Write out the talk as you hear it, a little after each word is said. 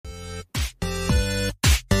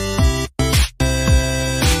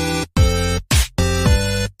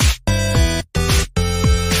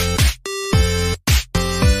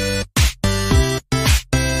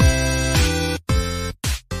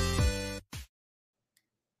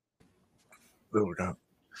There we go.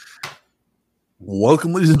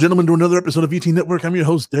 Welcome, ladies and gentlemen, to another episode of ET Network. I'm your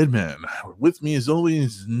host, Deadman. With me, as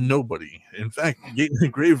always, nobody. In fact,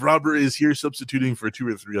 Grave Robber is here substituting for 2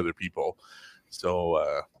 or 3 other people. So,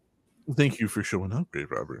 thank you for showing up,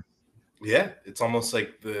 Grave Robber. Yeah, it's almost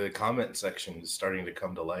like the comment section is starting to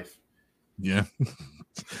come to life. Yeah.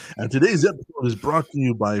 And today's episode is brought to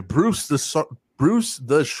you by Bruce the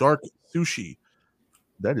Shark Sushi.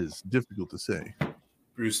 That is difficult to say.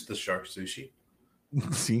 Bruce the Shark Sushi.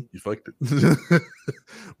 See, you fucked it.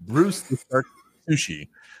 Bruce the Shark Sushi.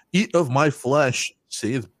 Eat of my flesh,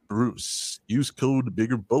 saith Bruce. Use code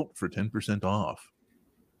BiggerBoat for 10% off.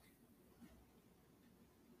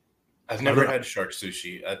 I've never had shark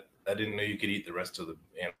sushi. I didn't know you could eat the rest of the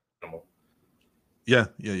animal. Yeah,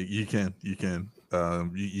 you can. You can.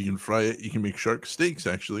 You can fry it. You can make shark steaks.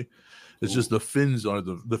 Actually, it's just the fins are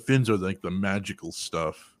the fins are like the magical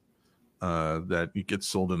stuff that gets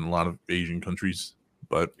sold in a lot of Asian countries.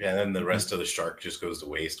 But yeah, and then the rest of the shark just goes to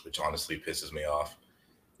waste, which honestly pisses me off.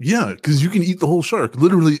 Yeah, because you can eat the whole shark.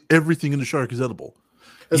 Literally everything in the shark is edible.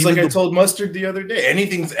 It's like I told Mustard the other day.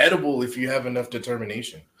 Anything's edible if you have enough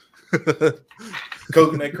determination.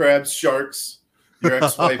 Coconut crabs, sharks, your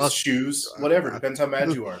ex-wife's shoes, whatever. Depends how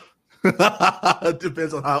mad you are. It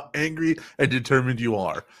depends on how angry and determined you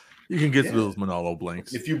are. You can get through those Manalo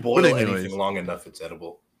blanks. If you boil anything long enough, it's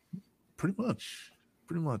edible. Pretty much.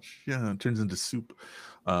 Yeah, it turns into soup.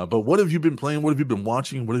 But what have you been playing? What have you been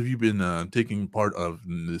watching? What have you been taking part of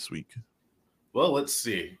this week? Well, let's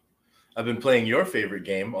see. I've been playing your favorite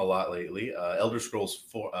game a lot lately, Elder Scrolls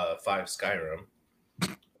 5 Skyrim.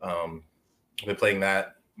 I've been playing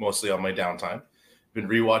that mostly on my downtime. Been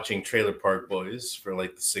rewatching Trailer Park Boys for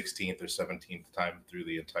like the 16th or 17th time through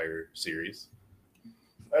the entire series.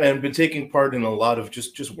 And been taking part in a lot of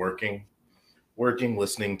just working,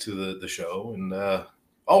 listening to the show. And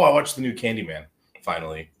I watched the new Candyman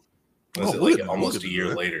finally. Was it like almost a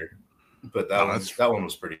year later? But that one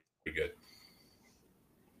was pretty good.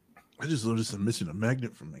 I just noticed I'm missing a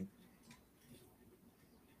magnet from me.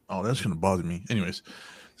 Oh, that's gonna bother me. Anyways,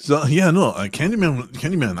 so yeah, no,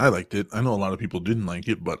 Candyman, I liked it. I know a lot of people didn't like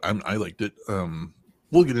it, but I liked it.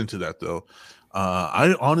 We'll get into that though.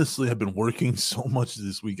 I honestly have been working so much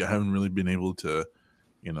this week. I haven't really been able to,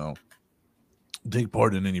 take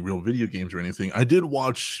part in any real video games or anything. I did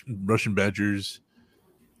watch Russian Badger's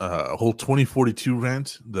whole 2042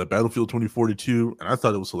 rant, the Battlefield 2042, and I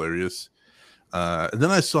thought it was hilarious. And then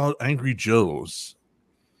I saw Angry Joe's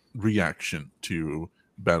reaction to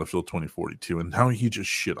Battlefield 2042 and how he just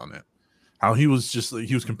shit on it. How he was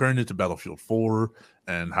comparing it to Battlefield 4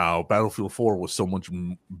 and how Battlefield 4 was so much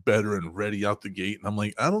better and ready out the gate. And I'm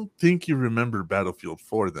like, I don't think you remember Battlefield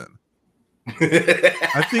 4 then.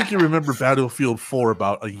 I think you remember Battlefield 4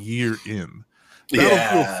 about a year in.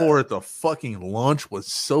 Battlefield 4 at the fucking launch was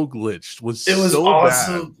so glitched. It was so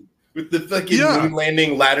awesome. Bad. With the fucking moon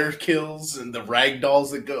landing ladder kills and the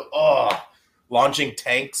ragdolls that go, launching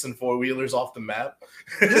tanks and 4-wheelers off the map.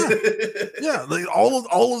 Yeah, like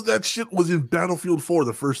all of that shit was in Battlefield 4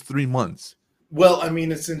 the first 3 months. Well, I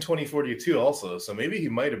mean, it's in 2042 also, so maybe he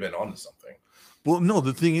might have been onto something. Well, no,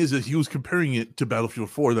 the thing is that he was comparing it to Battlefield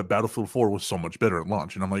 4, that Battlefield 4 was so much better at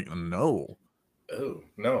launch. And I'm like, no. Oh,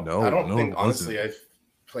 no. I don't think, honestly, I've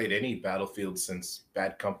played any Battlefield since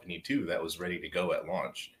Bad Company 2 that was ready to go at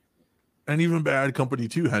launch. And even Bad Company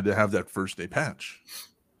 2 had to have that first day patch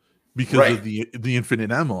because of the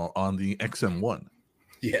infinite ammo on the XM1.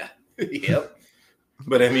 Yeah. Yep.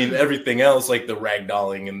 But I mean, everything else, like the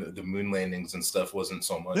ragdolling and the moon landings and stuff, wasn't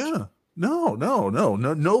so much. Yeah.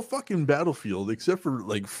 No fucking Battlefield except for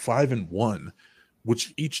like 5 and 1,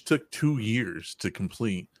 which each took 2 years to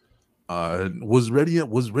complete. Was ready at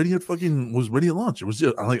launch. It was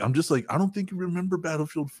just like, I'm just like, I don't think you remember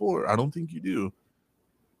Battlefield 4. I don't think you do.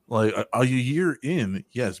 Like a year in,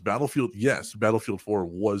 Battlefield 4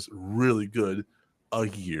 was really good a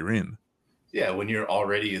year in. Yeah, when you're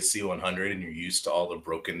already a C-100 and you're used to all the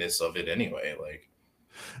brokenness of it anyway, like.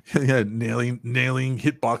 Yeah, nailing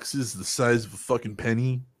hitboxes the size of a fucking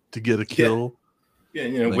penny to get a kill.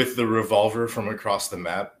 Yeah, with the revolver from across the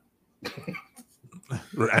map.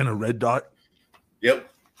 And a red dot. Yep.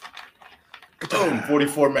 Boom,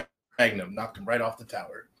 44 Magnum, knocked him right off the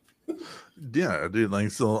tower. Yeah, dude,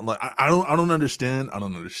 like, so, like, I don't understand.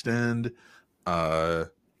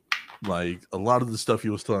 Like, a lot of the stuff he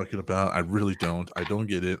was talking about, I really don't. I don't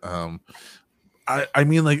get it. I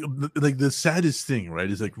mean, like the saddest thing, right,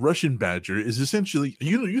 is like Russian Badger is essentially,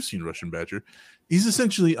 you've seen Russian Badger. He's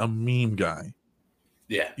essentially a meme guy.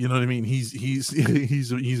 Yeah, you know what I mean. He's a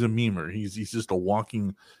memer. He's just a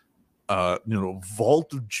walking,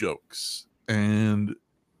 vault of jokes. And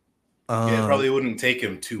Yeah, it probably wouldn't take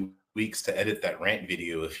him 2 weeks to edit that rant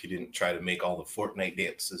video if he didn't try to make all the Fortnite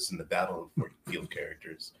dances in the Battlefield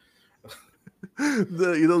characters.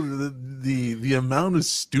 The amount of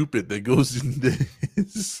stupid that goes into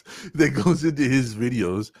his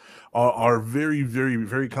videos are very, very,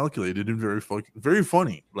 very calculated and very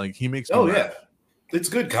funny. Like, he makes me laugh. Yeah, it's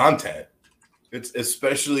good content. It's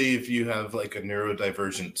especially if you have like a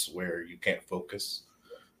neurodivergence where you can't focus.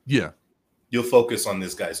 Yeah, you'll focus on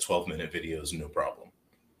this guy's 12-minute videos, no problem.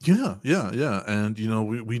 Yeah. And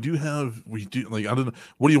we do like, I don't know,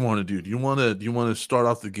 what do you want to do? Do you want to start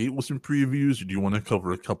off the gate with some previews, or do you want to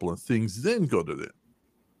cover a couple of things then go to it?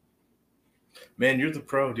 Man, you're the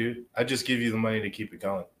pro, dude. I just give you the money to keep it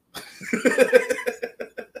going.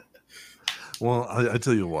 Well, I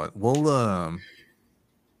tell you what, well,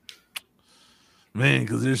 man,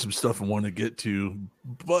 because there's some stuff I want to get to,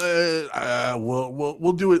 but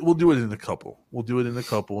we'll do it. We'll do it in a couple. We'll do it in a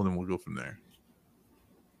couple, and then we'll go from there.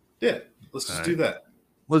 Yeah, let's just do that.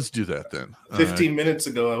 Let's do that then. 15 minutes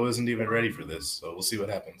ago, I wasn't even ready for this, so we'll see what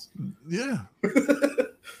happens. Yeah.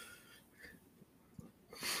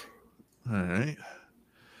 All right.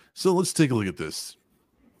 So let's take a look at this.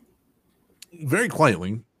 Very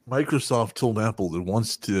quietly, Microsoft told Apple it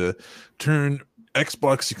wants to turn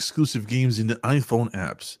Xbox exclusive games into iPhone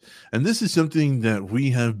apps. And this is something that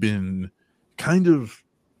we have been kind of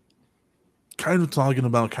talking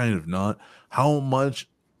about, kind of not, how much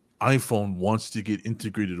iPhone wants to get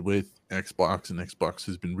integrated with Xbox, and Xbox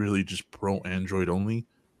has been really just pro Android only.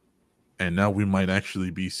 And now we might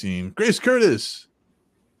actually be seeing Grace Curtis,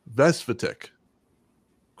 Vesvatech.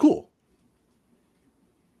 Cool.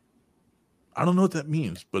 I don't know what that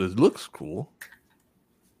means, but it looks cool.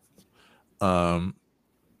 So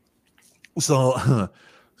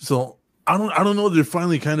I don't know. They're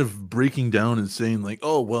finally kind of breaking down and saying like,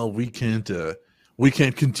 oh well, we can't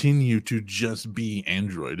continue to just be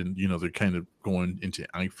Android, and they're kind of going into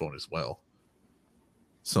iPhone as well.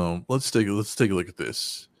 So let's take a look at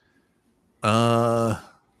this.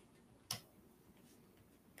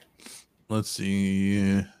 Let's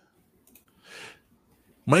see.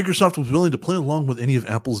 Microsoft was willing to play along with any of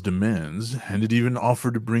Apple's demands, and it even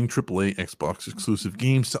offered to bring AAA Xbox exclusive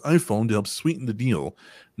games to iPhone to help sweeten the deal.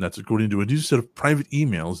 And that's according to a new set of private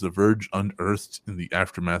emails The Verge unearthed in the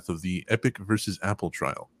aftermath of the Epic versus Apple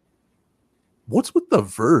trial. What's with The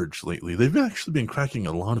Verge lately? They've actually been cracking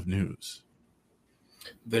a lot of news.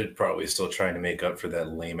 They're probably still trying to make up for that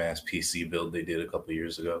lame-ass PC build they did a couple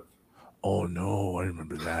years ago. Oh no, I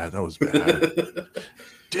remember that. That was bad.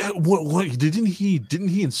 Yeah, what didn't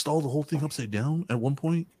he install the whole thing upside down at one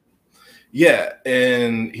point? Yeah,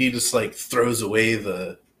 and he just like throws away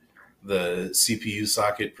the CPU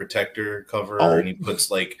socket protector cover, and he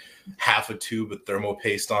puts like half a tube of thermal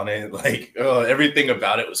paste on it. Like, everything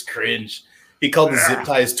about it was cringe. He called the zip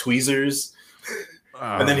ties tweezers.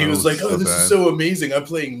 And then he was like, "Oh, this is so amazing! I'm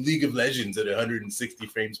playing League of Legends at 160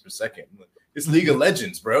 frames per second. It's League of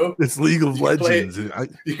Legends, bro. It's League of Legends.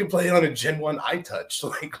 You can play it on a Gen 1 iTouch.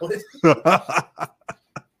 Like, what?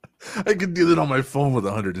 I can do that on my phone with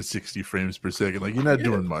 160 frames per second. Like, you're not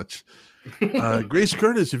doing much. Grace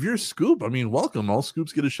Curtis, if you're a Scoop, I mean, welcome. All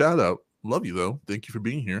Scoops get a shout out. Love you though. Thank you for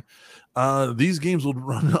being here. These games will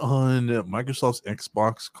run on Microsoft's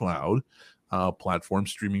Xbox Cloud platform,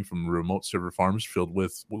 streaming from remote server farms filled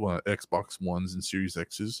with Xbox Ones and Series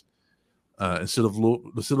X's, instead of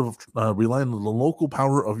relying on the local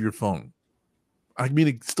power of your phone. I mean,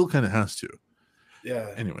 it still kind of has to.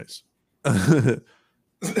 Yeah. Anyways,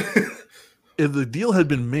 if the deal had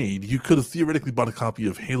been made, you could have theoretically bought a copy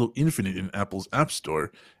of Halo Infinite in Apple's App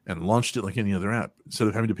Store and launched it like any other app, instead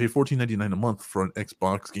of having to pay $14.99 a month for an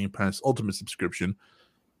Xbox Game Pass Ultimate subscription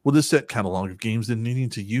with a set catalog of games and needing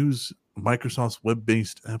to use Microsoft's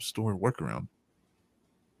web-based App Store workaround.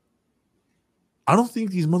 I don't think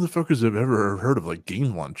these motherfuckers have ever heard of like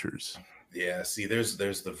game launchers. Yeah, see, there's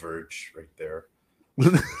The Verge right there.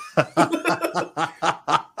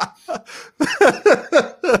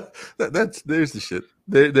 There's the shit.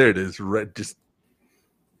 There it is. Red, just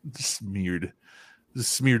smeared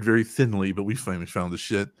very thinly, but we finally found the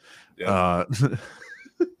shit. Yeah.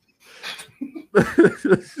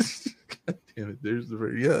 God damn it! There's the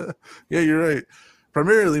very yeah. You're right.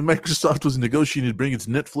 Primarily, Microsoft was negotiating to bring its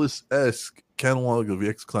Netflix-esque catalog of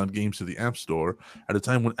xCloud games to the App Store at a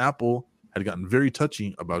time when Apple had gotten very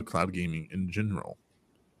touchy about cloud gaming in general.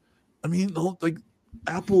 I mean, like,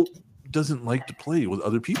 Apple doesn't like to play with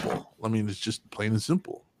other people. I mean, it's just plain and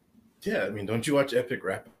simple. Yeah, I mean, don't you watch Epic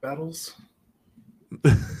Rap Battles?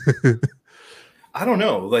 I don't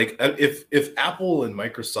know. Like, if Apple and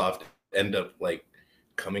Microsoft end up like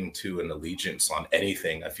coming to an allegiance on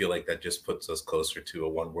anything, I feel like that just puts us closer to a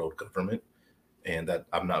one world government, and that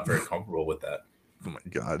I'm not very comfortable with that. Oh my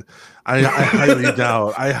God, I highly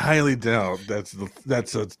doubt. I highly doubt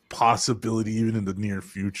that's a possibility even in the near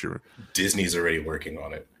future. Disney's already working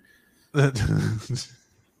on it.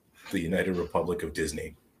 The United Republic of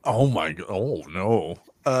Disney. Oh my God! Oh no.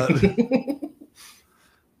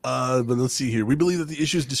 But let's see here. We believe that the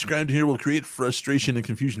issues described here will create frustration and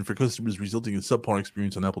confusion for customers, resulting in subpar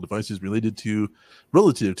experience on Apple devices relative to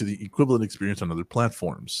the equivalent experience on other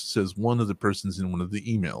platforms, says one of the persons in one of the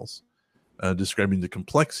emails, describing the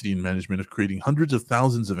complexity and management of creating hundreds of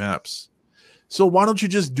thousands of apps. So why don't you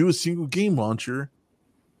just do a single game launcher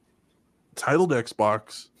titled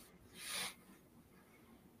Xbox?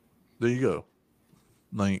 There you go.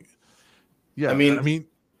 Like, yeah, I mean,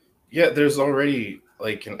 yeah, there's already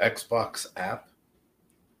like an Xbox app.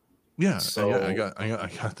 Yeah, so I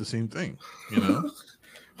got the same thing, you know.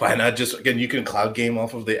 Why not just, again, you can cloud game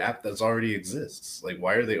off of the app that's already exists? Like,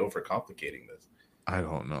 why are they overcomplicating this? I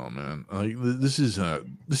don't know, man. Like, this is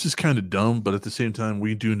kind of dumb, but at the same time,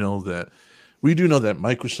 we do know that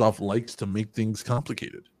Microsoft likes to make things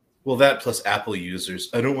complicated. Well, that plus Apple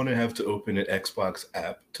users. I don't want to have to open an Xbox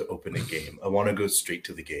app to open a game. I want to go straight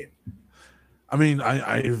to the game. I mean,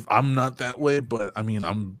 I'm not that way, but I mean,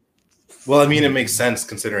 Well, I mean, it makes sense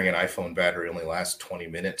considering an iPhone battery only lasts 20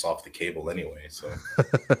 minutes off the cable anyway. So,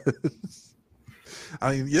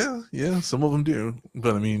 yeah, some of them do,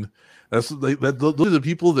 but I mean, those are the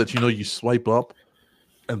people that you swipe up,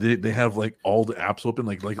 and they have like all the apps open,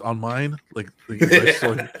 like on mine, like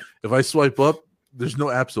if I swipe up, there's no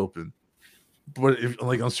apps open, but if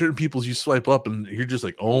like on certain people's you swipe up and you're just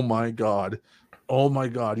like, oh my god,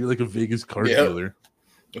 you're like a Vegas card dealer.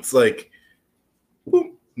 It's like,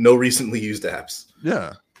 whoop, no recently used apps.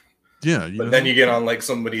 Yeah. But then you get on like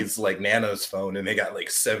somebody's like Nano's phone and they got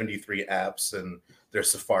like 73 apps and their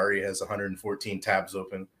Safari has 114 tabs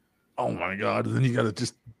open. Oh my god! And then you gotta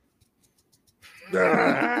just yeah.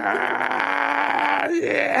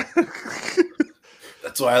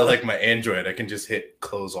 That's why I like my Android. I can just hit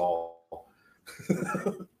close all.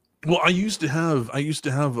 Well, I used to have a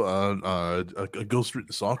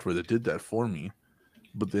ghostwritten software that did that for me,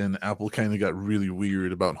 but then Apple kind of got really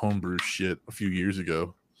weird about homebrew shit a few years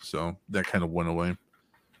ago, so that kind of went away.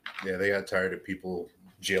 Yeah, they got tired of people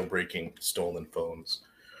jailbreaking stolen phones.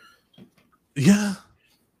 Yeah.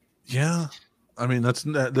 I mean, that's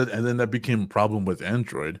that, and then that became a problem with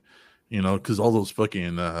Android, because all those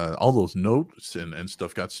fucking all those notes and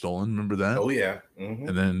stuff got stolen. Remember that? Oh yeah. Mm-hmm.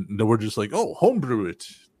 And then they were just like, "Oh, homebrew it."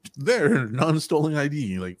 There, non-stolen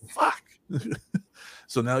ID. Like, fuck.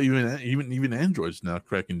 So now even Android's now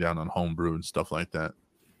cracking down on homebrew and stuff like that.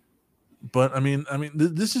 But I mean,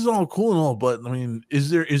 this is all cool and all, but I mean, is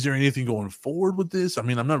there anything going forward with this? I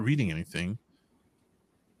mean, I'm not reading anything.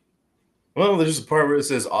 Well, there's a part where it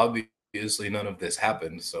says obviously none of this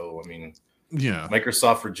happened. So I mean, yeah,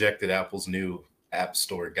 Microsoft rejected Apple's new App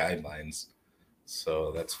Store guidelines,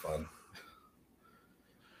 so that's fun.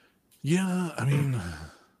 Yeah, I mean,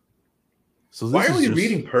 so why are we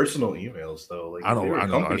reading personal emails though? Like, I don't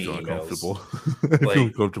know. I feel uncomfortable. I feel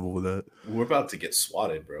uncomfortable with that. We're about to get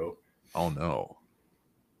swatted, bro. Oh no.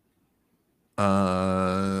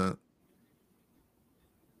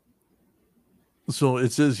 So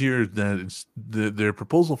it says here that it's their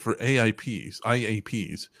proposal for IAPs,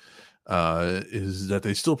 is that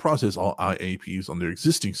they still process all IAPs on their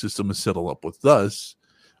existing system and settle up with us,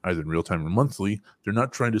 either in real time or monthly. They're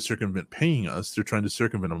not trying to circumvent paying us. They're trying to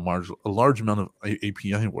circumvent a large amount of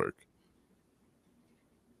API work.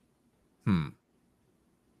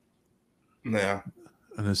 Yeah.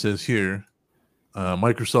 And it says here,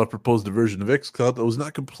 Microsoft proposed a version of xCloud that was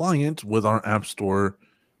not compliant with our App Store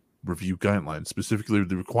review guidelines, specifically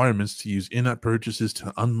the requirements to use in-app purchases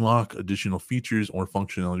to unlock additional features or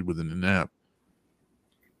functionality within an app.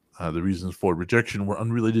 The reasons for rejection were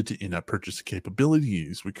unrelated to in-app purchase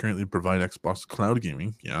capabilities. We currently provide Xbox Cloud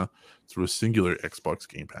Gaming, through a singular Xbox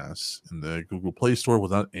Game Pass in the Google Play Store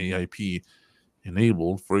without AIP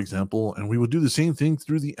enabled, for example, and we would do the same thing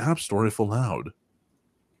through the App Store if allowed.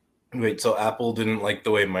 Wait, so Apple didn't like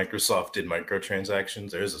the way Microsoft did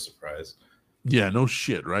microtransactions? There's a surprise. Yeah, no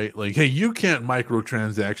shit, right? Like, hey, you can't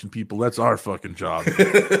microtransaction people. That's our fucking job.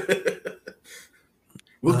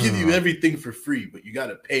 We'll give you everything for free, but you got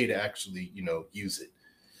to pay to actually, use it.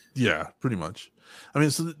 Yeah, pretty much. I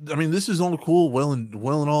mean, this is all cool, well and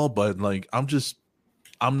all, but like, I'm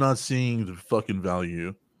not seeing the fucking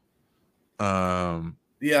value.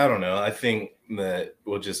 Yeah, I don't know. I think that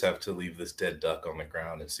we'll just have to leave this dead duck on the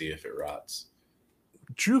ground and see if it rots.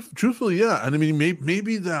 Truthfully, yeah. And I mean,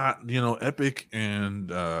 maybe that, Epic and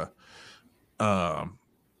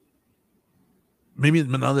maybe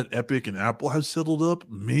now that Epic and Apple have settled up,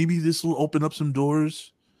 maybe this will open up some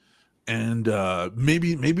doors, and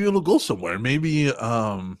maybe it'll go somewhere. Maybe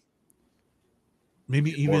Mortal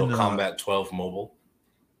even Kombat 12 mobile.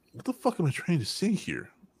 what the fuck am I trying to say here?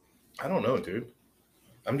 I don't know, dude.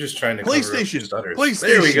 I'm just trying to PlayStation. cover up PlayStation.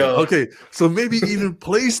 There we go. Okay, so maybe even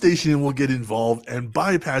PlayStation will get involved and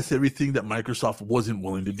bypass everything that Microsoft wasn't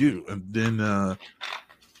willing to do, and then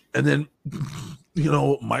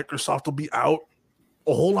Microsoft will be out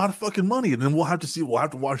a whole lot of fucking money, and then we'll have to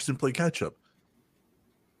watch them play catch up.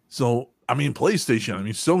 So I mean, PlayStation. I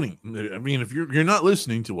mean, Sony. I mean, if you're not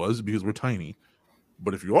listening to us because we're tiny,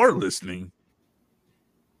 but if you are listening,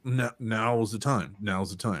 now is the time.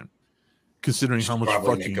 Now's the time. Considering how much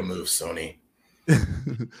probably fucking make a move, Sony.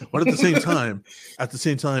 But at the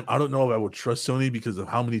same time, I don't know if I would trust Sony because of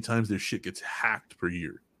how many times their shit gets hacked per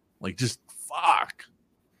year. Like, just fuck.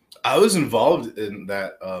 I was involved in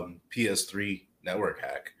that PS3 network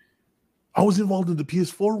hack. I was involved in the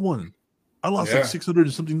PS4 one. I lost like $600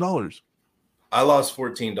 and something. I lost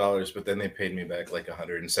 $14, but then they paid me back like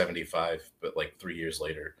 $175, but like 3 years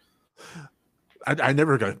later. I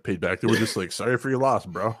never got paid back. They were just like, sorry for your loss,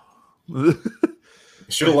 bro.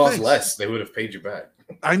 Should have lost less. They would have paid you back.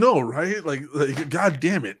 I know, right? Like god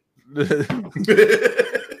damn it.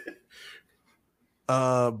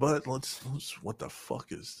 But let's what the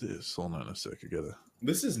fuck is this? Hold on a sec.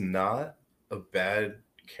 This is not a bad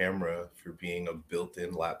camera for being a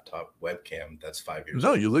built-in laptop webcam that's 5 years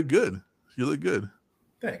old. old. You look good.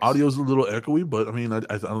 Thanks. Audio's a little echoey, but I mean, I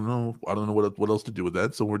don't know. I don't know what else to do with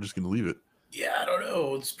that, so we're just gonna leave it. Yeah, I don't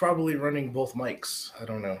know. It's probably running both mics. I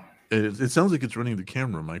don't know. It sounds like it's running the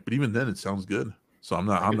camera mic, but even then, it sounds good. So I'm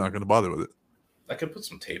not gonna bother with it. I could put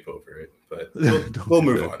some tape over it, but we'll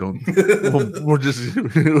move on. We're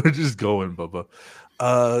just going, Bubba.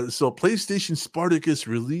 So PlayStation Spartacus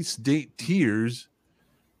release date tiers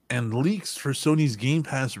and leaks for Sony's Game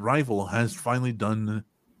Pass rival has finally been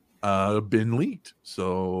leaked.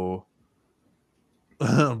 So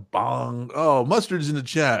bong. Oh, Mustard's in the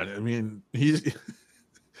chat. I mean, he's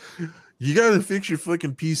you gotta fix your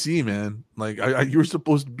fucking PC, man. Like you were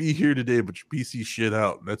supposed to be here today, but your PC shit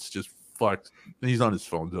out. That's just fucked. He's on his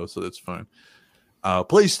phone though, so that's fine.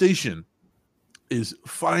 PlayStation is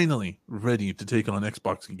finally ready to take on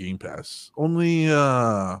Xbox and Game Pass. Only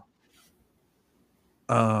God,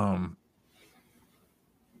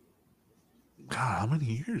 how many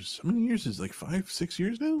years? How many years is like 5-6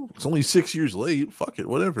 years now? It's only 6 years late. Fuck it,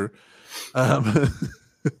 whatever.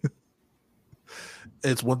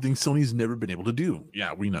 It's one thing Sony's never been able to do.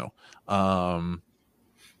 Yeah, we know.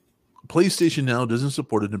 PlayStation now doesn't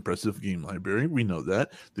support an impressive game library. We know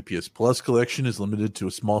that. The PS Plus collection is limited to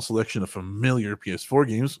a small selection of familiar PS4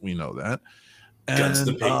 games. We know that. Guns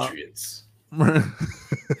the Patriots.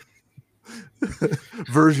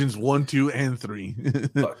 Versions 1, 2, and 3.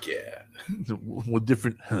 Fuck yeah. With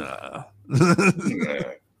different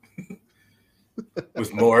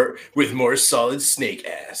with more solid snake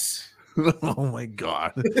ass. Oh my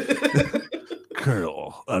god.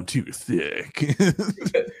 Colonel, I'm too thick.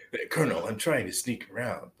 Colonel, I'm trying to sneak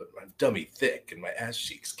around, but I'm dummy thick and my ass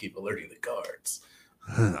cheeks keep alerting the guards.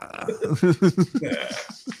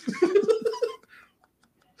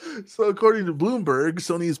 So according to Bloomberg,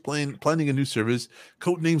 Sony is planning a new service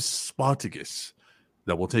codenamed Spartacus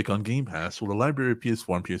that will take on Game Pass with a library of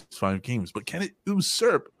PS4 and PS5 games. But can it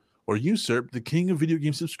usurp the king of video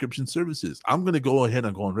game subscription services? I'm going to go ahead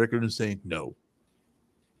and go on record and say no.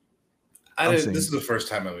 This is the first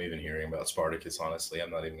time I'm even hearing about Spartacus, honestly. I'm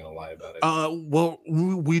not even going to lie about it. Well,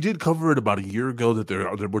 we did cover it about a year ago that they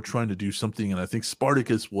were trying to do something, and I think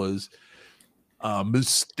Spartacus was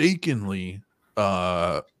mistakenly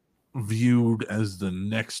viewed as the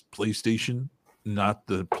next PlayStation, not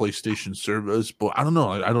the PlayStation service. But I don't know.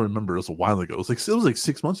 I don't remember. It was a while ago. It was like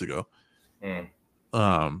 6 months ago.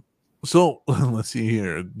 So let's see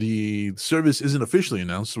here. The service isn't officially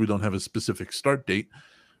announced, so we don't have a specific start date.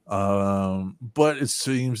 But it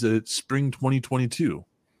seems that it's spring 2022.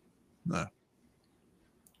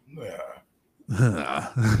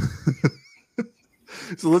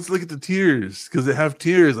 So let's look at the tiers, because they have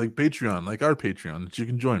tiers like Patreon, like our Patreon that you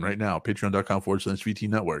can join right now, patreon.com/VT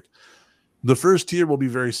Network. The first tier will be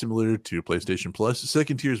very similar to PlayStation Plus. The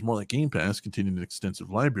second tier is more like Game Pass, containing an extensive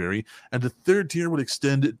library. And the third tier would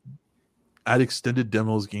add extended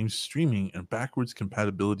demos, game streaming, and backwards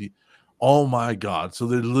compatibility. Oh my God. So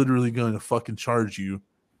they're literally going to fucking charge you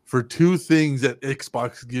for two things that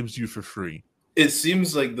Xbox gives you for free. It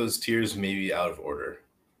seems like those tiers may be out of order.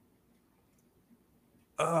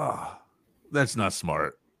 That's not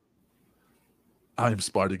smart. I'm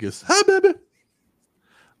Spartacus. Hi, baby.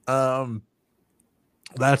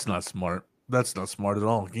 That's not smart. That's not smart at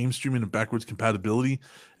all. Game streaming and backwards compatibility.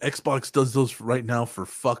 Xbox does those right now for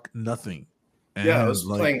fuck nothing. And yeah, I was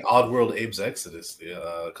playing Oddworld Abe's Exodus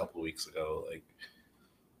a couple of weeks ago. Like,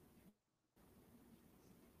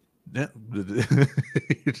 yeah,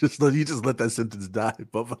 you just let that sentence die,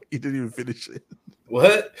 but you didn't even finish it.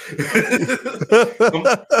 What?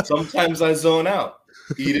 Sometimes I zone out.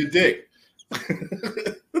 Eat a dick.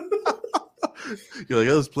 You're like,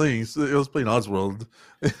 I was playing Oddworld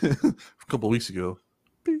a couple of weeks ago.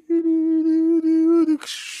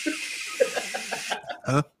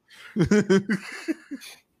 Huh?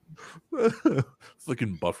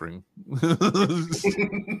 Fucking buffering.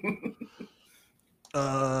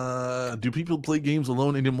 Do people play games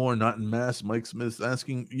alone anymore, not in mass? Mike Smith's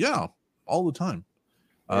asking. Yeah, all the time.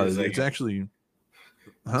 It's actually.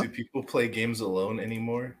 Do people play games alone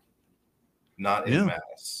anymore? Not in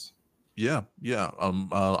mass. Yeah.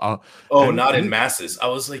 Not in masses. I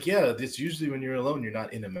was like, yeah, it's usually when you're alone, you're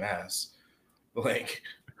not in a mass. Like,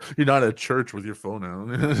 you're not at church with your phone out.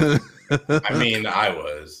 I mean, I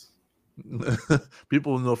was.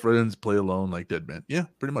 People with no friends play alone like Dead Man. Yeah,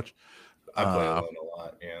 pretty much. I play alone a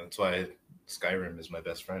lot. Yeah, that's why Skyrim is my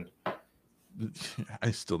best friend.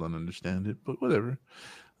 I still don't understand it, but whatever.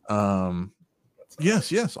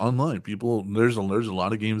 Yes, online. People, there's a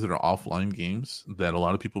lot of games that are offline games that a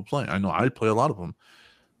lot of people play. I know I play a lot of them.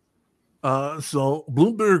 So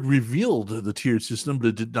Bloomberg revealed the tiered system, but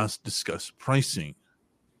it did not discuss pricing.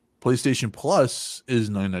 PlayStation Plus is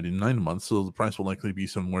 $9.99 a month, so the price will likely be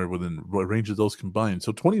somewhere within a range of those combined.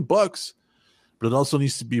 So $20, but it also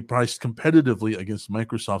needs to be priced competitively against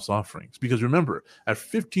Microsoft's offerings. Because remember, at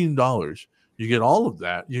 $15, you get all of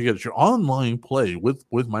that. You get your online play with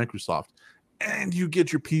Microsoft, and you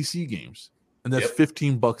get your PC games, and that's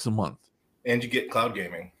 $15 a month. And you get cloud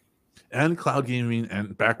gaming. And cloud gaming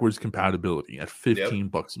and backwards compatibility at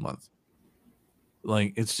 $15 a month.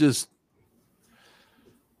 Like, it's just,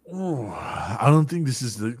 I don't think this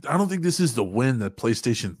is the win that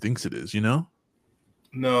PlayStation thinks it is, you know?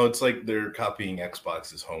 No, it's like they're copying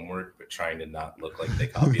Xbox's homework, but trying to not look like they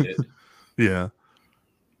copied it. Yeah.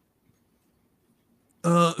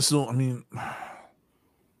 So I mean,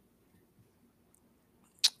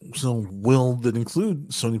 so will that include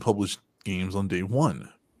Sony published games on day one?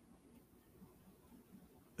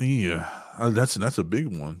 Yeah, that's a big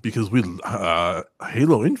one because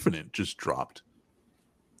Halo Infinite just dropped,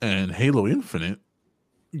 and Halo Infinite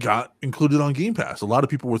got included on Game Pass. A lot of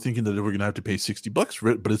people were thinking that they were going to have to pay $60 for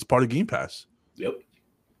it, but it's part of Game Pass. Yep.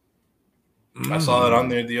 I saw it on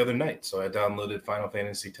there the other night, so I downloaded Final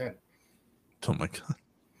Fantasy X. Oh my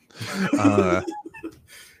god.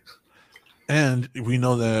 And we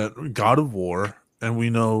know that God of War, and we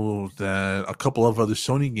know that a couple of other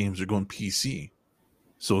Sony games are going PC.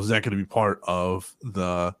 So is that going to be part of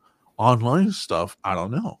the online stuff? I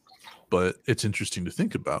don't know, but it's interesting to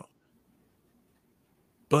think about.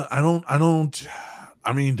 But I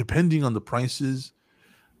mean, depending on the prices,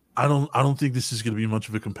 I don't think this is going to be much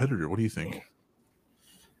of a competitor. What do you think?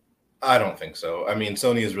 I don't think so. I mean,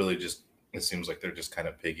 Sony is really just, it seems like they're just kind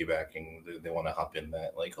of piggybacking. They want to hop in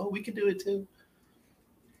that, like, oh, we can do it too.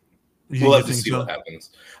 We'll have to see what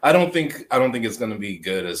happens. I don't think it's going to be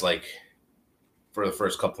good as, like, for the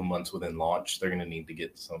first couple of months within launch. They're going to need to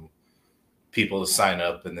get some people to sign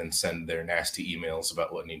up and then send their nasty emails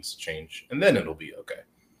about what needs to change, and then it'll be okay.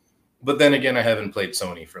 But then again, I haven't played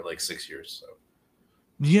Sony for like 6 years, so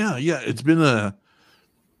yeah, it's been a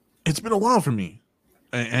while for me,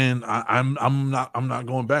 and I'm not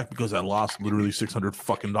going back because I lost literally $600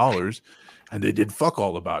 fucking dollars, and they did fuck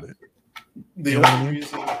all about it. The only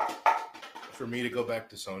reason for me to go back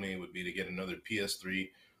to Sony would be to get another PS3,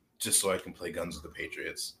 just so I can play Guns of the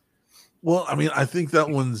Patriots. Well, I mean, I think that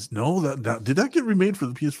one's that did that get remade for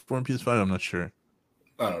the PS4 and PS5? I'm not sure.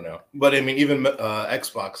 I don't know, but I mean, even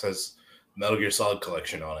Xbox has Metal Gear Solid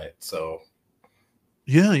Collection on it, so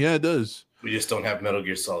yeah, it does. We just don't have Metal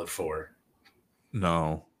Gear Solid 4.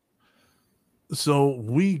 No. So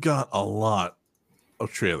we got a lot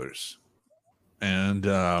of trailers, and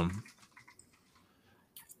we'll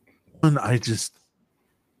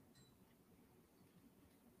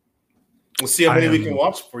see how many we can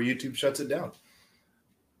watch before YouTube shuts it down.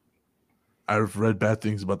 I've read bad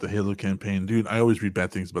things about the Halo campaign. Dude, I always read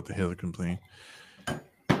bad things about the Halo campaign.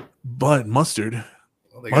 But Mustard.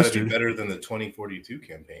 Well, they got to be better than the 2042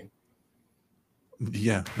 campaign.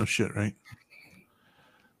 Yeah, no shit, right?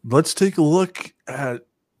 Let's take a look at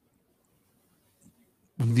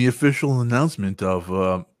the official announcement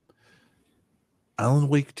of Alan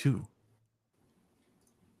Wake 2.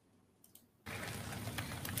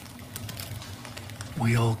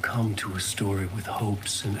 We all come to a story with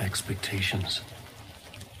hopes and expectations,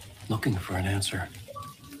 looking for an answer.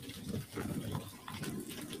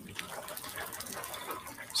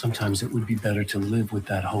 Sometimes it would be better to live with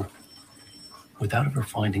that hope without ever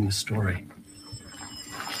finding the story.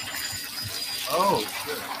 Oh,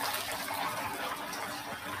 shit.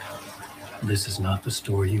 This is not the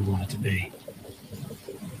story you want it to be.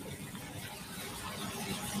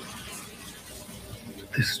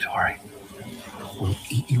 This story will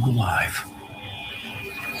eat you alive.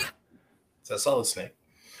 Is that Solid Snake?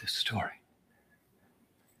 This story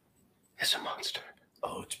is a monster.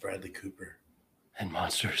 Oh, it's Bradley Cooper. And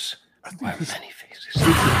monsters wear many faces.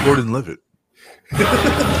 Gordon Levitt.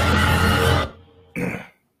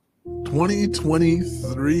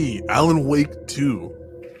 2023, Alan Wake 2.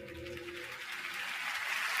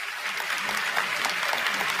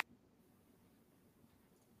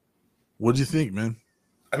 What'd you think, man?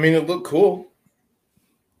 I mean, it looked cool.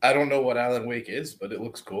 I don't know what Alan Wake is, but it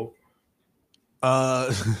looks cool.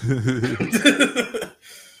 Alan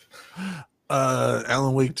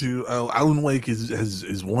Wake 2. Alan Wake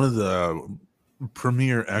is one of the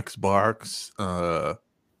premier Xbox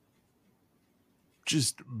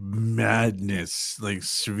just madness, like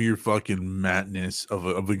severe fucking madness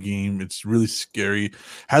of a game. It's really scary.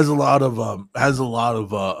 Has a lot of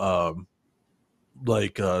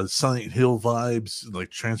Silent Hill vibes, like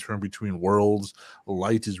transferring between worlds.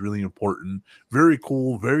 Light is really important. Very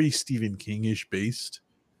cool, very Stephen King-ish based.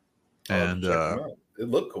 And it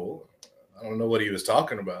looked cool. I don't know what he was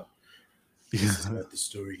talking about. Yeah. This is not the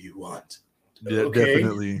story you want. Yeah, Okay.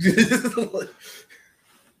 definitely.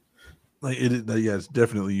 Like it's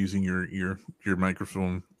definitely using your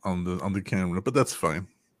microphone on the camera, but that's fine.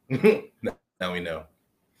 Now we know.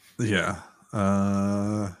 Yeah.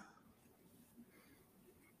 I'm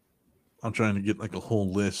trying to get like a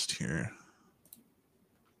whole list here.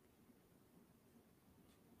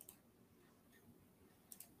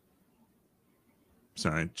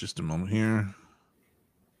 Sorry, just a moment here.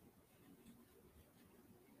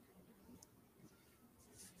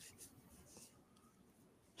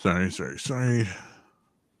 Sorry.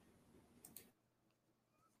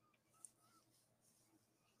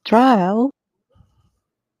 Trial.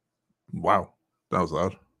 Wow, that was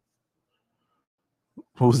loud.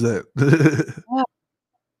 What was that?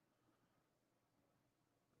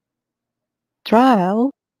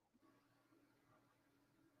 Trial.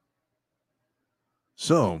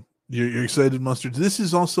 So you're excited, Mustard. This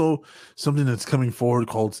is also something that's coming forward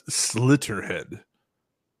called Slitterhead.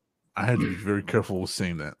 I had to be very careful with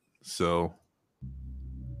saying that. So,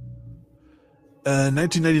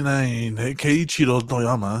 1999, Keiichiro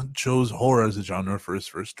Toyama chose horror as a genre for his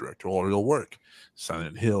first directorial work.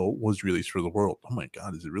 Silent Hill was released for the world. Oh my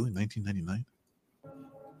God, is it really 1999?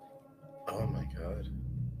 Oh my God.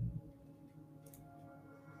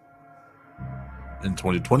 In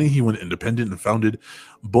 2020, he went independent and founded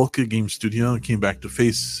Bulka Game Studio and came back to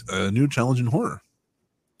face a new challenge in horror.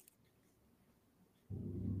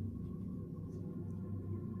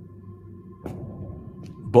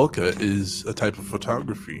 Bokeh is a type of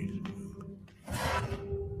photography.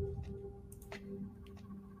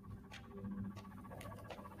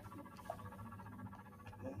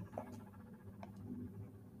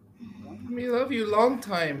 We love you long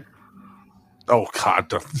time. Oh God.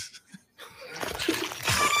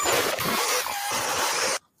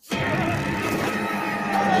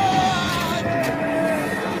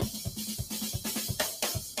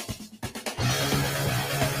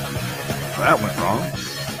 That went wrong.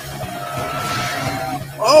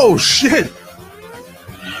 Oh shit!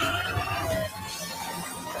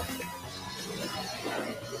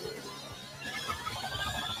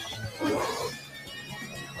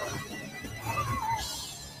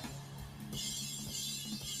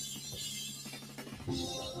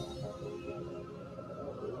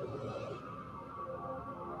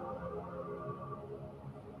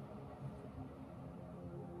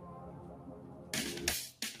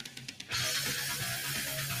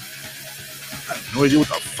 I have no idea what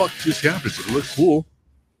the fuck just happened, but it looks cool.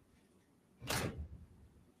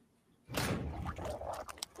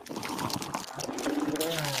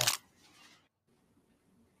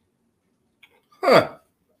 Huh.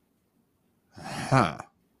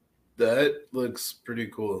 That looks pretty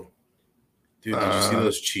cool. Dude, did you see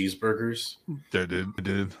those cheeseburgers? I did.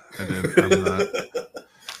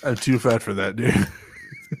 I'm too fat for that, dude.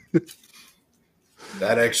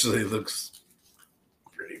 That actually looks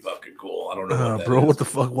pretty fucking cool. I don't know what that bro, is. what the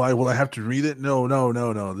fuck? Why will I have to read it?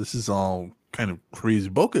 No. This is all kind of crazy.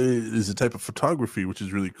 Bokeh is a type of photography which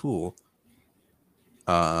is really cool.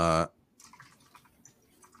 Like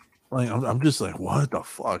I'm just like, what the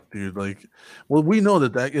fuck, dude? Like, well, we know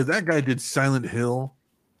that if that guy did Silent Hill,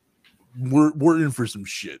 we're in for some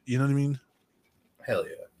shit. You know what I mean? Hell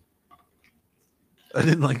yeah. I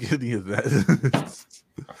didn't like any of that.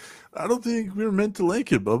 I don't think we were meant to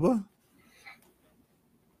like it, Bubba.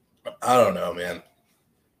 I don't know, man.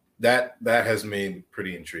 That has me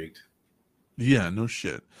pretty intrigued. Yeah, no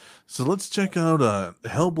shit. So let's check out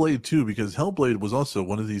Hellblade 2, because Hellblade was also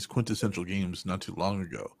one of these quintessential games not too long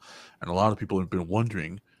ago, and a lot of people have been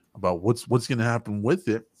wondering about what's going to happen with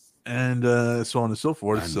it, and so on and so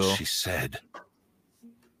forth. And so she said,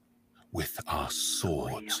 "With our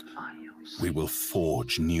swords, we will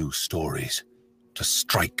forge new stories to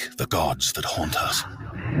strike the gods that haunt us."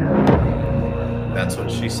 That's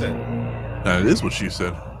what she said. That is what she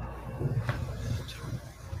said.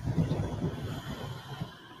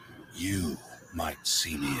 You might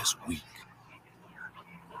see me as weak,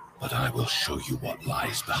 but I will show you what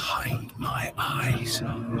lies behind my eyes.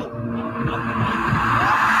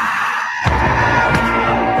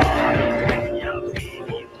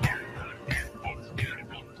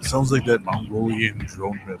 Sounds like that Mongolian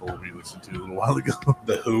drone metal we listened to a little while ago.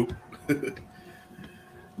 The Hoop.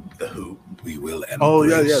 The Hoop. We will embrace Oh,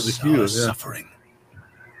 yeah, the our hue, yeah. suffering,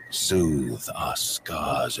 soothe our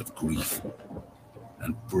scars of grief,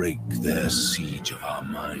 and break their siege of our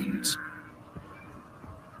minds.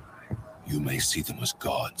 You may see them as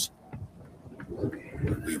gods,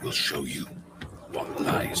 but we will show you what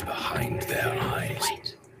lies behind their eyes.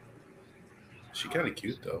 She kind of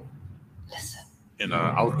cute though. Listen. In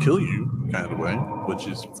I'll kill you kind of way, which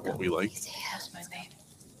is what we like. Here's my baby.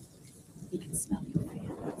 You can smell your fear.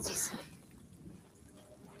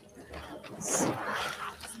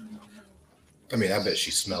 I mean, I bet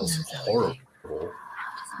she smells horrible.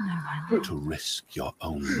 To risk your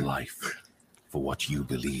own life for what you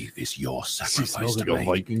believe is your She sacrifice smells to like a make,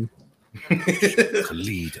 Viking. to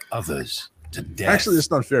lead others to death. Actually,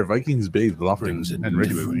 it's not fair. Vikings bathe often brings a and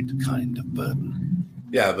regularly. different kind of burden.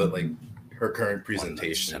 Yeah, but like her current One that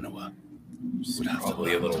presentation Senua is would have to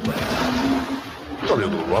probably a learn little to bad. Probably a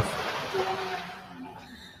little rough.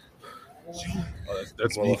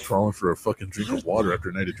 That's me crawling for a fucking drink of water after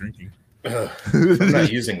a night of drinking. If I'm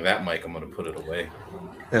not using that mic, I'm gonna put it away.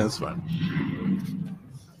 Yeah, that's fine.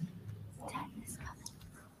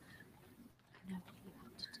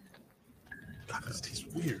 God, this tastes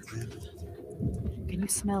weird, man. Can you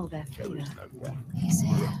smell their fear? He said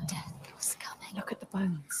death was coming. Look at the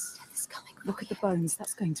bones. Death is coming. Look at the bones.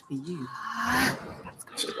 That's going to be you. That's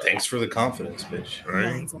going So to thanks for the confidence, bitch.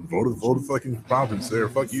 Right? Vote a fucking province there.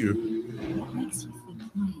 Fuck you. What makes you think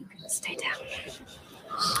you can stay down.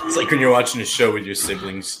 It's like when you're watching a show with your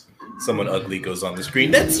siblings, someone ugly goes on the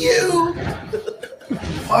screen. That's you.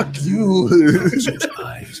 Fuck you. Whose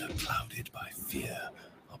eyes are clouded by fear,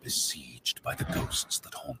 are besieged by the ghosts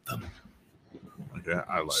that haunt them. Okay,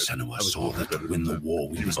 I lied. Senua I was a saw little that bit to better win than the that. war,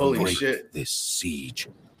 we must Holy break shit. this siege.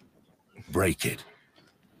 Break it.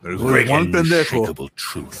 There's only Break one pendejo. unshakable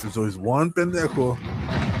truth. There's always one pendejo.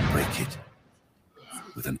 Break it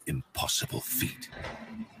with an impossible feat.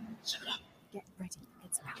 get ready?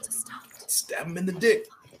 It's about to start. Stab him in the dick.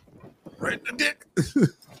 Right in the dick.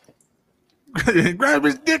 Grab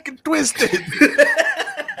his dick and twist it.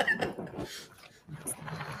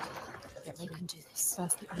 You can do this.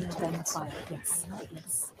 First the iron, then the fire. Yes.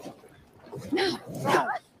 Yes.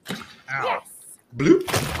 Ow. Bloop.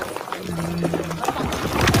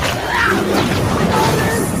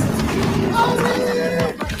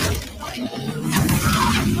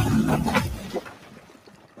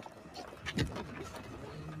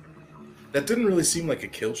 That didn't really seem like a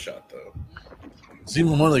kill shot, though. Seemed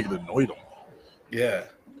more like it annoyed him. Yeah.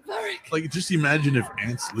 Like, just imagine if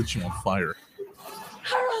ants lit you on fire.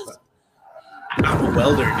 I'm a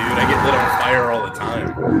welder, dude. I get lit on fire all the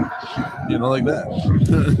time. You know, like that.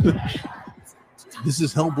 This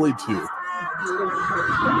is Hellblade 2.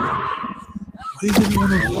 Why is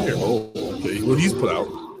anyone on fire? Oh, okay. Well, he's put out.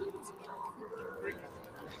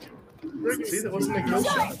 See, that wasn't a kill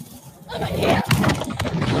shot.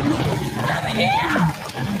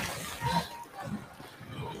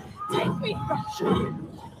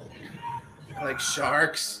 I like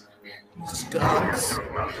sharks, skunks.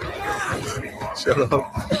 Shut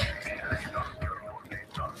up.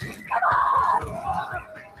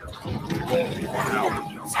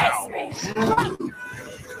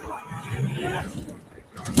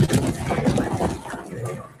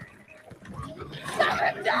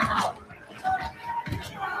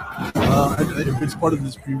 If it's part of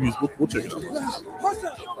this previews, we'll check it out.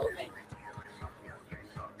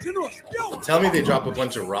 Tell me they drop a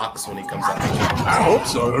bunch of rocks when he comes out. I hope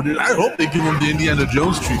so, dude. I hope they give him the Indiana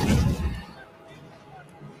Jones treatment.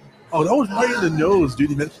 Oh, that was right in the nose, dude.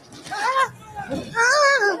 He meant...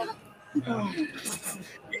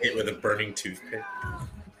 Hit with a burning toothpick.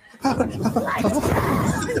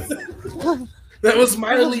 That was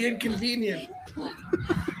mildly inconvenient.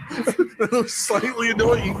 That was slightly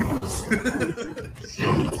annoying.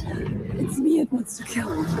 It's me it wants to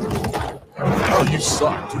kill. Oh, you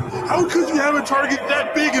suck. How could you have a target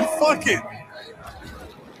that big and fuck it?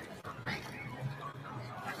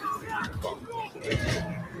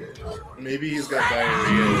 Maybe he's got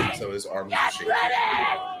diarrhea, so his arms are shaking.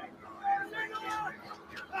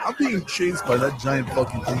 I'm being chased by that giant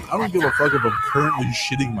fucking thing. I don't give a fuck if I'm currently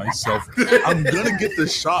shitting myself. I'm gonna get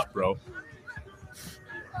this shot, bro.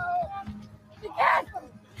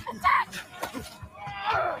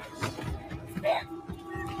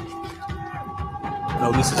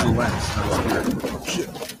 No, this is the lens. Not a spear. Oh, shit.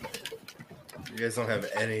 You guys don't have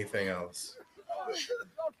anything else.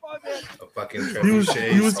 A fucking He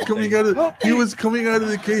was coming out of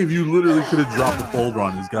the cave. You literally could have dropped a folder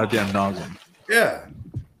on his goddamn noggin. Yeah.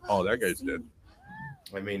 Oh, that guy's dead.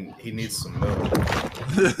 I mean, he needs some milk.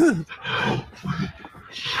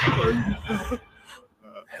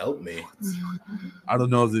 Help me. I don't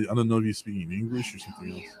know if he's speaking English or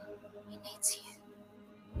something else. He needs you.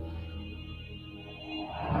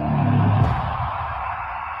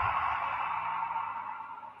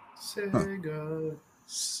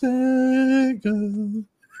 Sega.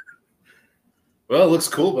 Well, it looks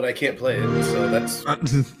cool, but I can't play it, so that's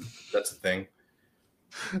a thing.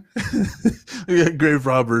 We got Grave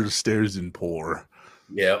Robber stares in poor.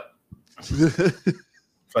 Yep.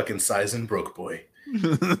 Fucking size and broke boy.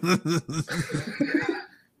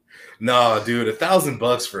 No, dude,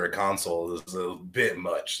 $1,000 for a console is a bit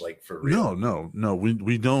much. Like for real. No.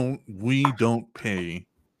 We don't pay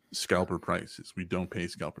scalper prices. We don't pay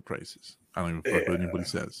scalper prices. I don't even fuck what anybody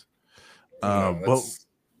says. But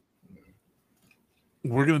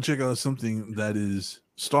we're gonna check out something that is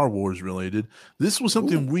Star Wars related. This was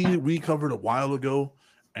something we covered a while ago,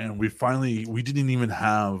 and we didn't even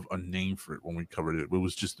have a name for it when we covered it. It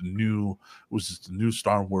was just a new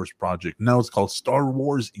Star Wars project. Now it's called Star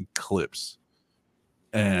Wars Eclipse,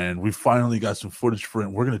 and we finally got some footage for it.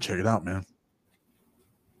 We're gonna check it out, man.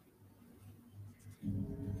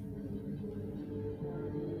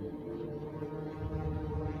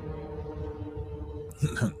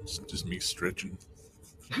 It's just me stretching.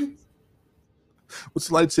 What's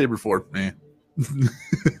the lightsaber for, man?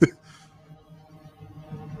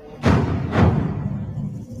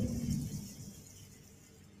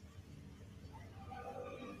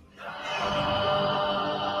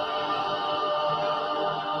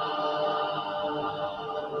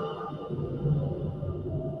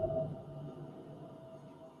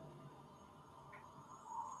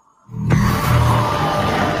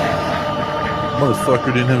 Motherfucker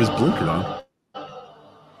didn't have his blinker on.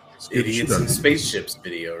 Idiots and spaceships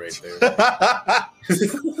video right there.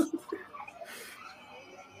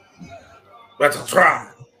 That's a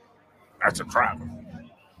trap. That's a trap.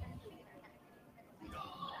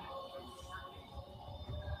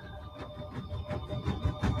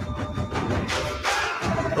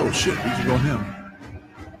 Oh shit, we should go on him.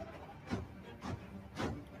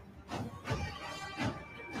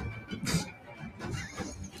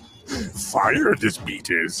 Fire this beat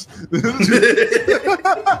is.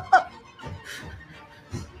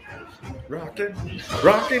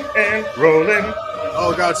 Rocking and rolling.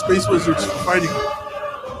 Oh god, Space Wizards fighting.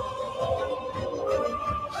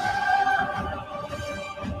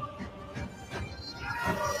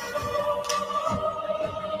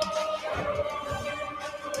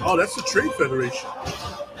 Oh, that's the Trade Federation.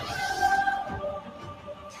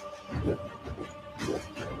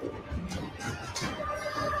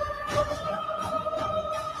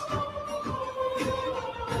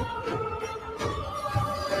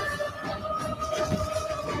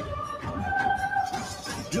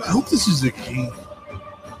 Dude, I hope this is a game.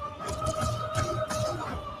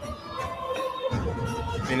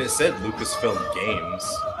 I mean, it said Lucasfilm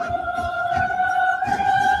Games.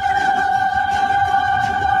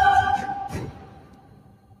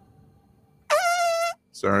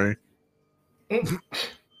 Sorry.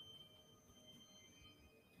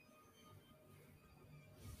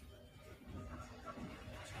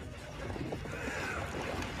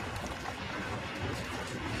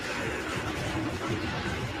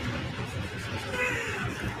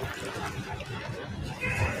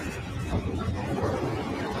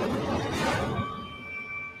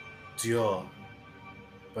 Dio,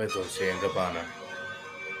 by Dolce and Gabbana.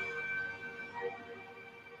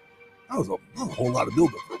 That was a whole lot of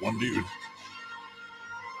buildup for one dude.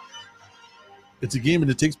 It's a game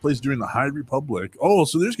and it takes place during the High Republic. Oh,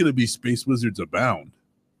 so there's going to be Space Wizards abound.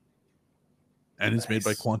 And it's made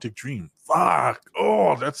by Quantic Dream. Fuck.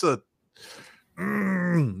 Oh, that's a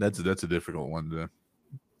difficult one to.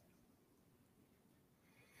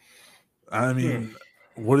 I mean,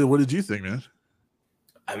 what did you think, man?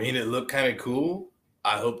 I mean, it looked kind of cool.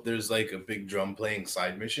 I hope there's like a big drum playing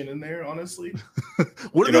side mission in there, honestly.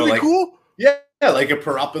 Wouldn't that be like, cool? Yeah, like a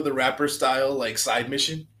Parappa the Rapper style like side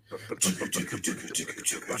mission. Fuck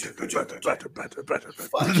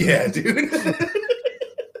yeah, dude.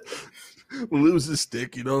 Lose his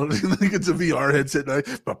stick, you know. Like it's a VR headset.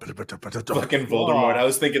 Fucking Voldemort. I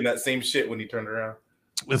was thinking that same shit when he turned around.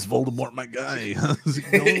 It's Voldemort, my guy.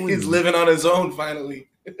 He's living on his own finally.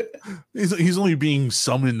 He's only being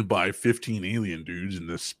summoned by 15 alien dudes in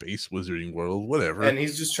the space wizarding world, whatever. And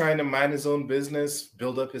he's just trying to mind his own business,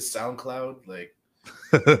 build up his SoundCloud, like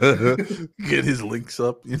get his links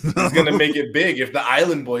up. You know? He's gonna make it big. If the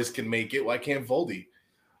Island Boys can make it, why can't Voldy?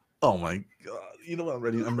 Oh my god! You know what? I'm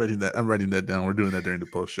writing that down. We're doing that during the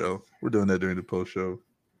post show.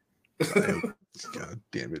 God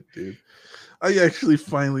damn it, dude! I actually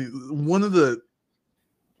finally one of the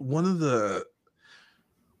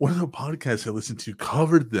podcasts I listened to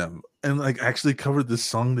covered them and like actually covered this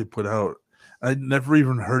song they put out. I'd never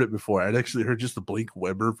even heard it before. I'd actually heard just the Blake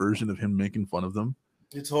Weber version of him making fun of them.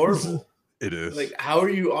 It's horrible. It is. Like, how are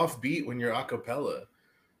you offbeat when you're a cappella?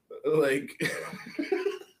 Like,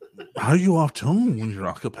 how are you off tone when you're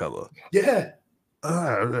a cappella? Yeah.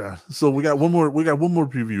 So we got one more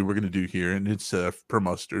preview we're gonna do here, and it's per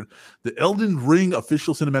Mustard, the Elden Ring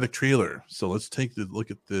official cinematic trailer. So let's take a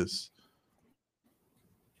look at this.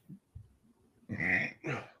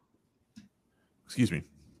 Excuse me,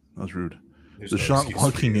 that was rude. The shot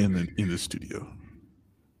walking in the studio.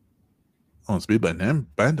 Oh, it's made by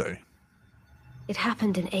Bandai. It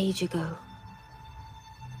happened an age ago.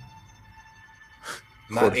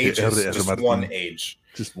 Not ages, just one age.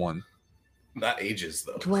 Just one. Not ages,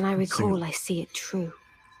 though. But when I recall, I see it true.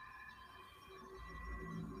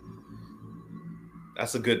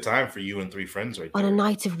 That's a good time for you and 3 friends right there. On a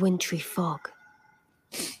night of wintry fog.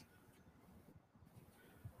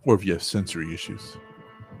 Or if you have sensory issues.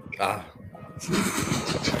 Ah.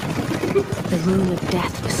 The rune of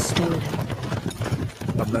death was stolen.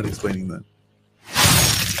 I'm not explaining that.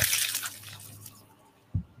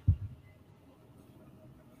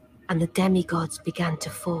 And the demigods began to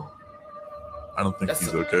fall. I don't think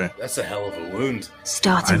he's okay. That's a hell of a wound.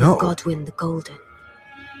 Starting with Godwyn the Golden.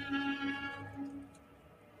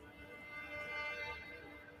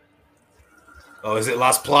 Oh, is it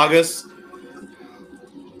Las Plagas?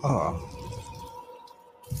 Ah.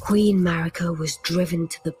 Queen Marika was driven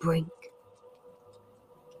to the brink.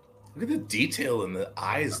 Look at the detail in the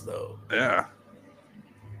eyes, though. Yeah.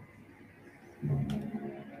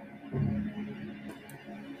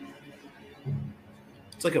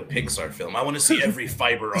 It's like a Pixar film. I want to see every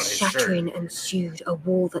fiber on his shirt. Shattering ensued, a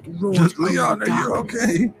wall that roared. Leon, are you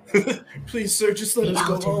okay? Please, sir, just let us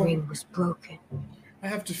go The Elden home. Ring was broken. I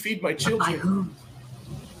have to feed my But children. by whom?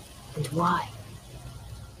 And why?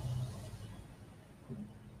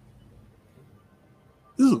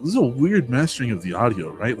 This is a weird mastering of the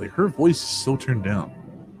audio, right? Like her voice is so turned down.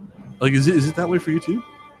 Like, is it that way for you too?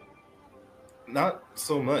 Not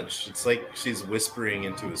so much. It's like she's whispering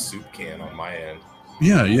into a soup can on my end.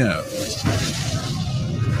 Yeah, yeah.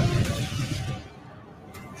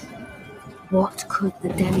 What could the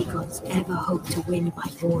demigods ever hope to win by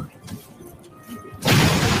war?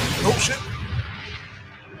 Oh shit!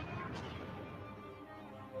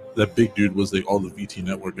 That big dude was like all the VT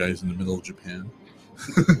Network guys in the middle of Japan.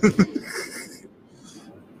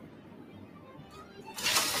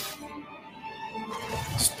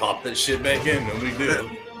 Just pop that shit back in, no big deal.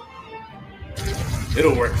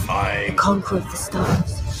 It'll work The fine. conqueror of the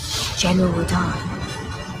stars, General Radahn.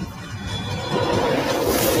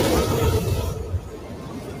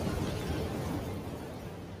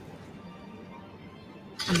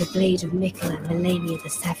 And the blade of Mikkel and Melania the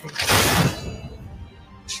Seventh.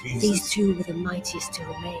 These two were the mightiest to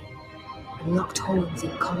remain, and locked horns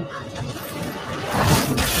in combat.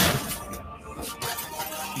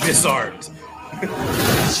 Disarmed.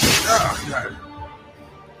 Oh, God.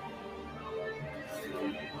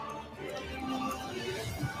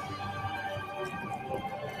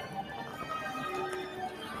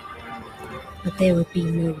 But there would be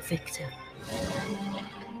no victor.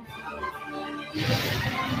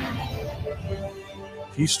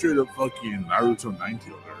 He straight up fucking Naruto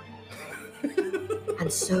 9-tailed her.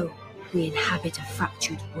 And so we inhabit a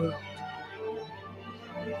fractured world.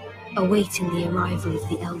 awaiting the arrival of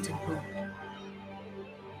the Elden Born.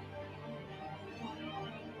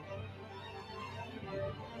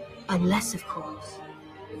 Unless, of course,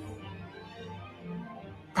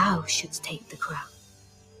 thou shouldst take the crown.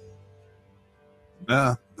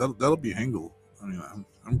 Nah, that'll be Hengel. I mean,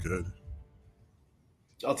 I'm good.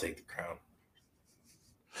 I'll take the crown.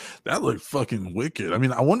 That looked fucking wicked. I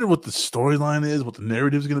mean, I wonder what the storyline is, what the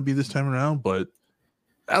narrative is going to be this time around, but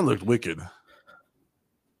that looked wicked.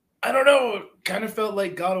 I don't know. It kind of felt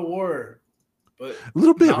like God of War, but A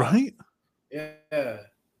little bit, not. right? Yeah.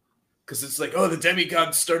 Because it's like, oh, the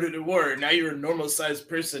demigods started a war. Now you're a normal-sized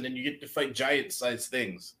person and you get to fight giant-sized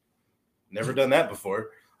things. Never done that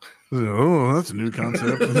before. Oh, that's a new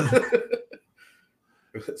concept.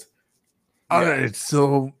 All right,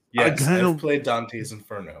 so yes, I I've played Dante's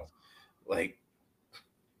Inferno. Like,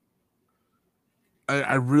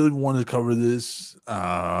 I really want to cover this.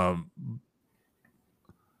 Remy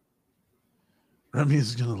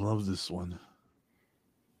is gonna love this one.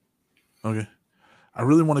 Okay, I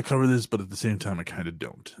really want to cover this, but at the same time, I kind of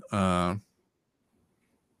don't,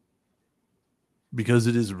 because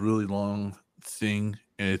it is a really long thing.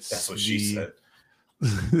 that's what she said.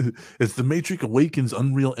 It's The Matrix Awakens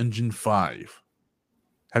Unreal Engine 5.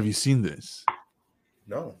 Have you seen this?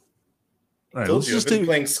 No. All right, Told let's you, just I've been take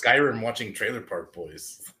playing Skyrim watching Trailer Park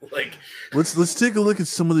Boys. Like, let's take a look at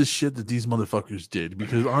some of the shit that these motherfuckers did,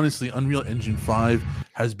 because honestly, Unreal Engine 5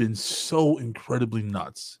 has been so incredibly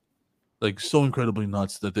nuts. Like so incredibly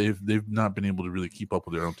nuts that they've not been able to really keep up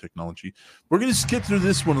with their own technology. We're gonna skip through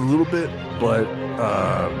this one a little bit, but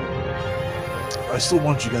I still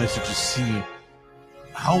want you guys to just see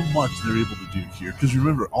how much they're able to do here. Because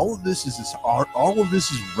remember, all of this is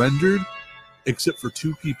rendered except for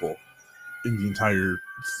 2 people in the entire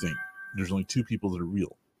thing. There's only 2 people that are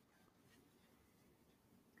real.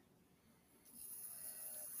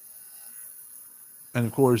 And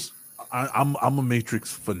of course, I'm a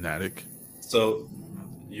Matrix fanatic. so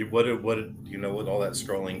you what you know what all that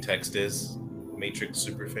scrolling text is? Matrix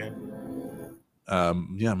superfan?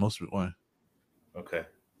 Yeah, most of it. Why? Okay.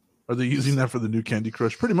 Are they using that for the new Candy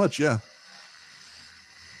Crush? Pretty much, yeah.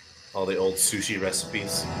 All the old sushi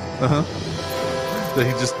recipes. Uh-huh. That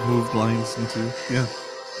he just moved lines into. Yeah.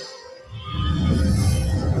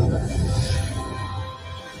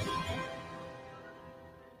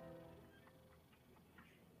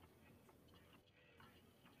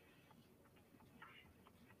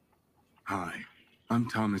 Hi, I'm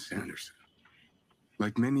Thomas Anderson.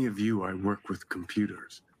 Like many of you, I work with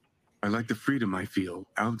computers. I like the freedom I feel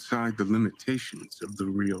outside the limitations of the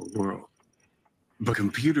real world. But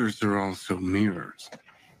computers are also mirrors,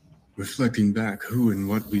 reflecting back who and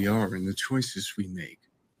what we are and the choices we make,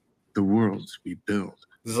 the worlds we build.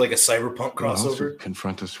 This is like a cyberpunk They also crossover.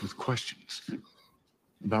 confront us with questions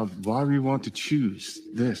about why we want to choose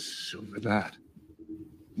this over that,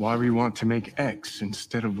 why we want to make X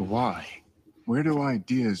instead of Y. Where do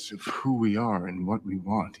ideas of who we are and what we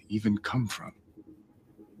want even come from?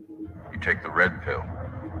 You take the red pill,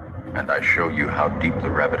 and I show you how deep the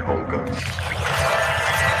rabbit hole goes.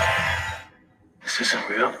 This isn't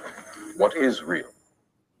real. What is real?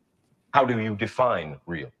 How do you define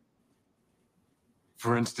real?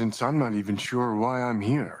 For instance, I'm not even sure why I'm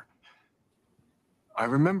here. I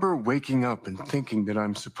remember waking up and thinking that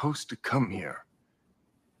I'm supposed to come here,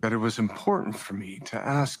 that it was important for me to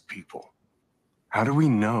ask people, how do we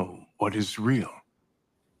know what is real?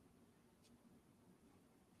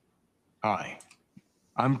 Hi,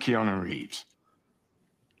 I'm Keanu Reeves.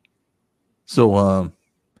 So,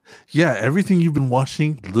 yeah, everything you've been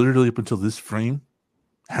watching, literally up until this frame,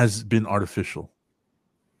 has been artificial.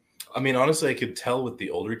 I mean, honestly, I could tell with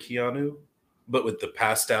the older Keanu, but with the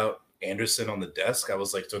passed out Anderson on the desk, I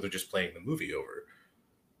was like, so they're just playing the movie over.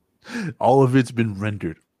 All of it's been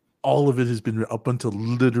rendered. All of it has been up until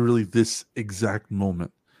literally this exact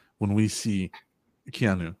moment when we see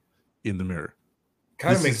Keanu in the mirror.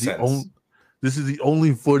 Kind of makes sense. This is the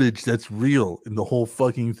only footage that's real in the whole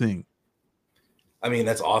fucking thing. I mean,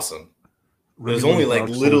 that's awesome. There's Regular only like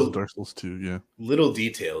Dark Souls 2, yeah. little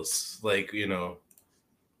details, like, you know,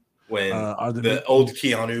 when are there the old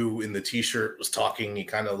Keanu in the t-shirt was talking, he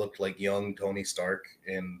kind of looked like young Tony Stark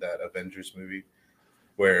in that Avengers movie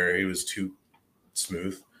where he was too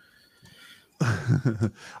smooth.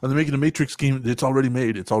 They're making a Matrix game. It's already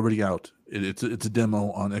made. It's already out. It's a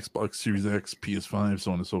demo on Xbox Series X, PS5,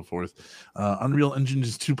 so on and so forth. Unreal Engine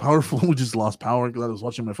is too powerful. We just lost power because I was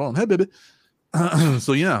watching my phone. Hey, baby.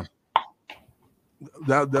 So yeah,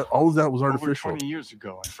 that all of that was artificial. Over 20 years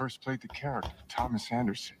ago, I first played the character Thomas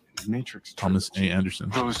Anderson in Matrix. Thomas A. trilogy. Anderson.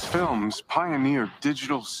 Those films pioneered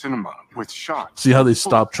digital cinema with shots. See how they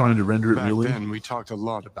stopped trying to render it Back really? then, we talked a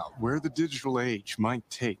lot about where the digital age might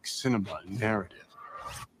take cinema and narrative.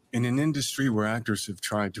 In an industry where actors have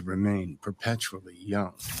tried to remain perpetually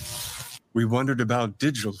young, we wondered about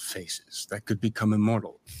digital faces that could become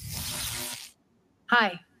immortal.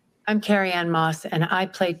 Hi, I'm Carrie Ann Moss, and I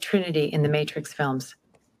played Trinity in the Matrix films.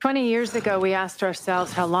 20 years ago, we asked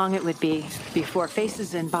ourselves how long it would be before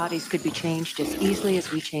faces and bodies could be changed as easily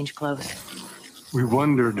as we change clothes. We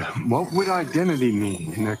wondered, what would identity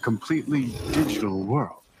mean in a completely digital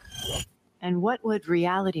world? And what would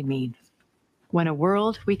reality mean when a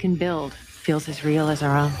world we can build feels as real as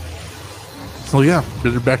our own? So yeah,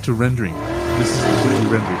 they're back to rendering. This is completely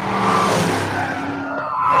rendered.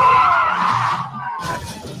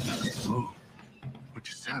 What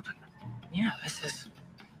just happened? Yeah, this is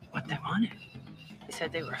what they wanted. They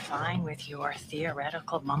said they were fine with your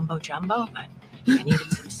theoretical mumbo jumbo, but they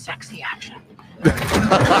needed some sexy action.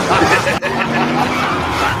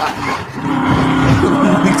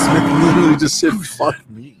 Literally just said, "Fuck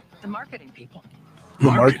me." The marketing people.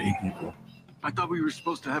 The marketing people. I thought we were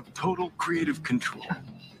supposed to have total creative control.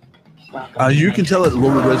 You can tell at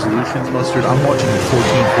lower resolutions, Mustard. I'm watching at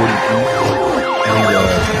 1440p,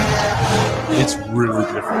 and it's really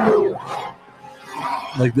different.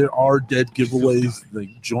 Like, there are dead giveaways,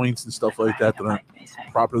 like joints and stuff like that aren't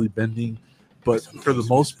properly bending, but for the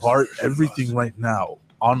most part, everything right now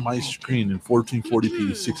on my screen in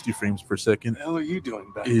 1440p, 60 frames per second, What the hell are you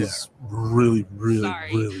doing back is really, really,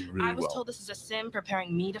 Sorry, really, I really was well. told this is a sim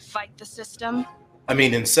preparing me to fight the system. I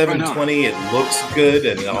mean, in 720, it looks good,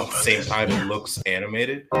 and at the same time, it looks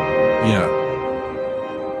animated. Yeah.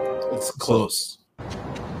 It's close.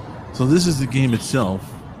 So this is the game itself.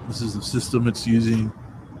 This is the system it's using.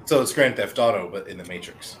 So it's Grand Theft Auto, but in the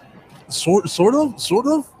Matrix. Sort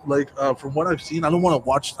of. Like from what I've seen, I don't want to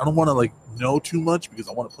watch. I don't want to like know too much because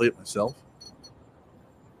I want to play it myself.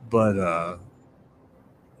 But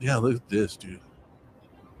yeah, look at this, dude.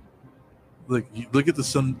 Look at the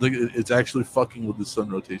sun. Look, it's actually fucking with the sun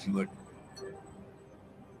rotation. Look,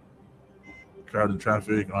 crowd and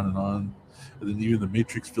traffic, on, and then even the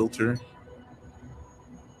matrix filter.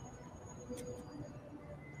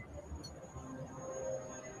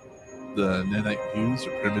 The nanite views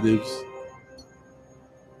or primitives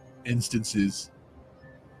instances.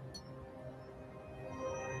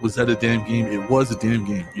 Was that a damn game? It was a damn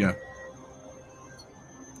game. Yeah.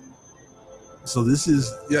 So this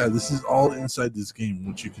is all inside this game,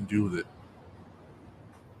 what you can do with it.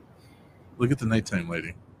 Look at the nighttime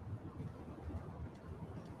lighting.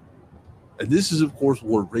 And this is, of course,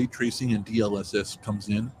 where ray tracing and DLSS comes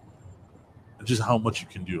in. And just how much you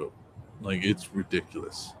can do. Like, it's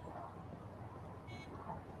ridiculous.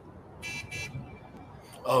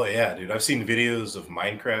 Oh, yeah, dude. I've seen videos of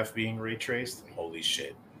Minecraft being ray traced. Holy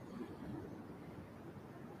shit.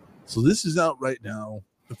 So this is out right now.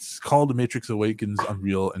 It's called The Matrix Awakens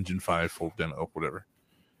Unreal Engine 5 full demo, whatever.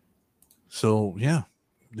 So yeah.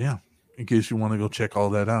 In case you want to go check all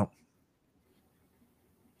that out.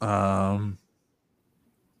 I'm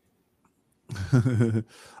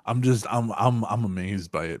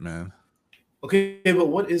amazed by it, man. Okay, but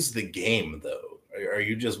what is the game though? Are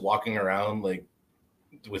you just walking around like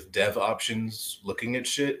with dev options looking at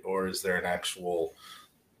shit, or is there an actual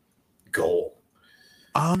goal?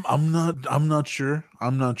 I'm not sure.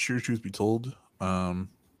 I'm not sure, truth be told.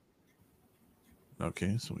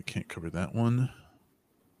 Okay, so we can't cover that one.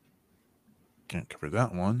 Can't cover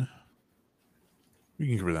that one. We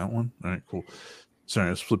can cover that one. All right, cool. Sorry, I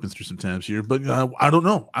was flipping through some tabs here, but I don't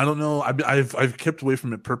know. I've kept away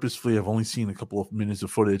from it purposefully. I've only seen a couple of minutes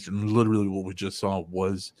of footage, and literally what we just saw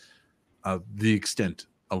was the extent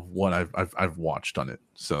of what I've watched on it.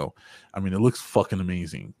 So, I mean, it looks fucking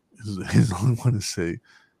amazing. Is all I want to say.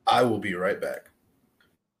 I will be right back.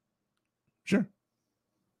 Sure.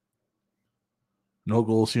 No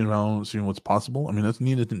goal, seeing what's possible. I mean, that's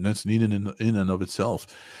needed. That's needed in and of itself.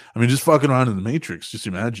 I mean, just fucking around in the Matrix. Just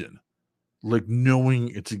imagine, like, knowing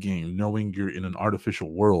it's a game, knowing you're in an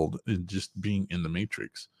artificial world, and just being in the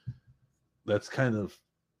Matrix. That's kind of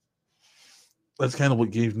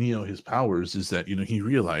what gave Neo his powers. Is that, he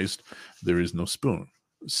realized there is no spoon.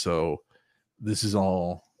 So this is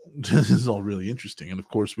all really interesting. And of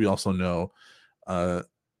course, we also know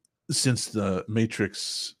since the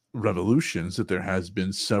Matrix Revolutions that there has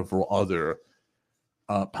been several other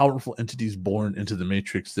powerful entities born into the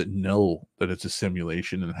Matrix that know that it's a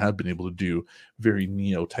simulation and have been able to do very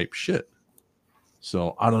Neo type shit.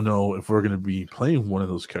 So I don't know if we're going to be playing one of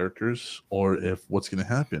those characters or if what's going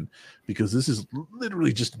to happen, because this is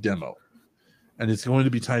literally just a demo. and it's going to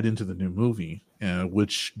be tied into the new movie,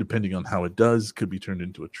 which, depending on how it does, could be turned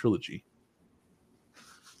into a trilogy.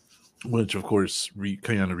 Which, of course,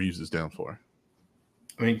 Keanu Reeves is down for.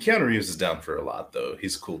 I mean, Keanu Reeves is down for a lot, though.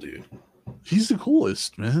 He's a cool dude. He's the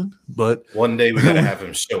coolest, man. But one day we gotta have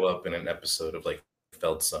him show up in an episode of like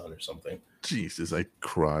Feldson or something. Jesus, I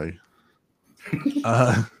cry.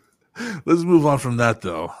 Let's move on from that,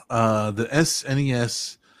 though. The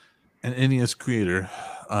SNES and NES creator,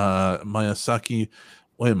 Miyazaki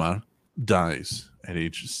Uemura, dies at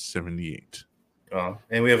age 78. Oh,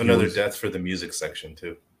 and we have another death for the music section,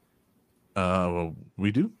 too. Well,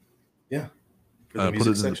 we do? Yeah. Put it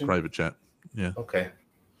in the private chat. Yeah. Okay.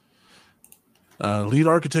 Lead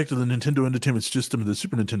architect of the Nintendo Entertainment System, the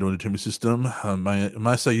Super Nintendo Entertainment System,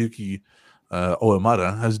 Masayuki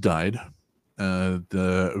Uemura, has died.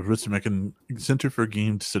 The Ritsumeikan Center for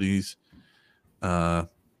Game Studies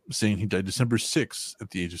saying he died December 6th at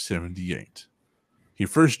the age of 78. He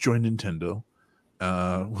first joined Nintendo.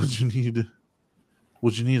 Would you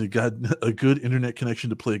need a good internet connection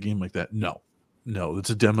to play a game like that? No, it's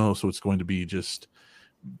a demo, so it's going to be just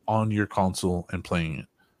on your console and playing it.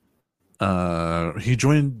 He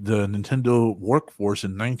joined the Nintendo workforce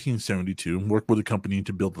in 1972 and worked with the company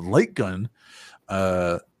to build the light gun,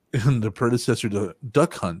 and the predecessor to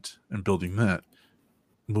Duck Hunt, and building that.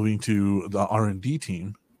 Moving to the R&D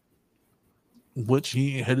team, which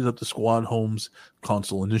he headed up the Squad Homes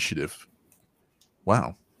console initiative.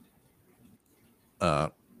 Wow.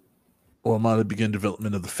 Uemura began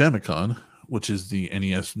development of the Famicom, which is the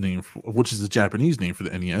NES name, which is the Japanese name for the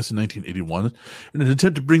NES, in 1981, in an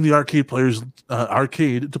attempt to bring the arcade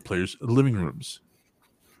to players' living rooms.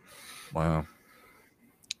 Wow.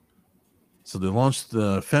 So they launched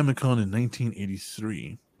the Famicom in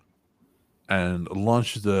 1983 and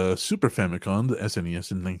launched the Super Famicom, the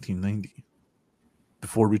SNES, in 1990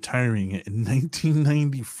 before retiring it in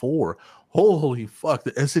 1994. Holy fuck,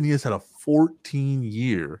 the SNES had a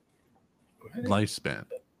 14-year lifespan.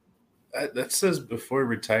 That says before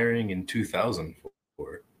retiring in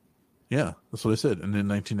 2004. Yeah, that's what I said. And then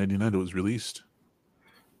 1999 it was released.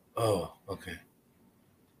 Oh, okay.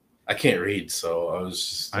 I can't read, so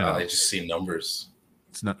I just see numbers.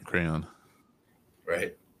 It's not crayon.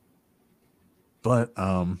 Right. But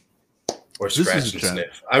or scratch and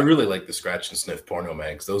sniff. I really like the scratch and sniff porno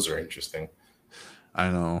mags. Those are interesting. I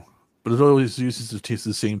know. But it always uses to taste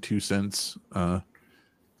the same 2 cents.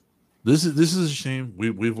 This is a shame.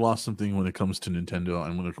 We've lost something when it comes to Nintendo,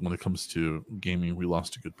 and when it comes to gaming, we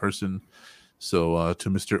lost a good person. So to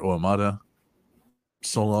Mr. Uemura,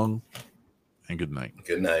 so long and good night.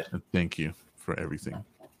 Good night. And thank you for everything.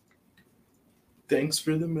 Thanks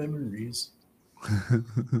for the memories.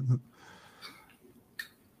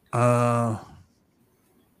 I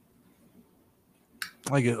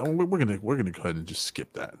guess we're gonna go ahead and just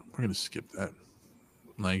skip that. We're gonna skip that.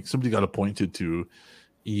 Like, somebody got appointed to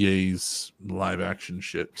EA's live action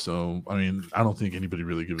shit, so I mean, I don't think anybody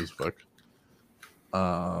really gives a fuck.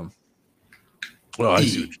 Well,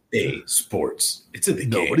 EA Sports. It's in the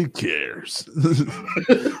game. Nobody cares.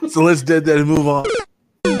 So let's dead that and move on.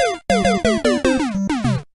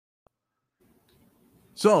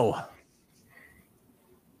 So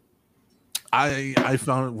I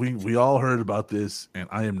found we all heard about this, and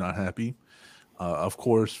I am not happy. Of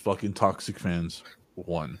course, fucking toxic fans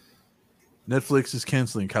won. Netflix is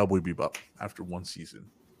canceling Cowboy Bebop after 1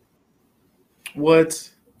 season. What?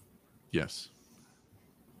 Yes.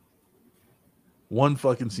 1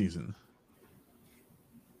 fucking season.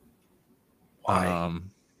 Why?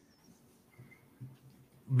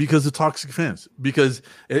 Because of toxic fans. Because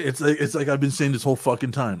it's like I've been saying this whole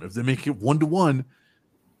fucking time. If they make it 1-to-1,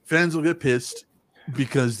 fans will get pissed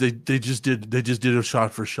because they just did a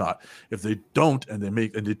shot for shot. If they don't and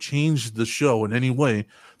they change the show in any way,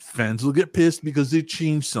 fans will get pissed because they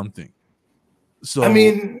changed something. So I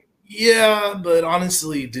mean, yeah, but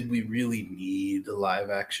honestly, did we really need a live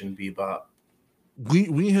action Bebop?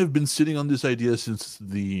 We have been sitting on this idea since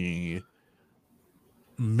the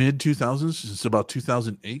mid 2000s, since about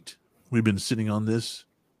 2008. We've been sitting on this.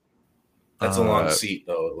 That's a long seat,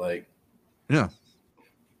 though. Like, yeah.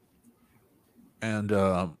 And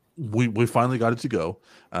we finally got it to go.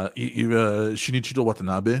 Shinichiro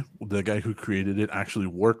Watanabe, the guy who created it, actually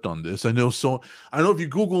worked on this. I know if you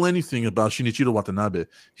Google anything about Shinichiro Watanabe,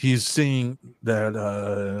 he's saying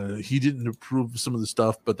that he didn't approve some of the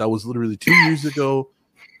stuff, but that was literally 2 years ago,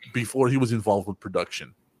 before he was involved with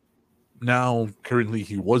production. Now, currently,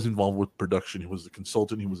 he was involved with production. He was a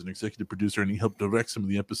consultant. He was an executive producer, and he helped direct some of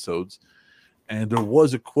the episodes. And there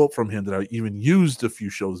was a quote from him that I even used a few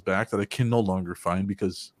shows back that I can no longer find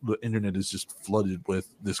because the internet is just flooded with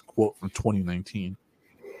this quote from 2019.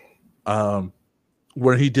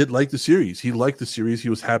 Where he did like the series. He liked the series. He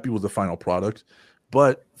was happy with the final product.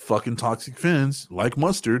 But fucking toxic fans like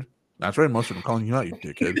Mustard. That's right, Mustard. I'm calling you out, you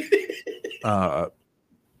dickhead.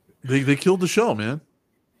 They killed the show, man.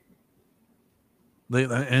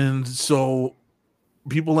 And so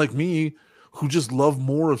people like me who just love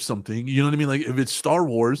more of something, you know what I mean? Like if it's Star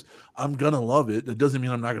Wars, I'm gonna love it. That doesn't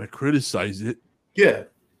mean I'm not gonna criticize it. Yeah.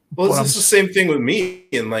 Well, it's just the same thing with me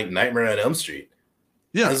in like Nightmare on Elm Street.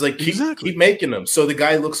 Yeah, I was like, keep making them. So the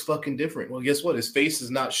guy looks fucking different. Well, guess what? His face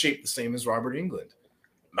is not shaped the same as Robert Englund.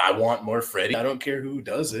 I want more Freddy. I don't care who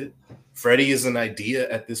does it. Freddy is an idea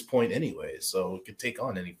at this point anyway, so it could take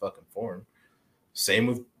on any fucking form. Same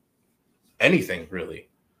with anything, really.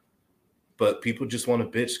 But people just want to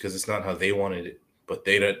bitch because it's not how they wanted it. But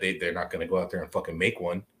they're not going to go out there and fucking make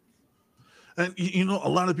one. And you know, a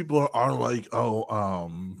lot of people are like,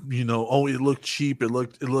 it looked cheap, it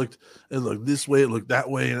looked this way, it looked that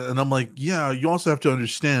way, and I'm like, yeah, you also have to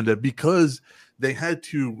understand that because they had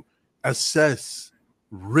to assess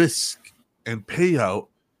risk and payout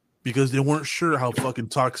because they weren't sure how fucking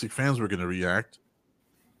toxic fans were going to react.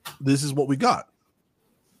 This is what we got.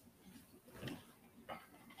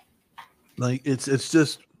 Like it's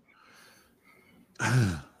just,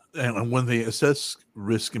 and when they assess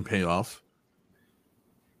risk and payoff,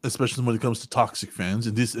 especially when it comes to toxic fans,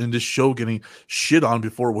 and this show getting shit on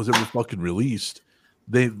before it was ever fucking released,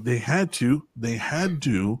 they had to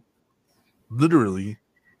literally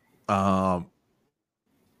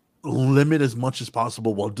limit as much as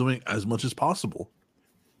possible while doing as much as possible.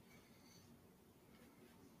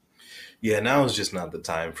 Yeah, now is just not the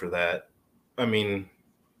time for that. I mean,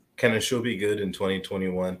 can a show be good in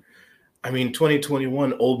 2021? I mean,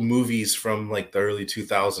 2021, old movies from like the early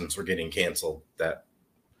 2000s were getting canceled.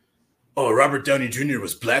 Robert Downey Jr.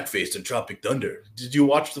 was blackfaced in Tropic Thunder. Did you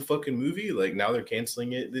watch the fucking movie? Like now they're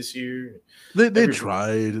canceling it this year. They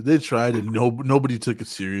tried, and nobody took it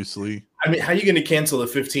seriously. I mean, how are you going to cancel a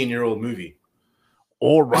 15-year-old movie?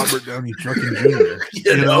 Or Robert Downey fucking Jr.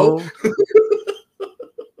 you know?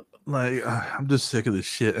 Like I'm just sick of this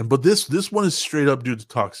shit. But this one is straight up due to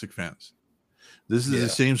toxic fans. This is the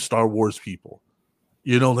same Star Wars people.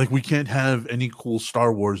 You know, like we can't have any cool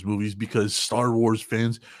Star Wars movies because Star Wars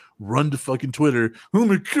fans run to fucking Twitter. Oh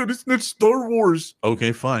my god, it's not Star Wars.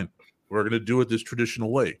 Okay, fine. We're gonna do it this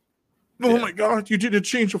traditional way. Oh my god, you didn't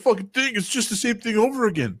change a fucking thing. It's just the same thing over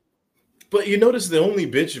again. But you notice they only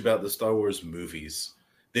bitch about the Star Wars movies.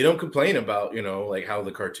 They don't complain about, like how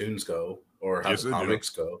the cartoons go or how the comics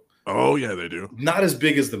go. Oh yeah, they do. Not as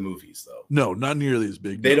big as the movies, though. No, not nearly as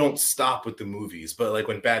big. They don't stop with the movies, but like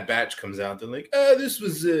when Bad Batch comes out, they're like, this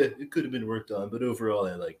was it could have been worked on, but overall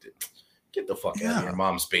I liked it. Get the fuck out of your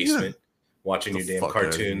mom's basement watching your damn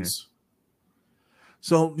cartoons.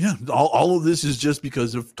 So yeah, all of this is just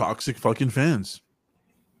because of toxic fucking fans.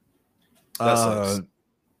 That sucks.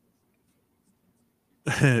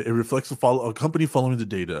 It reflects a company following the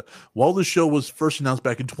data. While the show was first announced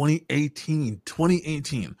back in 2018,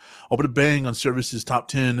 opened a bang on services top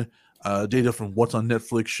 10 data from what's on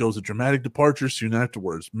Netflix shows a dramatic departure soon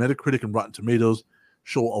afterwards. Metacritic and Rotten Tomatoes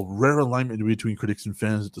show a rare alignment between critics and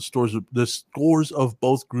fans. The scores of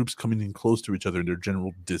both groups coming in close to each other in their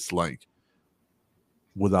general dislike.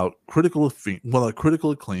 Without critical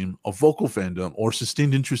acclaim, a vocal fandom, or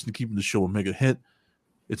sustained interest in keeping the show a mega hit,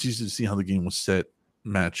 it's easy to see how the game was set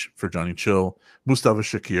match for Johnny Cho, Mustafa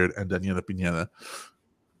Shakir, and Daniela Pineda.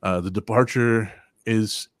 The departure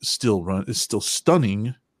is still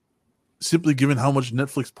stunning, simply given how much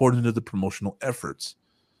Netflix poured into the promotional efforts.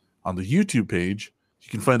 On the YouTube page, you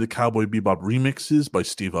can find the Cowboy Bebop remixes by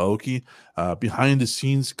Steve Aoki, behind the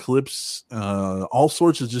scenes clips, all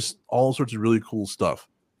sorts of really cool stuff.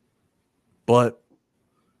 But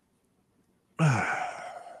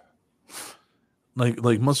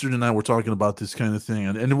like Mustard and I were talking about this kind of thing,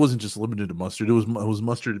 and it wasn't just limited to Mustard. It was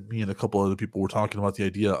Mustard, me, and a couple other people were talking about the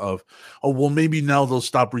idea of, maybe now they'll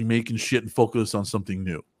stop remaking shit and focus on something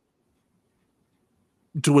new.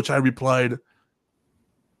 To which I replied,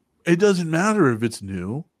 it doesn't matter if it's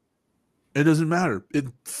new. It doesn't matter.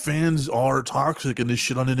 Fans are toxic and they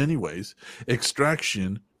shit on it anyways.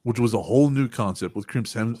 Extraction, which was a whole new concept with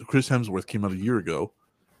Chris Hemsworth, came out a year ago,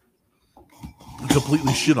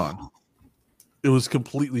 completely shit on. It was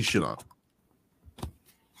completely shit on.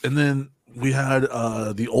 And then we had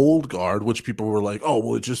the Old Guard, which people were like,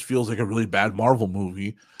 it just feels like a really bad Marvel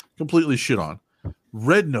movie. Completely shit on.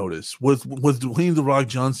 Red Notice with Dwayne The Rock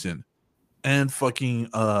Johnson and fucking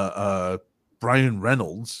Brian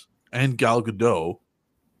Reynolds and Gal Gadot,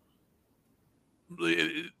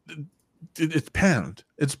 it's panned.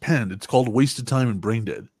 It's panned. It's called wasted time and brain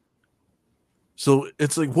dead. So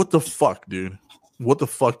it's like, what the fuck, dude? What the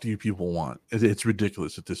fuck do you people want? It's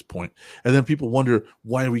ridiculous at this point. And then people wonder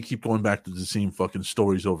why we keep going back to the same fucking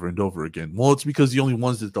stories over and over again. Well, it's because the only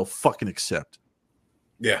ones that they'll fucking accept.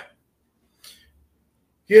 Yeah.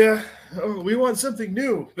 Yeah. Oh, we want something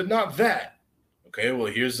new, but not that. Okay, well,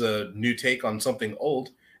 here's a new take on something old.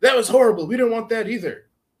 That was horrible. We don't want that either.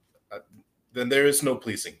 Then there is no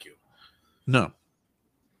policing you. No.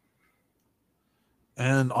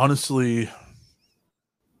 And honestly,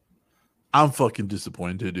 I'm fucking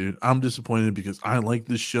disappointed, dude. I'm disappointed because I like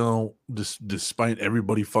this show despite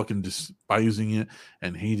everybody fucking despising it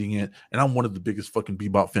and hating it. And I'm one of the biggest fucking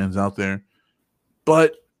Bebop fans out there.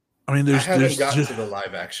 But, I mean, I haven't gotten to the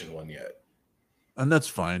live action one yet. And that's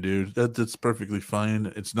fine, dude. That's perfectly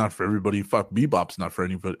fine. It's not for everybody. Fuck, Bebop's not for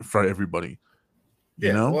anybody. For everybody.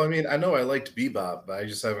 You know? Well, I mean, I know I liked Bebop, but I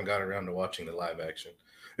just haven't gotten around to watching the live action.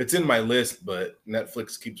 It's in my list, but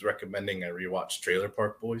Netflix keeps recommending I rewatch Trailer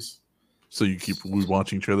Park Boys. So you keep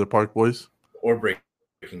watching Trailer Park Boys? Or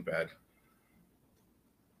Breaking Bad.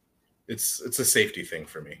 It's a safety thing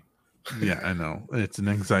for me. Yeah, I know. It's an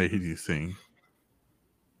anxiety thing.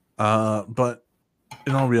 But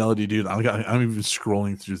in all reality, dude, I'm even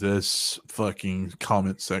scrolling through this fucking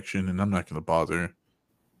comment section, and I'm not going to bother.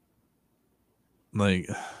 Like,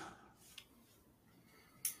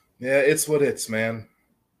 yeah, it's what it's, man.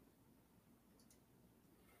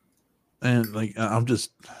 And like, I'm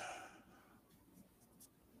just.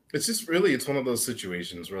 It's just really, it's one of those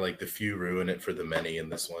situations where like the few ruin it for the many in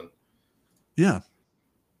this one. Yeah.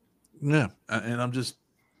 Yeah. And I'm just,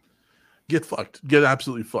 get fucked. Get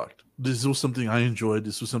absolutely fucked. This was something I enjoyed.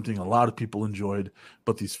 This was something a lot of people enjoyed.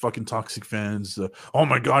 But these fucking toxic fans, oh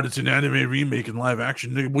my God, it's an anime remake in live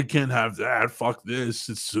action. We can't have that. Fuck this.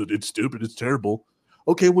 It's stupid. It's terrible.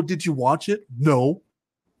 Okay, well, did you watch it? No.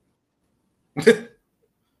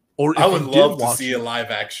 Or I would love to see a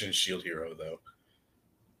live action Shield Hero, though.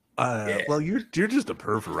 Yeah. Well, you're just a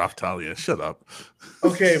perv for Raphtalia. Shut up.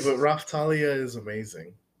 Okay, but Raphtalia is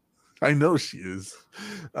amazing. I know she is,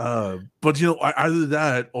 but you know, either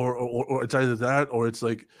that or it's either that or it's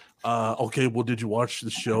like, okay, well, did you watch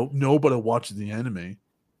the show? No, but I watched the anime.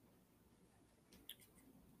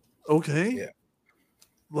 Okay, yeah.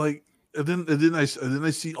 Like, and then I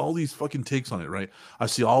see all these fucking takes on it. Right, I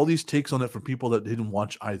see all these takes on it from people that didn't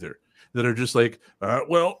watch either. That are just like,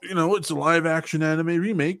 well, you know, it's a live action anime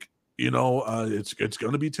remake. You know, it's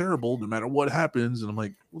going to be terrible no matter what happens. And I'm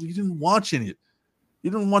like, well, you didn't watch any. You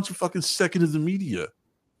didn't watch a fucking second of the media.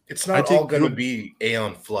 It's not all going to be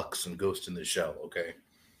Aeon Flux and Ghost in the Shell, okay?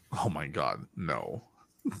 Oh my God, no.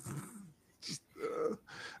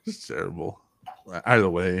 It's terrible. Either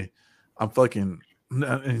way, I'm fucking.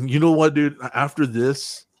 And you know what, dude? After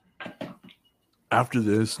this,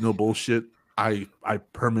 no bullshit. I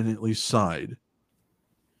permanently side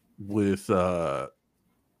with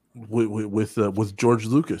George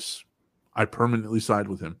Lucas. I permanently side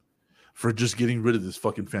with him for just getting rid of this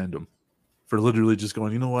fucking fandom. For literally just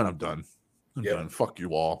going, you know what? I'm done. I'm done. Fuck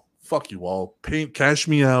you all. Fuck you all. Cash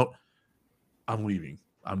me out. I'm leaving.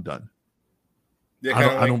 I'm done. Yeah,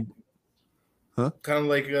 kind of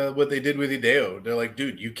like what they did with Hideo. They're like,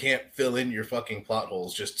 dude, you can't fill in your fucking plot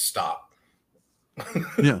holes. Just stop.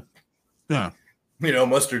 Yeah. Yeah. You know,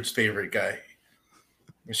 Mustard's favorite guy.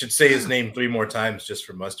 I should say his name 3 more times just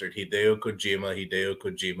for Mustard. Hideo Kojima, Hideo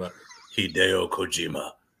Kojima, Hideo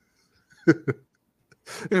Kojima.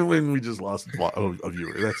 And when we just lost a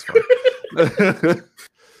viewer, that's fine.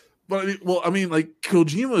 But I mean, like,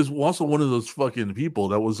 Kojima is also one of those fucking people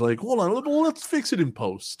that was like, hold on, let's fix it in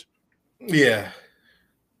post. Yeah.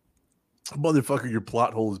 Motherfucker, your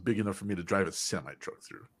plot hole is big enough for me to drive a semi truck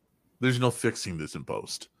through. There's no fixing this in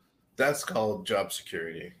post. That's called job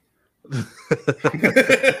security.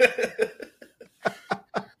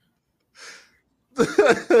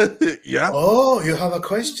 Yeah. Oh, you have a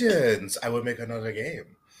questions. I will make another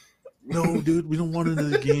game. No, dude, we don't want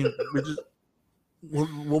another game.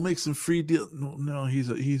 We'll make some free deal. No, he's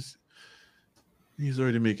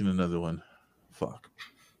already making another one. Fuck.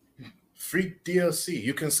 Free DLC.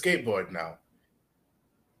 You can skateboard now.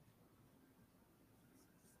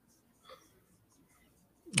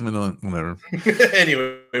 I know, whatever.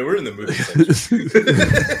 Anyway, we're in the movie section.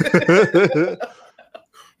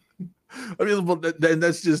 I mean, well,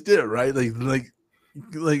 that's just it, right? Like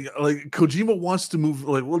Kojima wants to move.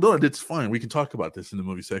 Like, well, no, it's fine. We can talk about this in the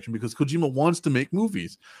movie section because Kojima wants to make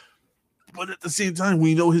movies, but at the same time,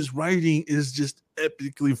 we know his writing is just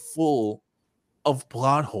epically full of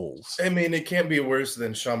plot holes. I mean, it can't be worse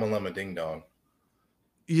than Shamalama Ding Dong.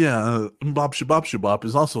 Yeah, Bop Shabop Shabop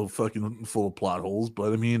is also fucking full of plot holes,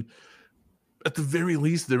 but I mean, at the very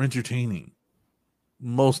least, they're entertaining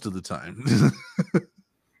most of the time.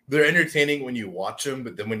 They're entertaining when you watch them,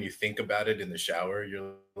 but then when you think about it in the shower,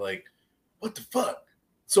 you're like, what the fuck?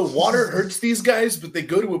 So water hurts these guys, but they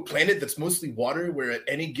go to a planet that's mostly water, where at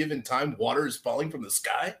any given time, water is falling from the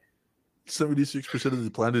sky? 76% of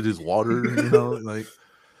the planet is water, you know, like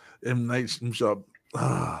M. Night Shop.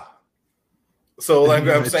 So like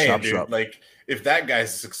I'm saying, dude, like if that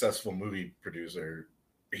guy's a successful movie producer,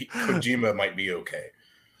 Kojima might be okay.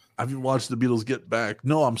 Have you watched the Beatles Get Back?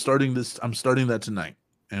 No, I'm starting that tonight,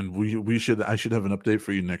 and I should have an update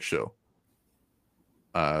for you next show.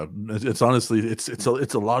 It's honestly it's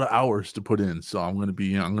a lot of hours to put in, so I'm gonna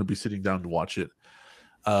be sitting down to watch it.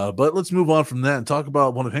 But let's move on from that and talk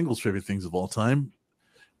about one of Hengel's favorite things of all time.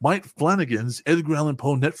 Mike Flanagan's Edgar Allan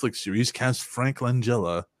Poe Netflix series cast Frank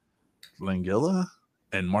Langella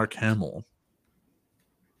and Mark Hamill.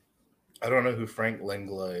 I don't know who Frank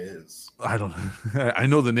Langella is. I don't know. I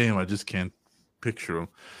know the name. I just can't picture him.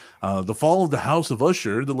 The Fall of the House of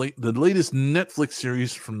Usher, the latest Netflix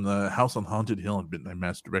series from the House on Haunted Hill and by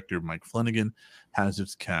mass director Mike Flanagan, has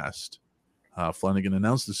its cast. Flanagan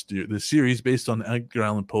announced the series, based on Edgar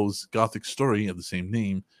Allan Poe's Gothic story of the same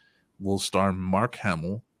name, will star Mark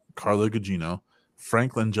Hamill, Carla Gugino,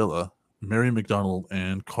 Frank Langella, Mary McDonnell,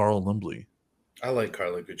 and Carl Lumbly. I like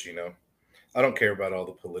Carla Gugino. I don't care about all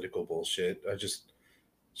the political bullshit.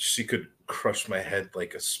 She could crush my head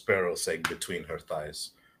like a sparrow's egg between her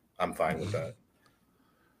thighs. I'm fine with that.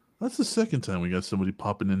 That's the second time we got somebody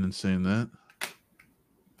popping in and saying that.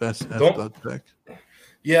 That's F.Tech.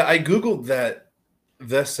 Yeah, I Googled that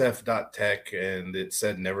thesf.tech and it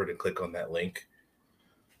said never to click on that link.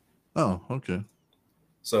 Oh, okay.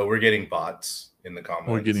 So we're getting bots in the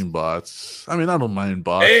comments. We're getting bots. I mean, I don't mind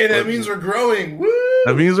bots. Hey, that means we're growing. Woo!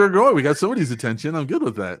 That means we're growing. We got somebody's attention. I'm good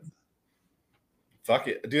with that. Fuck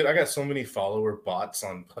it. Dude, I got so many follower bots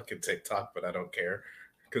on fucking TikTok, but I don't care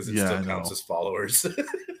because it still counts as followers.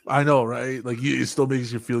 I know, right? Like, it still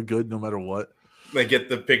makes you feel good no matter what. They get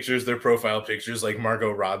the pictures, their profile pictures, like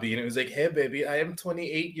Margot Robbie, and it was like, hey, baby, I am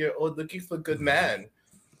 28-year-old looking for a good man.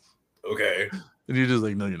 Okay. And you're just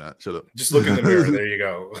like, no, you're not. Shut up. Just look in the mirror. There you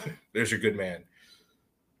go. There's your good man.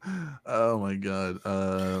 Oh, my God.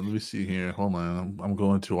 Let me see here. Hold on. I'm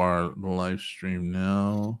going to our live stream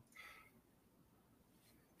now.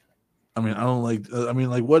 I mean, I don't like,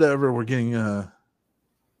 like, whatever. We're getting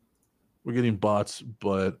bots,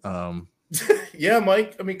 but yeah,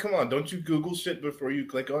 Mike. I mean, come on. Don't you Google shit before you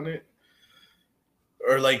click on it?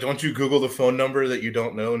 Or like, don't you Google the phone number that you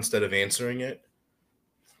don't know instead of answering it?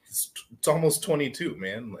 It's almost 22,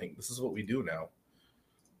 man. Like, this is what we do now.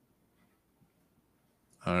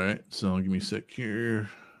 All right. So give me a sec here.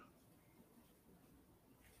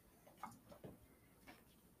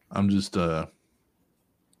 I'm just getting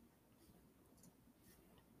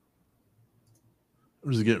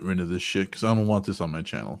rid of this shit because I don't want this on my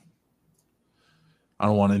channel. I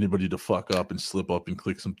don't want anybody to fuck up and slip up and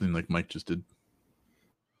click something like Mike just did.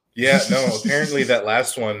 Yeah, no, apparently that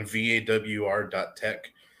last one,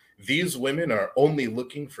 VAWR.tech, these women are only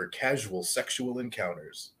looking for casual sexual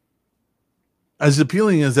encounters. As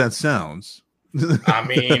appealing as that sounds. I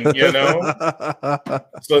mean, you know.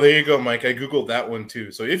 So there you go, Mike. I Googled that one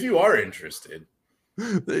too. So if you are interested,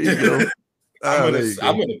 there you go. I'm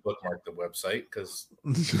gonna bookmark the website because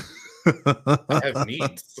I have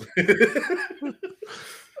needs.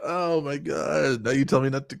 Oh my God! Now you tell me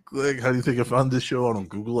not to click. How do you think I found this show on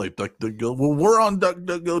Google? Like DuckDuckGo. Well, we're on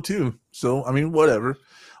DuckDuckGo too. So I mean, whatever.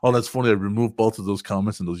 Oh, that's funny. I removed both of those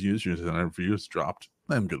comments and those users, and our views dropped.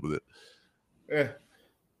 I'm good with it.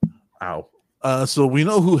 Ow. So we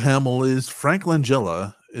know who Hamill is. Frank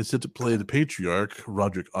Langella is set to play the patriarch,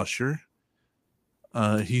 Roderick Usher.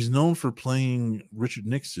 He's known for playing Richard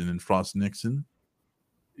Nixon in Frost Nixon.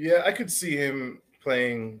 Yeah, I could see him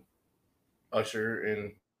playing Usher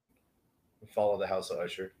in Fall of the House of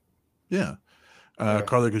Usher. Yeah.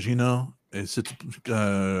 Carla Gugino is set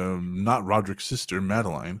to, not Roderick's sister,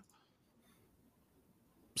 Madeline.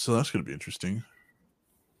 So that's going to be interesting.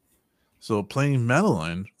 So playing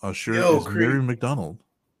Madeline Usher is creep. Mary McDonnell.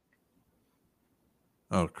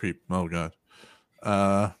 Oh, creep. Oh, God.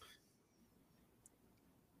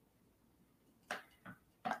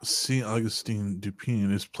 St. Augustine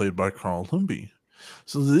Dupin is played by Carl Lumbly.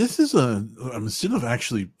 So this is instead of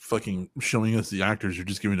actually fucking showing us the actors, you're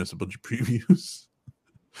just giving us a bunch of previews.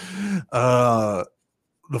 The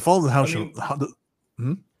Fall of the House. I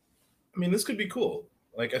mean, this could be cool.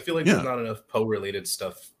 Like, I feel like there's not enough Poe related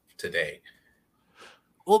stuff today.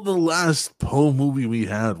 Well, the last Poe movie we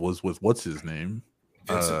had was with what's his name?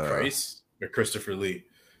 Vincent Price or Christopher Lee.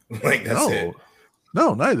 Like that's it.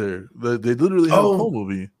 No, neither. They literally have a Poe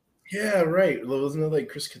movie. Yeah, right. Wasn't it like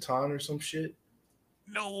Chris Kattan or some shit?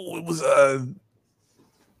 No, it was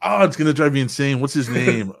it's gonna drive me insane. What's his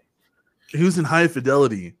name? He was in High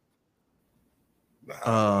Fidelity.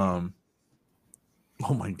 Oh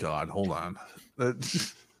my god, hold on.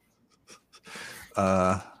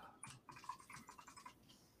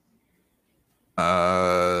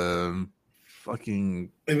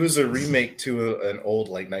 Fucking. It was a remake to an old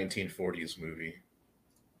like 1940s movie.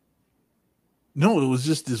 No, it was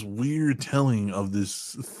just this weird telling of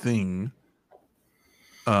this thing.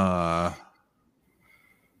 Oh,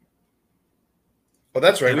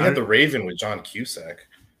 that's right. We had The Raven with John Cusack.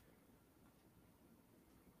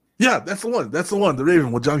 Yeah, that's the one. That's the one. The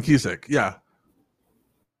Raven with John Cusack. Yeah.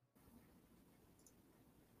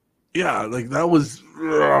 Yeah, like that was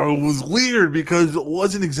weird because it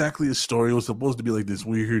wasn't exactly a story. It was supposed to be like this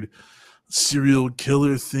weird serial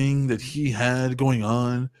killer thing that he had going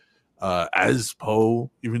on as Poe,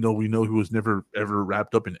 even though we know he was never ever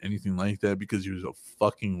wrapped up in anything like that because he was a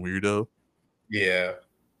fucking weirdo. Yeah.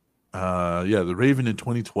 The Raven in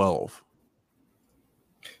 2012.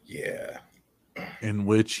 Yeah. In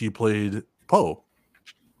which he played Poe.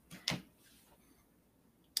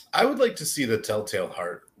 I would like to see the Telltale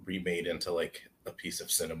Heart remade into like a piece of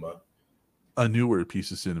cinema. A newer piece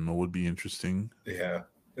of cinema would be interesting. Yeah.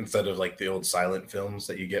 Instead of like the old silent films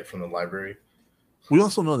that you get from the library. We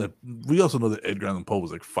also know that Edgar Allan Poe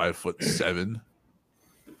was like 5'7",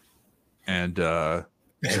 and he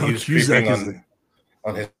was Cusack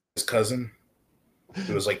on his cousin,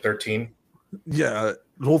 who was like 13. Yeah,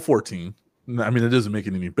 the whole 14. I mean, it doesn't make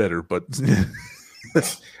it any better, but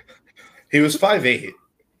he was 5'8".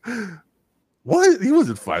 What? He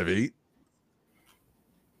wasn't 5'8".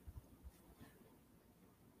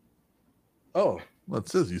 Oh, well, it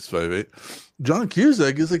says he's 5'8". John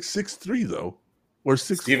Cusack is like 6'3", though. Or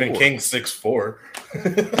 6'4". Stephen King's 6'4".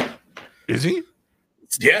 Is he?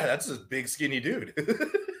 Yeah, that's a big skinny dude.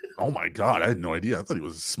 Oh my god, I had no idea. I thought he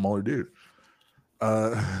was a smaller dude.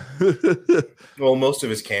 Well, most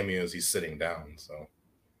of his cameos he's sitting down, so.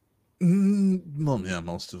 Well, yeah,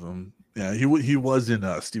 most of them. Yeah, he was in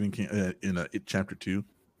Stephen King in It Chapter 2.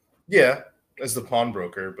 Yeah, as the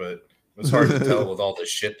pawnbroker, but it was hard to tell with all the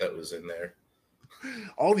shit that was in there.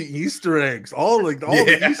 All the Easter eggs, all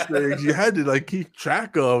the Easter eggs you had to like keep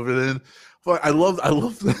track of, and then I love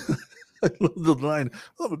the I love the line.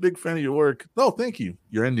 I'm a big fan of your work. No, thank you.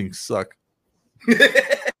 Your endings suck.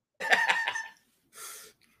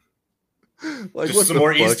 Like, just some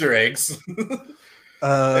more Easter eggs.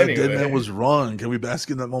 Anyway. Dead Man was wrong. Can we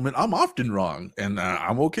bask in that moment? I'm often wrong, and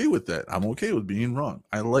I'm okay with that. I'm okay with being wrong.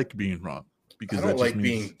 I like being wrong because I don't like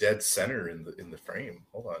being dead center in the frame.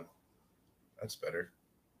 Hold on. That's better.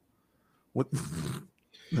 What?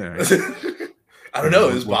 Right. I don't know.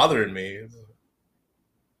 It was bothering me.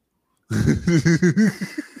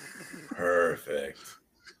 Perfect.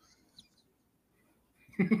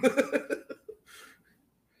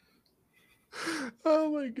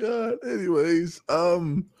 Oh my god. Anyways,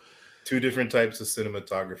 two different types of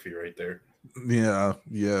cinematography right there. Yeah.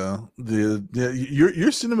 Your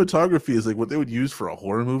cinematography is like what they would use for a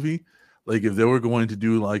horror movie. Like if they were going to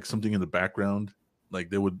do like something in the background,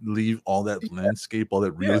 like they would leave all that landscape, all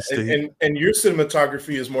that real estate. And your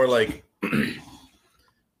cinematography is more like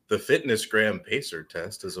the Fitness Gram Pacer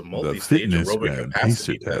test is a multi-stage aerobic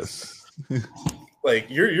capacity test. Like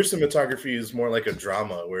your cinematography is more like a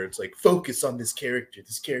drama where it's like focus on this character.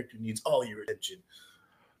 This character needs all your attention.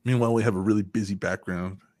 Meanwhile, we have a really busy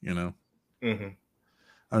background, you know. Mm-hmm.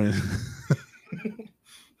 I mean.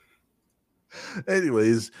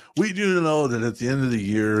 Anyways, we do know that at the end of the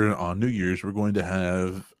year, on New Year's, we're going to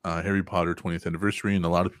have Harry Potter 20th anniversary, and a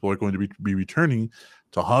lot of people are going to be returning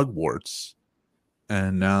to Hogwarts.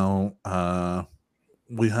 And now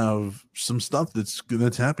we have some stuff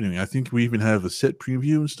that's happening. I think we even have a set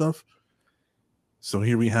preview and stuff. So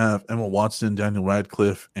here we have Emma Watson, Daniel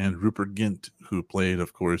Radcliffe, and Rupert Grint, who played,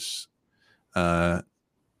 of course,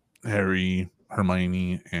 Harry,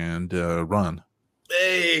 Hermione, and Ron.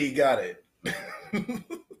 Hey, you got it. Well,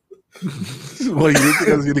 you didn't think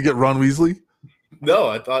I was going to get Ron Weasley? No,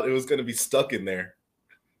 I thought it was going to be stuck in there.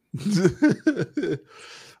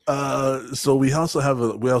 So we also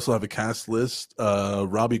have a cast list.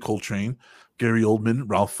 Robbie Coltrane, Gary Oldman,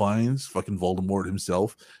 Ralph Fiennes, fucking Voldemort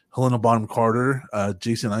himself, Helena Bonham Carter,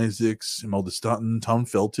 Jason Isaacs, Imelda Staunton, Tom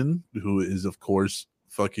Felton, who is of course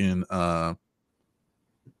fucking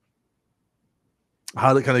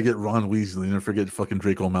How to kind of get Ron Weasley and forget fucking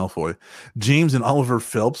Draco Malfoy. James and Oliver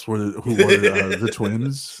Phelps who were the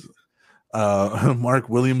twins. Mark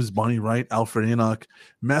Williams, Bonnie Wright, Alfred Enoch,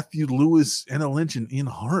 Matthew Lewis, Anna Lynch, and Ian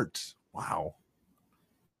Hart. Wow.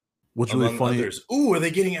 What's really funny? Others. Ooh, are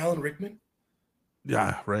they getting Alan Rickman?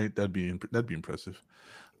 Yeah, right. That'd be impressive.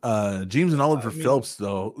 James and Oliver Phelps,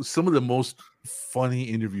 though, some of the most funny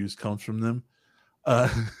interviews comes from them.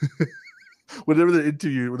 Whenever they're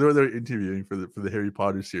interviewing for the Harry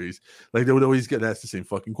Potter series, like they would always get asked the same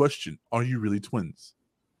fucking question: "Are you really twins?"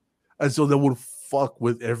 And so they would fuck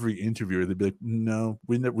with every interviewer. They'd be like, "No,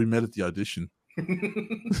 we met at the audition."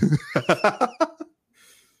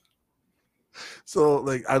 So,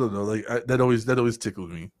 like, I don't know, like that always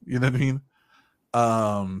tickled me. You know what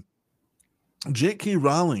I mean? J.K.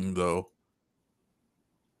 Rowling, though,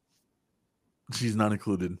 she's not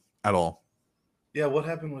included at all. Yeah, what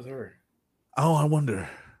happened with her? Oh, I wonder.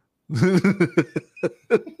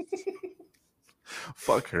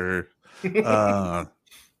 Fuck her.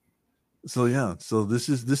 So yeah, so this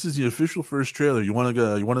is the official first trailer. You want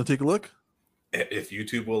to take a look? If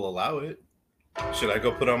YouTube will allow it. Should I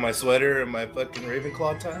go put on my sweater and my fucking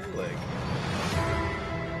Ravenclaw tie? Like,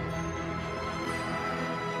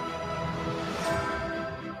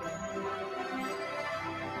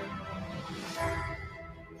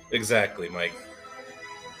 exactly, Mike.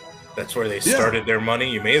 That's where they started their money.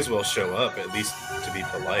 You may as well show up, at least to be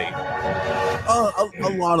polite.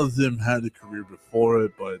 A lot of them had a career before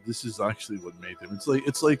it, but this is actually what made them. It's like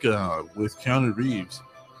with Keanu Reeves.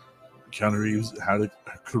 Keanu Reeves had a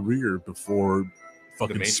career before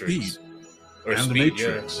fucking Speed and The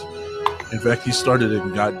Matrix. Yeah. In fact, he started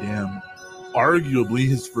in goddamn. Arguably,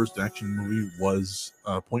 his first action movie was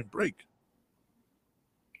Point Break.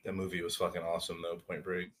 That movie was fucking awesome, though. Point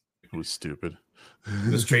Break. It was stupid.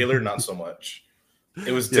 This trailer, not so much.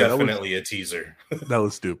 It was definitely a teaser. That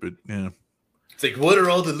was stupid. Yeah. It's like, what are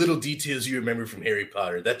all the little details you remember from Harry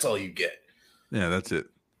Potter? That's all you get. Yeah, that's it.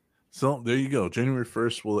 So there you go. January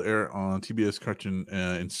 1st will air on TBS Cartoon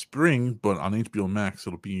in spring, but on HBO Max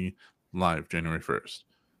it'll be live January 1st.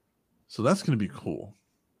 So that's going to be cool.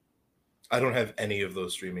 I don't have any of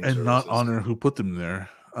those streaming and services. Not honor who put them there.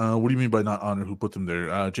 What do you mean by not honor who put them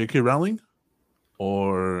there? J.K. Rowling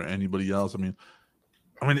or anybody else? I mean,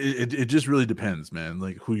 it just really depends, man.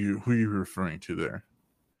 Like who you're referring to there,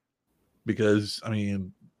 because I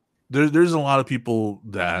mean, there's a lot of people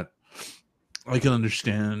that I can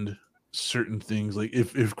understand certain things. Like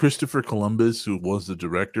if Christopher Columbus, who was the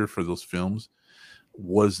director for those films,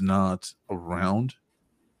 was not around,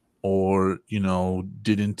 or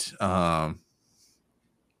didn't want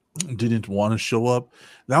to show up,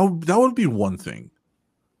 that would be one thing.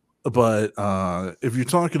 But if you're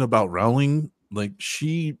talking about Rowling, like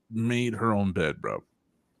she made her own bed, bro.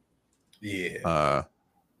 Yeah.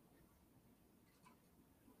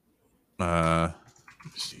 Let's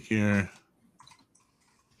see here.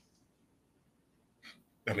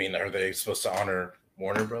 I mean, are they supposed to honor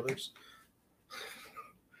Warner Brothers?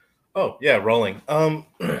 Oh yeah, Rowling.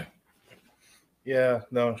 Yeah,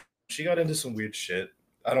 no, she got into some weird shit.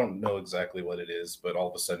 I don't know exactly what it is, but all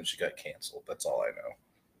of a sudden she got canceled. That's all I know.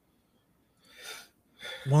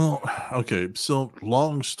 Well, okay, so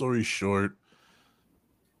long story short,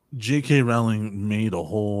 J.K. Rowling made a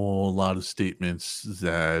whole lot of statements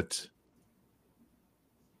that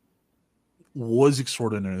was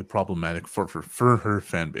extraordinarily problematic for her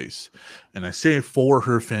fan base. And I say for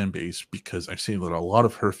her fan base because I say that a lot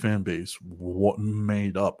of her fan base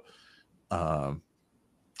made up. Well,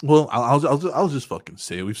 I'll just fucking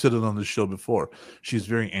say it. We've said it on this show before. She's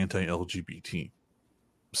very anti-LGBT,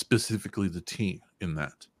 specifically the T in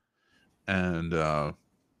that. And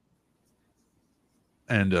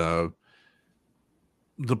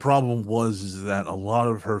the problem was that a lot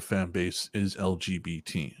of her fan base is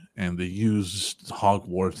LGBT, and they used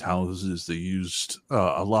Hogwarts houses. They used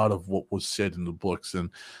a lot of what was said in the books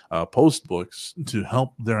and post books to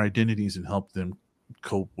help their identities and help them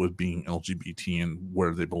cope with being LGBT and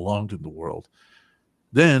where they belonged in the world.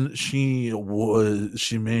 Then she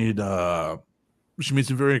made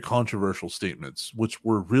some very controversial statements, which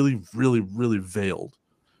were really, really, really veiled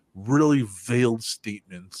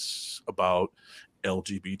statements about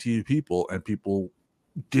LGBT people, and people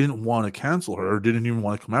didn't want to cancel her or didn't even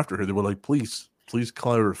want to come after her. They were like, please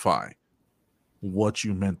clarify what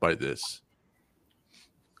you meant by this.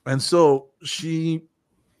 And so she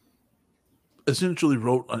essentially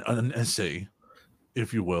wrote an essay,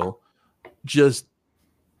 if you will, just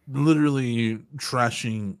literally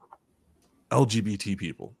trashing LGBT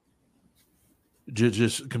people.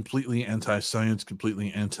 Just completely anti-science,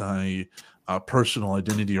 completely anti-personal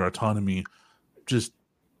identity or autonomy. just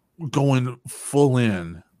going full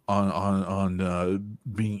in on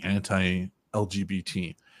being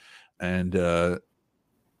anti-LGBT, and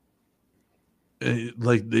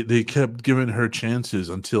like they kept giving her chances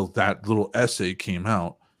until that little essay came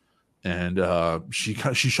out, and she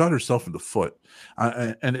shot herself in the foot.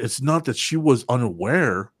 And it's not that she was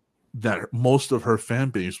unaware that most of her fan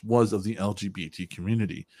base was of the LGBT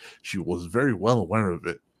community. She was very well aware of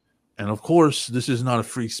it. And of course, this is not a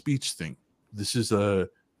free speech thing. This is you're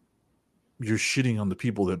shitting on the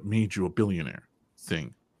people that made you a billionaire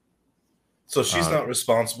thing. So she's not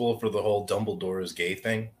responsible for the whole Dumbledore is gay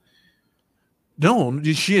thing? No,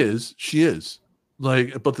 she is.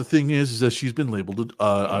 Like, but the thing is that she's been labeled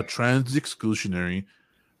a trans exclusionary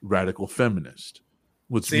radical feminist.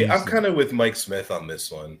 See, I'm kind of with Mike Smith on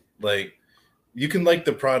this one. Like, you can like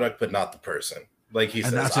the product, but not the person. Like he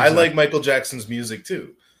says, I like Michael Jackson's music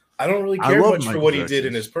too. I don't really care much for what he did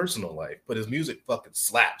in his personal life, but his music fucking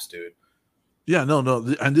slaps, dude. Yeah, no,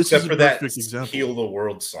 and this except is for a that perfect example. "Heal the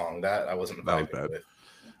World" song that I wasn't vibing with.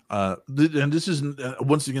 And this is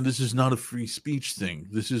once again, this is not a free speech thing.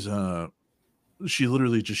 This is she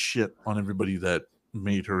literally just shit on everybody that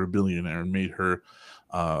made her a billionaire and made her,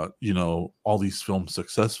 all these films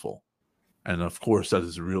successful. And of course, that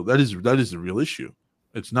is a real issue.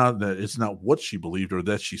 It's not what she believed or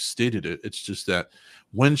that she stated it. It's just that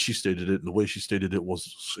when she stated it and the way she stated it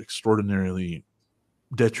was extraordinarily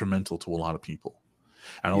detrimental to a lot of people.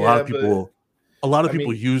 And a lot of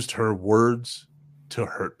people used her words to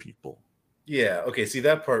hurt people. Yeah. Okay. See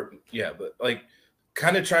that part. Yeah. But like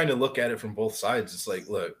kind of trying to look at it from both sides. It's like,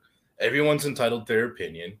 look, everyone's entitled to their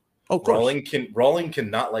opinion. Oh, Rowling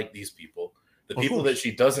cannot like these people. The people that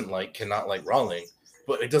she doesn't like cannot like Rowling.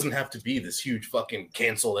 But it doesn't have to be this huge fucking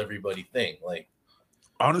cancel everybody thing. Like,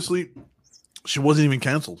 honestly, she wasn't even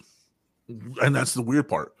canceled, and that's the weird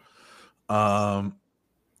part. By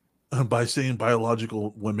saying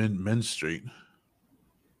biological women menstruate,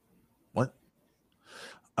 what?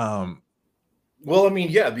 Well, I mean,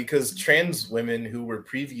 yeah, because trans women who were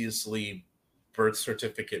previously birth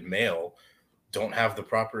certificate male don't have the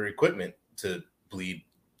proper equipment to bleed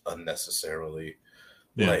unnecessarily.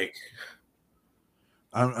 Yeah. Like.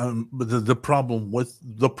 But the problem with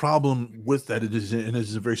that it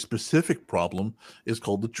is a very specific problem, is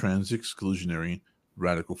called the trans exclusionary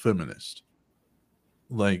radical feminist.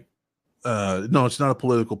 Like, no, it's not a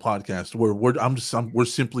political podcast. We're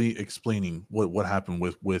simply explaining what happened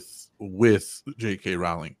with J.K.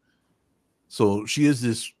 Rowling. So she is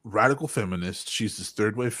this radical feminist. She's this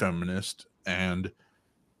third wave feminist, and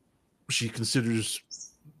she considers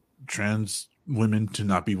trans women to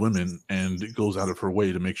not be women, and it goes out of her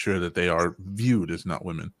way to make sure that they are viewed as not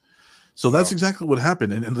women. So that's exactly what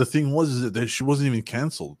happened. And the thing was that she wasn't even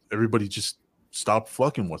canceled. Everybody just stopped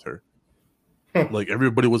fucking with her. Like,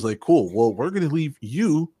 everybody was like, cool, well, we're going to leave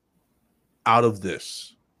you out of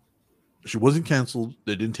this. She wasn't canceled.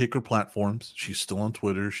 They didn't take her platforms. She's still on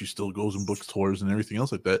Twitter. She still goes and books tours and everything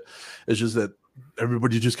else like that. It's just that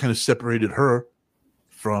everybody just kind of separated her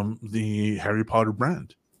from the Harry Potter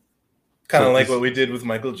brand. Kind of like what we did with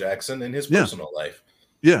Michael Jackson in his personal life.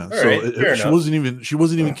 Yeah. All right, she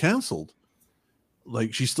wasn't even canceled.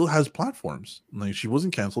 Like, she still has platforms. Like, she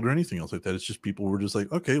wasn't canceled or anything else like that. It's just people were just like,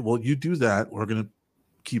 okay, well, you do that. We're going to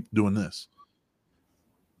keep doing this.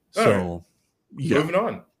 So, yeah.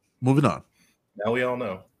 Moving on. Now we all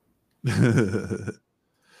know.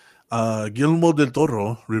 Guillermo del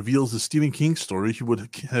Toro reveals the Stephen King story he would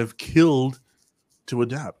have killed to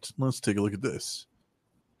adapt. Let's take a look at this.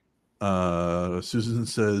 Susan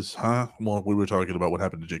says, huh? Well, we were talking about what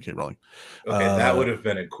happened to J.K. Rowling. Okay, that would have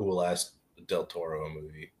been a cool ass Del Toro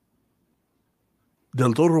movie.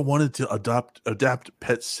 Del Toro wanted to adapt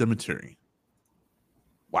Pet Sematary.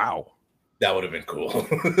 Wow. That would have been cool.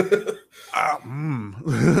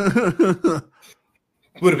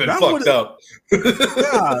 Would have been fucked up.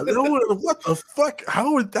 Yeah, what the fuck?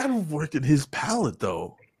 How would that have worked in his palate,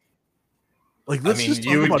 though? Like,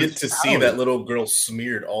 you would get to see that little girl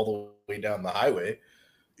smeared all the way down the highway,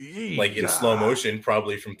 like in slow motion,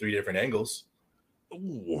 probably from 3 different angles.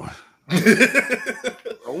 Ooh.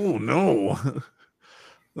 Oh no!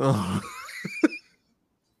 Oh.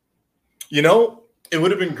 You know, it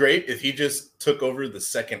would have been great if he just took over the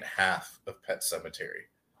second half of Pet Sematary.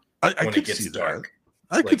 I could see dark.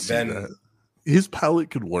 That. I could see that. His palate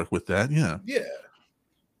could work with that. Yeah. Yeah.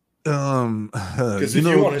 Because if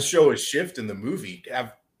you want to show a shift in the movie,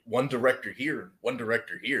 have one director here, one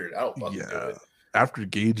director here. I'll fucking do it. After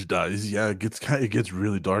Gage dies, it gets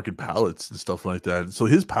really dark in palettes and stuff like that. So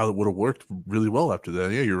his palette would have worked really well after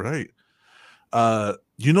that. Yeah, you're right.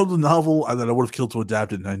 You know the novel that I would have killed to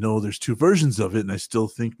adapt it, and I know there's 2 versions of it, and I still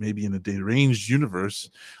think maybe in a deranged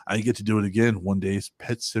universe, I get to do it again one day. Is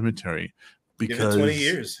Pet Cemetery, because Give it 20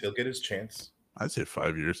 years, he'll get his chance. I'd say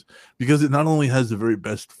 5 years, because it not only has the very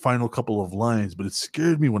best final couple of lines, but it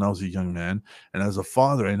scared me when I was a young man, and as a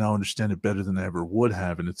father, I now understand it better than I ever would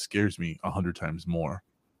have, and it scares me 100 times more.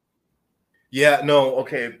 Yeah, no,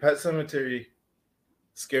 okay. Pet Cemetery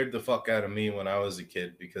scared the fuck out of me when I was a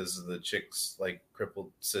kid because of the chick's like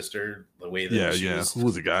crippled sister, the way that she was. Who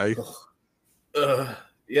was the guy?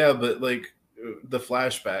 Yeah, but like the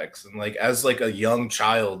flashbacks and like as like a young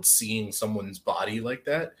child seeing someone's body like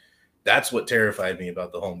that, that's what terrified me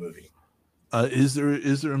about the whole movie. Is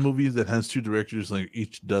there a movie that has 2 directors like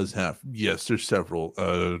each does have? Yes, there's several.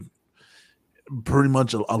 Pretty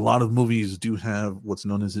much a lot of movies do have what's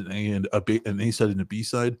known as an A side and a B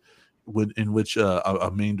side, in which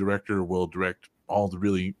a main director will direct all the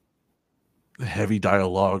really heavy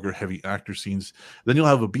dialogue or heavy actor scenes. Then you'll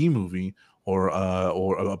have a B movie or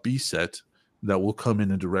a B set that will come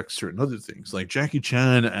in and direct certain other things. Like Jackie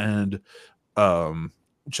Chan and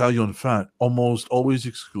Chow Yun-fat almost always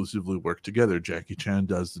exclusively work together. Jackie Chan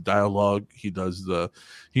does the dialogue, he does the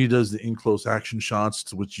in close action shots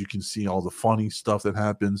to which you can see all the funny stuff that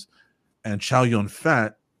happens, and Chow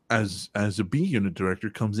Yun-fat as a B unit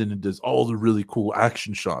director comes in and does all the really cool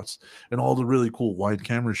action shots and all the really cool wide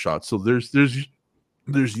camera shots. So there's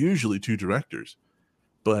usually 2 directors,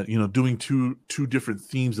 but you know, doing two different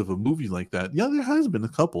themes of a movie like that, yeah, there has been a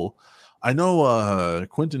couple. I know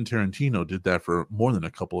Quentin Tarantino did that for more than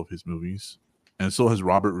a couple of his movies, and so has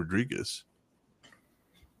Robert Rodriguez.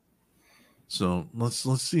 So let's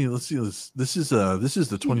see this. This is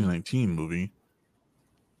the 2019 movie,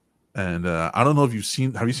 and I don't know if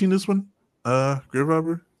have you seen this one, Grave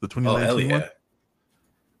Robber, the 2019 one?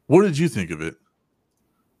 What did you think of it?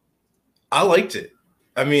 I liked it.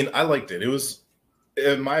 I mean, I liked it. It was,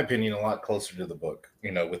 in my opinion, a lot closer to the book.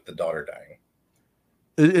 You know, with the daughter dying.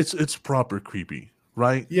 It's proper creepy,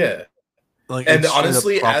 right? Yeah. Like, and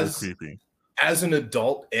honestly, creepy. As an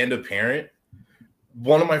adult and a parent,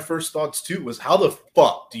 one of my first thoughts too was, how the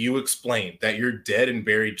fuck do you explain that your dead and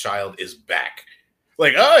buried child is back?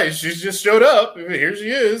 Like, oh, she's just showed up. Here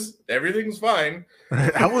she is. Everything's fine.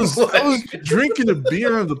 I was drinking a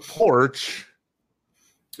beer on the porch.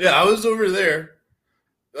 Yeah, I was over there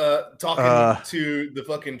talking to the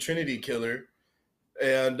fucking Trinity killer.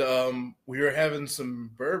 And we were having some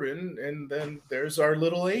bourbon, and then there's our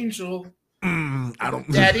little angel.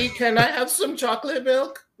 Daddy, can I have some chocolate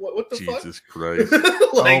milk? What the fuck? Jesus Christ. Like...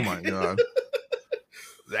 Oh my God.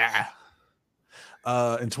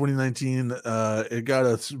 In 2019, it got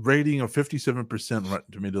a rating of 57%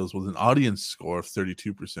 Rotten Tomatoes with an audience score of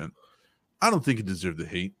 32%. I don't think it deserved the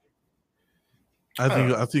hate. I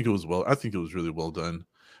think it was really well done.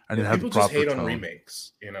 And it had people the proper just hate tone. on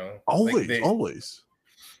remakes, you know. Always.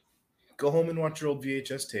 Go home and watch your old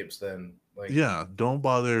VHS tapes then. Like, yeah, don't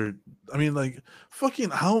bother. I mean, like,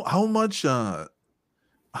 fucking how much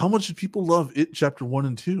did people love It Chapter 1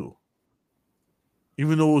 and 2?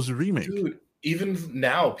 Even though it was a remake. Dude, even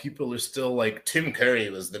now people are still like, Tim Curry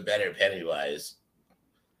was the better Pennywise.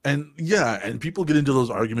 And yeah, and people get into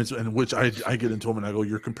those arguments, and which I get into them, and I go,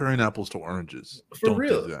 you're comparing apples to oranges. Don't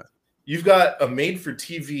do that. You've got a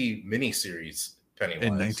made-for-TV miniseries, Pennywise.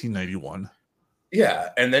 In 1991. Yeah,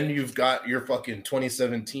 and then you've got your fucking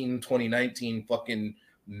 2017, 2019 fucking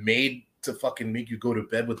made to fucking make you go to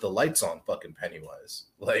bed with the lights on fucking Pennywise.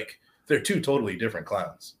 Like, they're 2 totally different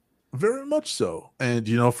clowns. Very much so. And,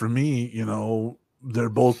 you know, for me, you know, they're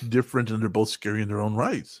both different and they're both scary in their own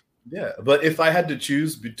rights. Yeah, but if I had to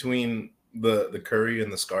choose between the Curry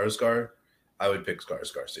and the Skarsgård, I would pick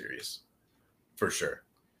Skarsgård series. For sure.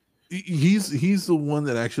 He's the one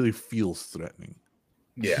that actually feels threatening.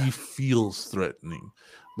 Yeah, he feels threatening.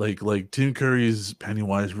 Like Tim Curry's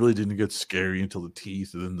Pennywise really didn't get scary until the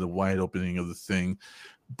teeth and then the wide opening of the thing,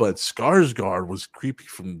 but Skarsgård was creepy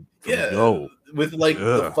from the go. With like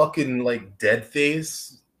the fucking like dead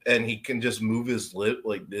face, and he can just move his lip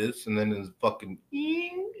like this, and then his fucking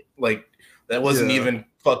like that wasn't even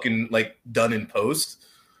fucking like done in post.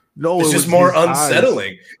 No, it's just more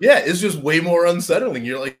unsettling. Eyes. Yeah, it's just way more unsettling.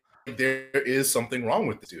 You're like, there is something wrong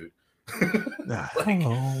with the dude. Like,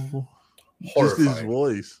 just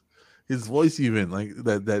his voice even like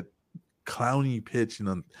that clowny pitch, you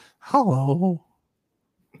know. Hello,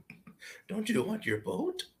 don't you want your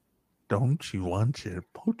boat? Don't you want your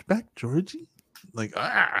boat back, Georgie? Like,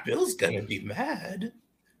 Bill's gonna be mad.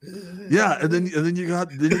 Yeah, and then you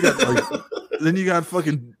got like then you got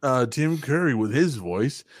fucking Tim Curry with his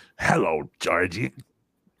voice. Hello, Georgie.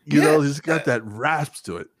 You know, he's got that rasp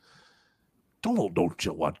to it. Don't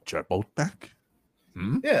you want your boat back?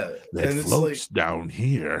 Hmm? Yeah, That and it's floats like down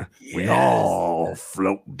here. We Yes. all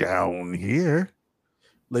float down here.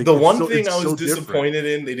 Like the it's one so- thing it's I was so different. disappointed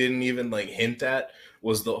in, they didn't even like hint at,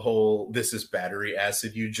 was the whole "this is battery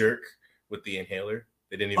acid, you jerk" with the inhaler.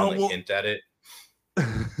 They didn't even hint at it.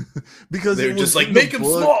 Because They're it just was like in the make him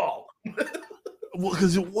book. small. Well,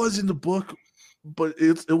 because it was in the book, but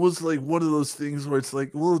it was like one of those things where it's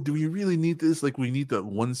like, well, do we really need this? Like, we need that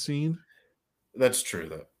one scene. That's true,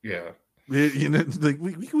 though. Yeah, You know, like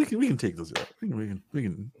we can take those out. We can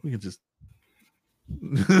just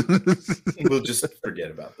we'll just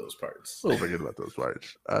forget about those parts. we'll forget about those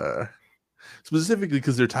parts. Specifically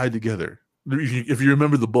because they're tied together. If you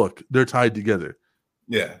remember the book, they're tied together.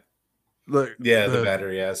 Yeah, Like the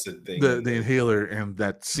battery acid thing, the inhaler, and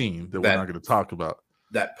that scene that we're not going to talk about.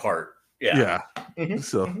 that part. Yeah. Mhm,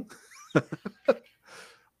 So,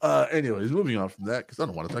 anyways, moving on from that because I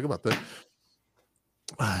don't want to talk about that.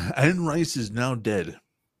 Anne Rice is now dead.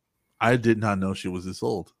 I did not know she was this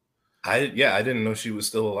old. I didn't know she was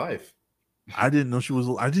still alive. I didn't know she was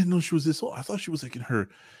this old. I thought she was like in her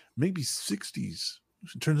maybe 60s.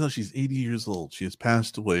 It turns out she's 80 years old. She has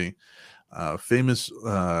passed away. Famous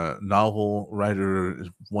novel writer,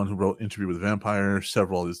 one who wrote Interview with a Vampire,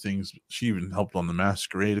 several other things. She even helped on The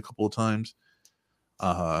Masquerade a couple of times.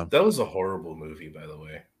 That was a horrible movie, by the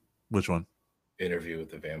way. Which one? Interview with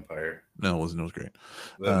the Vampire. No, it wasn't. It was great.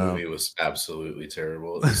 That movie was absolutely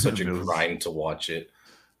terrible. It was such a grind to watch it.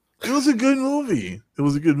 It was a good movie. It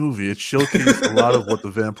was a good movie. It showcased a lot of what the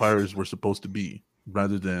vampires were supposed to be,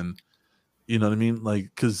 rather than, you know what I mean?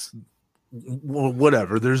 Like, because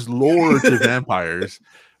whatever. There's lore to vampires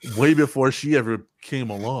way before she ever came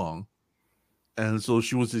along, and so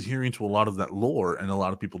she was adhering to a lot of that lore, and a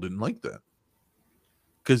lot of people didn't like that.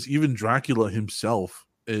 Because even Dracula himself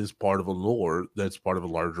is part of a lore that's part of a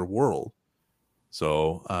larger world.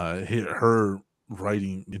 So her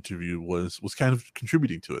writing Interview was kind of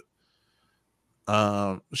contributing to it.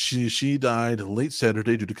 She died late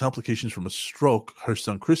Saturday due to complications from a stroke. Her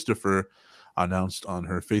son Christopher announced on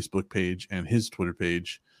her Facebook page and his Twitter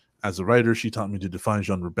page, "As a writer, she taught me to define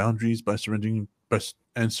genre boundaries by surrender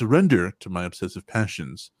to my obsessive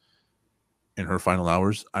passions. In her final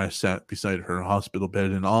hours, I sat beside her hospital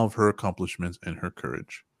bed in awe of her accomplishments and her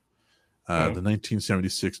courage." The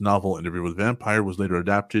 1976 novel Interview with a Vampire was later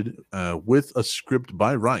adapted with a script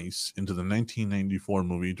by Rice into the 1994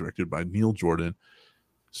 movie directed by Neil Jordan,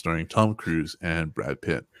 starring Tom Cruise and Brad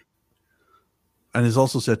Pitt, and is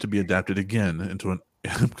also set to be adapted again into an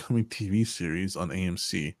upcoming TV series on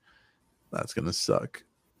AMC. That's gonna suck.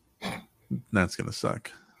 That's gonna suck.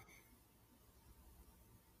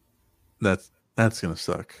 That's gonna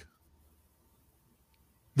suck.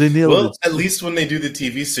 They nailed it. At least when they do the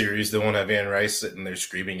TV series, they won't have Anne Rice sitting there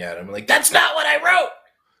screaming at him like, "That's not what I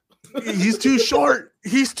wrote." He's too short.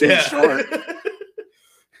 He's too short.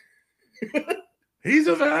 He's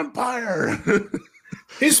a vampire.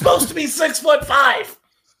 He's supposed to be 6'5".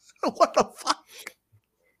 What the fuck?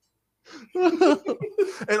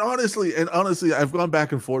 and honestly, I've gone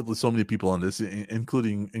back and forth with so many people on this,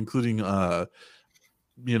 including my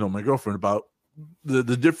girlfriend, about the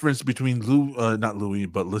difference between not Louis,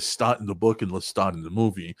 but Lestat in the book and Lestat in the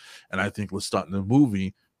movie. And I think Lestat in the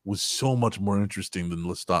movie was so much more interesting than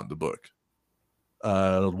Lestat in the book.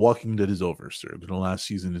 Walking Dead is over, sir. The last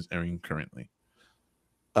season is airing currently.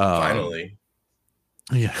 Finally.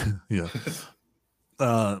 Yeah.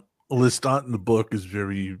 Lestat in the book is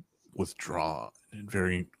very withdrawn and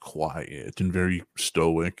very quiet and very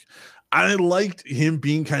stoic. I liked him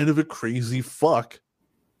being kind of a crazy fuck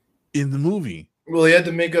in the movie. Well, he had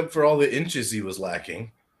to make up for all the inches he was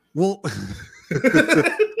lacking. Well,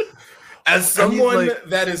 as someone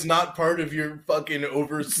that is not part of your fucking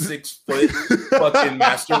over 6 foot fucking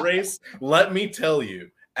master race, let me tell you,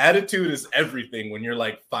 attitude is everything when you're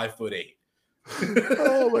like 5'8".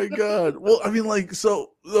 Oh my god. Well, I mean, like,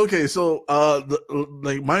 so okay, so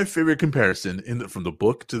my favorite comparison from the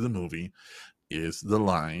book to the movie is the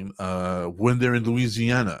line when they're in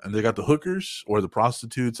Louisiana and they got the hookers or the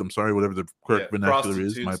prostitutes. I'm sorry, whatever the correct vernacular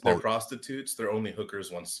is. They're prostitutes. They're only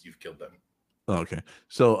hookers once you've killed them. Okay,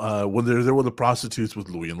 so when they're there with the prostitutes with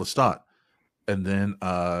Louis and Lestat, and then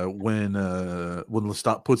when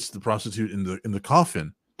Lestat puts the prostitute in the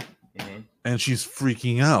coffin, and she's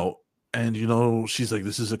freaking out, and she's like,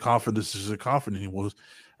 "This is a coffin. This is a coffin," and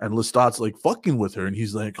Lestat's like fucking with her, and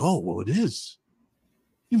he's like, "Oh, well, it is.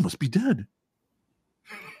 You must be dead."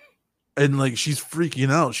 And like she's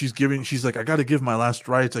freaking out. She's like, "I got to give my last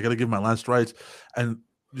rites. I got to give my last rites." And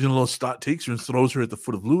Lestat takes her and throws her at the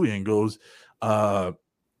foot of Louis and goes,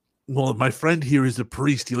 well, my friend here is a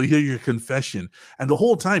priest. He'll hear your confession. And the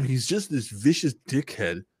whole time, he's just this vicious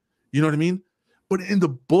dickhead. You know what I mean? But in the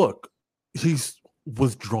book, he's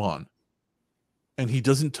withdrawn. And he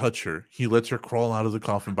doesn't touch her. He lets her crawl out of the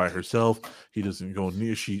coffin by herself. He doesn't go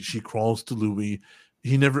near. She crawls to Louis.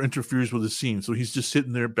 He never interferes with the scene. So he's just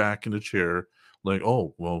sitting there back in a chair like,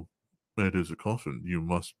 oh, well, it is a coffin. You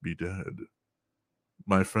must be dead.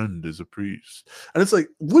 My friend is a priest. And it's like,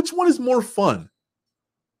 which one is more fun?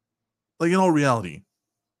 Like, in all reality.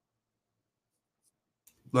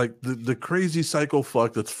 Like, the crazy psycho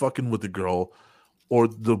fuck that's fucking with the girl, or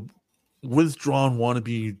the withdrawn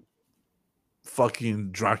wannabe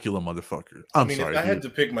fucking Dracula motherfucker. I mean, sorry, if I had to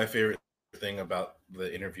pick my favorite thing about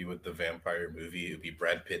the interview with the vampire movie, it would be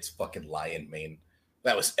Brad Pitt's fucking lion mane.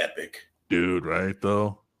 That was epic. Dude, right,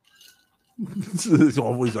 though? It's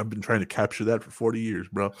always, I've been trying to capture that for 40 years,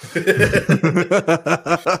 bro.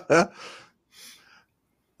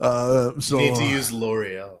 So you need to use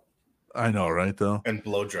L'Oreal. I know, right, though? And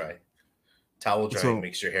blow dry. Towel drying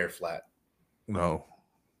makes your hair flat. No,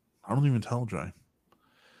 I don't even towel dry.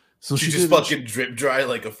 So she just fucking drip dry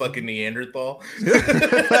like a fucking Neanderthal.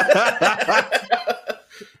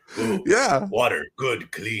 Ooh, yeah. Water,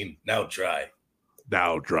 good, clean, now dry.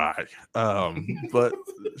 Now dry. But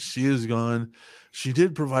she is gone. She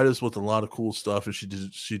did provide us with a lot of cool stuff, and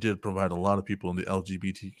she did provide a lot of people in the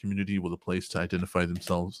LGBT community with a place to identify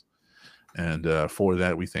themselves. And for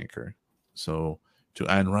that, we thank her. So to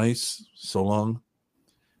Anne Rice, so long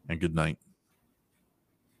and good night.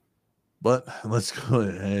 But let's go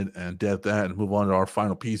ahead and death that and move on to our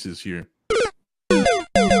final pieces here.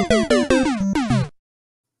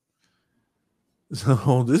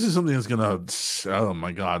 So this is something that's gonna, oh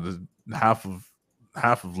my god, half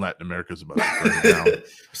of Latin America is about to burn down.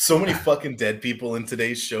 So many fucking dead people in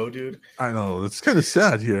today's show, dude. I know, it's kind of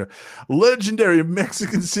sad here. Legendary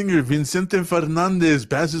Mexican singer Vicente Fernandez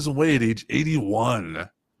passes away at age 81.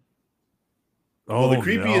 Well, the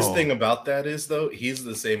creepiest thing about that is, though, he's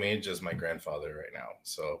the same age as my grandfather right now.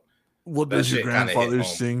 So, what does your grandfather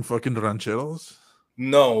sing? Fucking rancheros?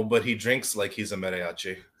 No, but he drinks like he's a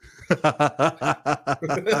mariachi.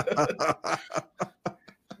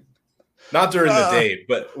 Not during the day,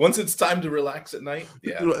 but once it's time to relax at night,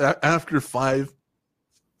 yeah. After 5,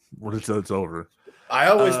 when it's over. I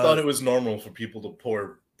always thought it was normal for people to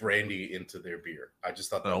pour brandy into their beer. I just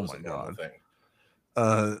thought that was a normal thing.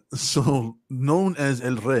 So known as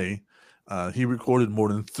El Rey, he recorded more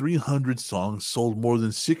than 300 songs, sold more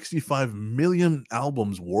than 65 million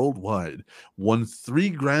albums worldwide, won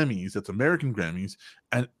 3 Grammys, that's American Grammys,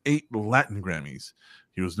 and 8 Latin Grammys.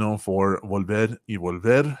 He was known for Volver y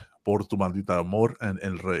Volver, Por tu maldita amor, and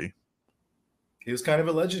El Rey. He was kind of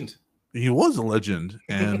a legend. He was a legend,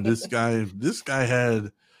 and this guy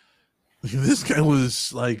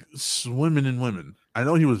was like swimming in women. I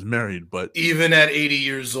know he was married, but even at 80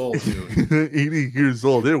 years old, dude. 80 years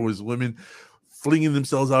old, there was women flinging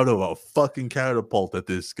themselves out of a fucking catapult at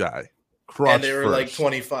this guy. And they were first. Like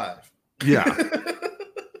 25. Yeah.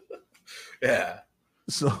 Yeah.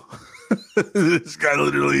 So this guy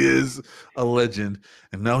literally is a legend,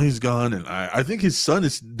 and now he's gone. And I think his son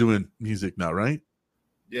is doing music now, right?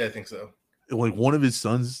 Yeah, I think so. Like one of his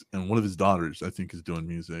sons and one of his daughters, I think, is doing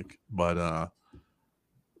music. But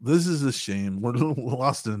this is a shame. We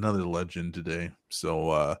lost another legend today.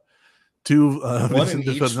 So to one in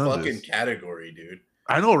each fucking category, dude.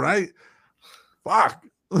 I know, right? Fuck.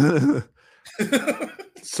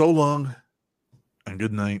 So long and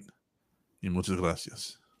good night. Y muchas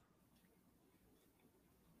gracias.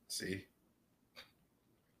 See?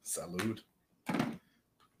 Salud.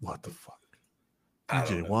 What the fuck?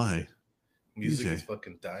 DJ, why? Music is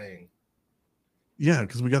fucking dying. Yeah,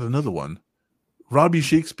 because we got another one. Robbie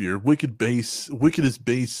Shakespeare, wickedest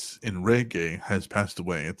bass in reggae, has passed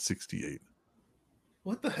away at 68.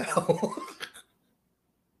 What the hell?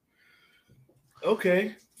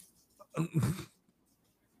 Okay.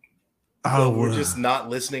 So we're just not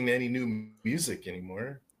listening to any new music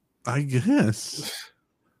anymore. I guess.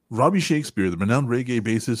 Robbie Shakespeare, the renowned reggae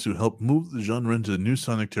bassist who helped move the genre into new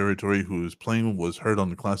sonic territory, whose playing was heard on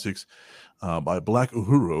the classics by Black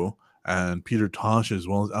Uhuru and Peter Tosh, as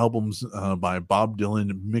well as albums by Bob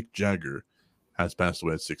Dylan and Mick Jagger, has passed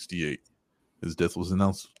away at 68. His death was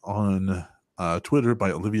announced on Twitter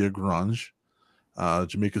by Olivia Grange,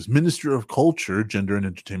 Jamaica's Minister of Culture, Gender and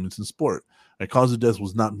Entertainment and Sport. A cause of death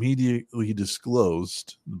was not immediately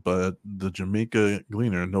disclosed, but the Jamaica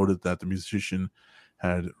Gleaner noted that the musician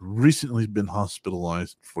had recently been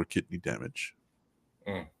hospitalized for kidney damage.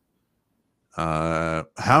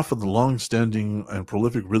 Half of the long-standing and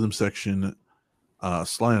prolific rhythm section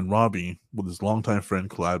Sly and Robbie, with his longtime friend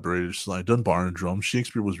collaborator Sly Dunbar on drums,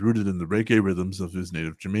 Shakespeare was rooted in the reggae rhythms of his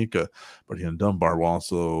native Jamaica, but he and Dunbar were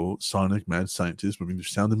also sonic mad scientists, moving their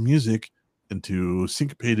sound and music into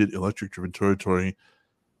syncopated electric-driven territory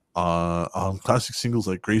on classic singles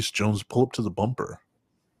like Grace Jones' Pull Up to the Bumper.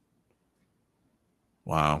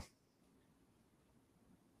 Wow.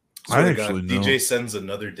 I actually know. DJ sends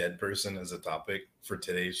another dead person as a topic for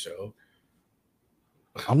today's show.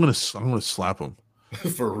 I'm gonna slap him.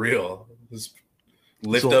 For real. Just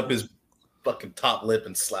lift up his fucking top lip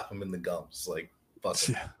and slap him in the gums. Like, fuck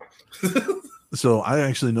him. Yeah. So I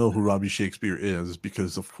actually know who Robbie Shakespeare is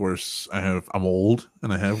because, of course, I'm old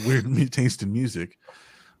and I have weird taste in music.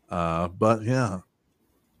 But yeah.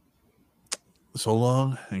 So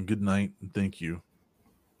long and good night. And thank you,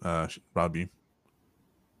 Robbie.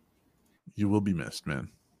 You will be missed, man.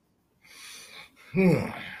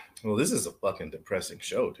 Well, this is a fucking depressing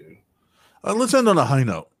show, dude. Let's end on a high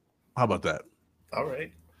note. How about that? All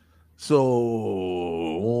right.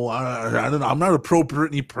 So I don't know. I'm not a pro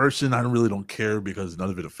Britney person. I really don't care because none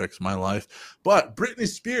of it affects my life. But Britney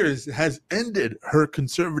Spears has ended her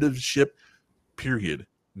conservatorship, period.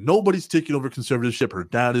 Nobody's taking over conservatorship. Her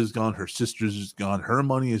dad is gone. Her sister's is gone. Her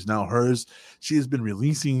money is now hers. She has been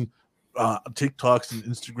releasing TikToks and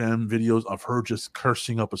Instagram videos of her just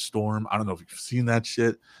cursing up a storm. I don't know if you've seen that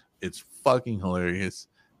shit. It's fucking hilarious.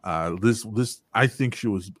 I think she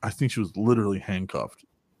was literally handcuffed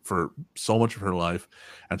for so much of her life,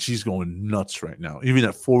 and she's going nuts right now. Even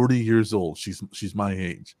at 40 years old, she's my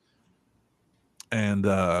age. And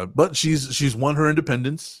but she's won her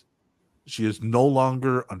independence. She is no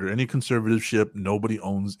longer under any conservatorship. Nobody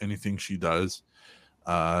owns anything she does.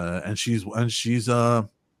 And she's thanks,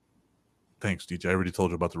 DJ. I already told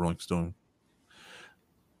you about the Rolling Stone.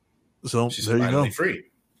 So she's there you go. Free.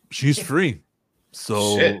 She's free.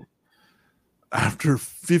 So shit. After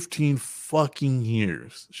 15 fucking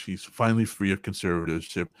years, she's finally free of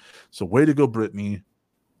conservatorship. So way to go, Britney.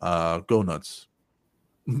 Go nuts.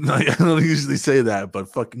 I don't usually say that, but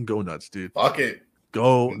fucking go nuts, dude. Fuck it.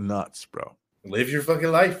 Go nuts, bro. Live your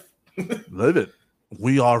fucking life. Live it.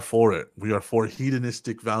 We are for it. We are for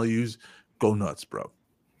hedonistic values. Go nuts, bro.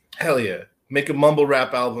 Hell yeah. Make a mumble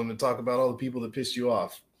rap album and talk about all the people that pissed you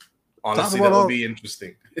off. Honestly, that would be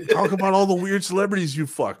interesting. Talk about all the weird celebrities you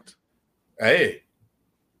fucked. Hey,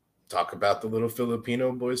 talk about the little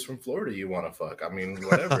Filipino boys from Florida you want to fuck. I mean,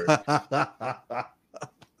 whatever.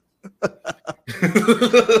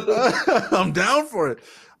 I'm down for it.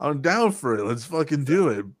 Let's fucking do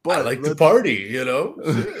it. But I like the party, you know?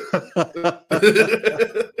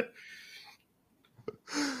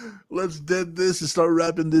 Let's dead this and start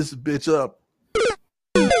wrapping this bitch up.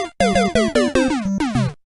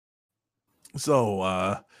 So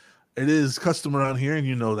it is custom around here, and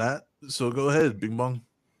you know that. So go ahead, Bing Bong.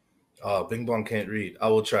 Oh, Bing Bong can't read. I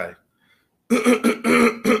will try.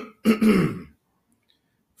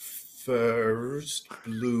 First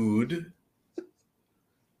blood.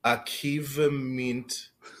 Akiva mint.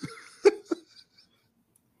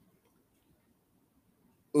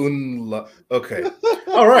 Okay.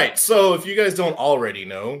 All right. So if you guys don't already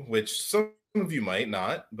know, which some of you might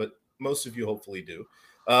not, but most of you hopefully do,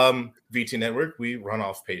 VT Network, we run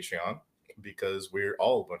off Patreon because we're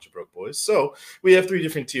all a bunch of broke boys. So we have 3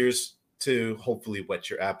 different tiers to hopefully whet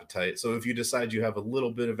your appetite. So if you decide you have a little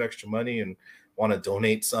bit of extra money and want to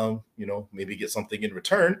donate some, maybe get something in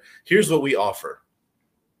return, here's what we offer.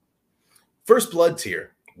 First Blood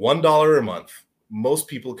tier, $1 a month. Most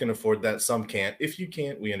people can afford that. Some can't. If you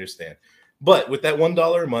can't, we understand. But with that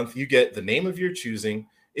 $1 a month, you get the name of your choosing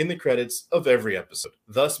in the credits of every episode,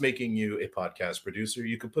 thus making you a podcast producer.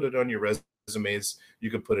 You can put it on your resumes. You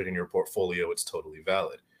can put it in your portfolio. It's totally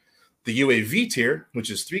valid. The UAV tier, which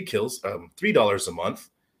is $3 a month,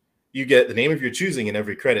 you get the name of your choosing in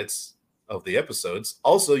every credits of the episodes.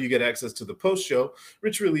 Also, you get access to the post show,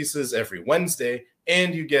 which releases every Wednesday,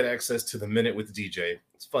 and you get access to the Minute with DJ.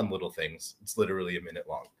 It's fun little things. It's literally a minute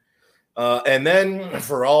long. And then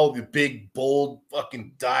for all the big, bold,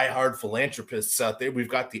 fucking diehard philanthropists out there, we've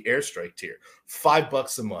got the Airstrike tier,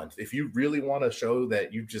 $5 a month. If you really want to show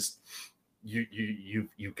that you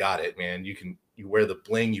got it, man. You wear the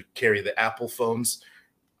bling, you carry the Apple phones.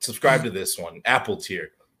 Subscribe to this one, Apple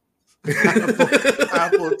tier.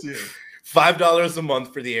 Apple tier. $5 a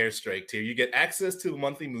month for the Airstrike tier. You get access to a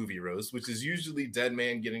monthly movie roast, which is usually dead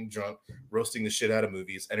man getting drunk, roasting the shit out of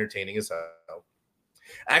movies, entertaining as hell.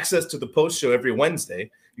 Access to the post show every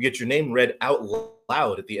Wednesday. You get your name read out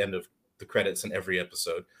loud at the end of the credits in every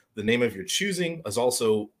episode. The name of your choosing is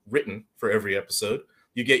also written for every episode.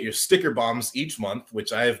 You get your sticker bombs each month,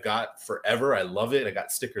 which I have got forever. I love it. I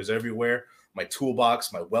got stickers everywhere. my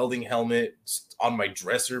toolbox, my welding helmet, on my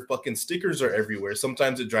dresser. Fucking stickers are everywhere.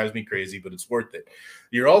 Sometimes it drives me crazy, but it's worth it.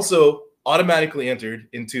 You're also automatically entered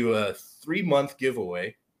into a 3-month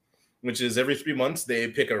giveaway, which is every 3 months they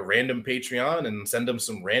pick a random Patreon and send them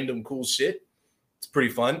some random cool shit. It's pretty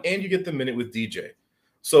fun. And you get the minute with DJ.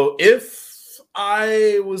 So if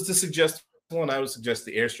I was to suggest one, I would suggest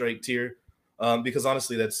the Airstrike tier, because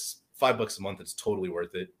honestly, that's $5 a month. It's totally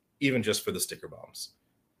worth it, even just for the sticker bombs.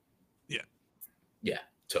 Yeah,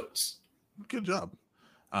 totes. Good job.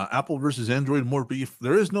 Apple versus Android, more beef.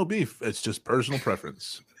 There is no beef. It's just personal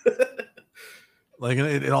preference. Like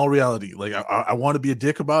in all reality, like I want to be a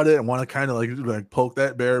dick about it. I want to kind of like poke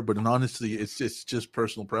that bear, but honestly, it's just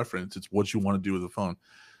personal preference. It's what you want to do with the phone.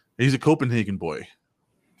 He's a Copenhagen boy.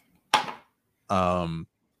 I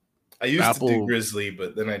used Apple, to do Grizzly,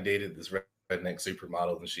 but then I dated this redneck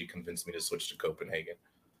supermodel, and she convinced me to switch to Copenhagen.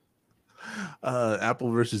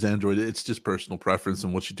 Apple versus Android, it's just personal preference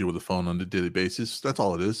and what you do with the phone on a daily basis. That's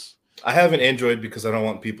all it is. I have an Android because I don't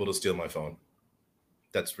want people to steal my phone.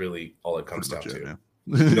 That's really all it comes down to.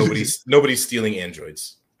 Nobody's stealing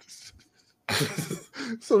Androids.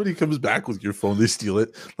 Somebody comes back with your phone, they steal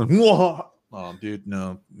it. Like, whoa. Oh, dude,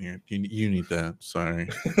 no, you need that. Sorry.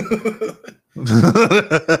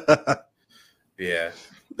 Yeah,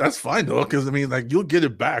 that's fine though, because I mean, like, you'll get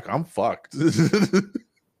it back. I'm fucked.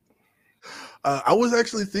 I was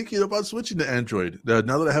actually thinking about switching to Android now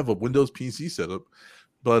that I have a Windows PC setup,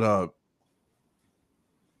 but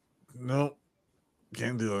no,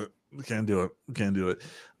 can't do it.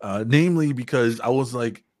 Namely because I was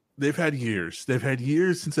like, they've had years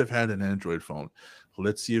since I've had an Android phone.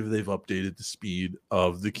 Let's see if they've updated the speed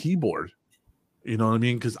of the keyboard. You know what I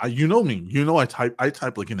mean? Because you know me, I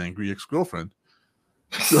type like an angry ex-girlfriend.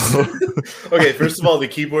 So okay, first of all, the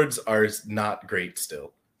keyboards are not great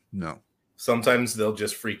still. No. Sometimes they'll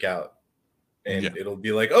just freak out and it'll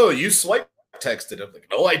be like, oh, you swipe texted. I'm like,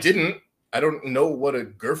 no, I didn't. I don't know what a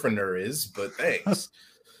girlfriender is, but thanks.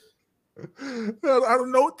 I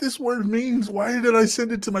don't know what this word means. Why did I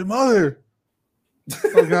send it to my mother?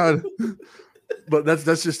 Oh God. But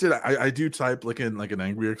that's just it. I do type like an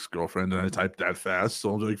angry ex-girlfriend, and I type that fast.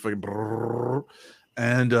 So I'm like fucking brrr.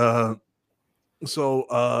 And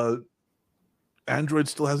so Android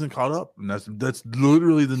still hasn't caught up, and that's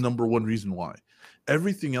literally the number one reason why.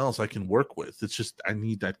 Everything else I can work with. It's just I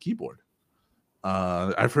need that keyboard.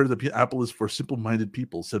 I've heard that Apple is for simple-minded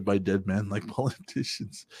people, said by dead men like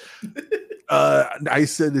politicians. I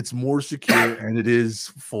said it's more secure, and it is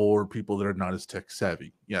for people that are not as tech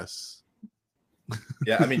savvy. Yes.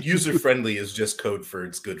 Yeah, I mean, user-friendly is just code for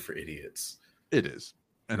it's good for idiots. It is,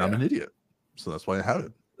 and I'm an idiot, so that's why I have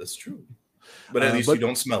it. That's true. But at least you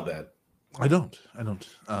don't smell bad. I don't.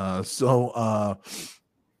 So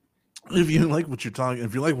if you like what you're talking,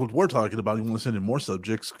 if you like what we're talking about, you want to send in more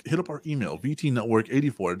subjects, hit up our email,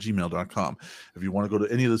 vtnetwork84@gmail.com. If you want to go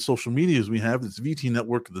to any of the social medias we have, it's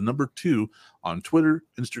VTNetwork, the number 2 on Twitter,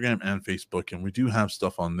 Instagram, and Facebook. And we do have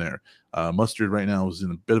stuff on there. Mustard right now is in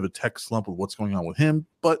a bit of a tech slump with what's going on with him,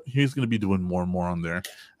 but he's going to be doing more and more on there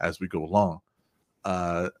as we go along.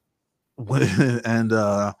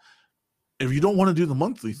 If you don't want to do the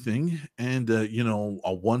monthly thing and,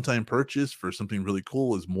 a one-time purchase for something really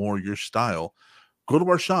cool is more your style, go to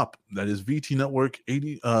our shop. That is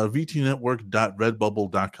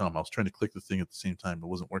vtnetwork.redbubble.com. I was trying to click the thing at the same time. It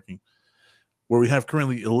wasn't working. Where we have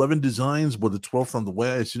currently 11 designs with the 12th on the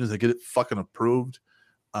way as soon as I get it fucking approved.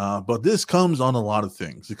 But this comes on a lot of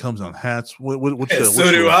things. It comes on hats.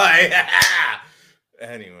 So do I.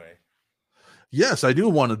 Anyway. Yes, I do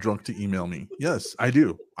want a drunk to email me. Yes, I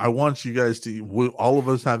do. I want you guys to. All of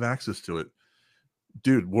us have access to it,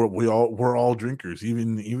 dude. We're all drinkers.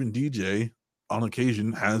 Even DJ on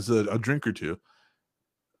occasion has a drink or two.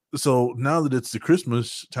 So now that it's the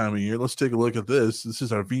Christmas time of year, let's take a look at this. This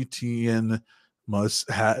is our VTN Must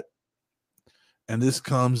hat, and this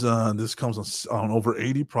comes on over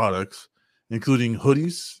 80 products, including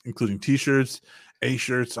hoodies, including t-shirts,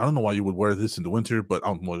 shirts. I don't know why you would wear this in the winter, but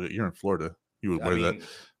you're in Florida. You would wear that.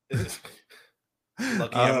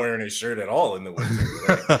 Lucky I'm wearing a shirt at all in the winter.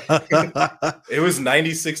 Right? It was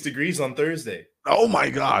 96 degrees on Thursday. Oh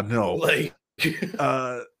my God, no.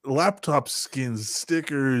 Laptop skins,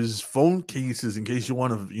 stickers, phone cases in case you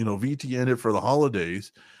want to, VTN it for the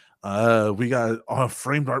holidays. We got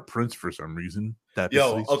framed art prints for some reason.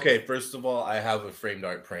 Okay, first of all, I have a framed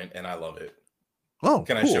art print and I love it. Oh,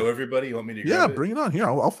 can I show everybody? You want me to grab it? Bring it on here.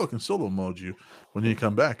 I'll fucking solo mode you when you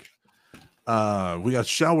come back. We got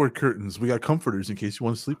shower curtains, we got comforters in case you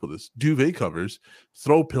want to sleep with us, duvet covers,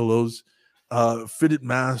 throw pillows, fitted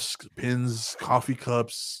masks, pins, coffee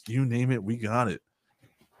cups, you name it, we got it.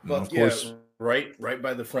 Fuck of course, right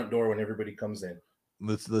by the front door when everybody comes in.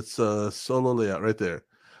 let's solo layout right there.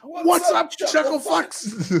 What's up, Chuckle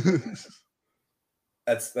Fucks?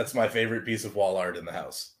 That's my favorite piece of wall art in the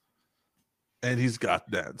house. And he's got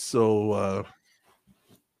that. So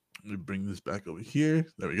let me bring this back over here.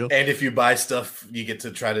 There we go. And if you buy stuff, you get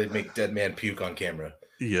to try to make Dead Man puke on camera.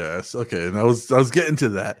 Yes. Okay. And I was getting to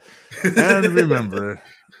that. And remember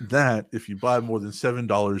that if you buy more than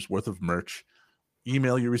 $7 worth of merch,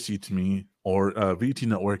 email your receipt to me or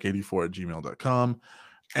vtnetwork84@gmail.com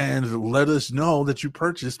and let us know that you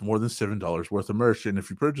purchased more than $7 worth of merch. And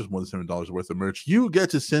if you purchase more than $7 worth of merch, you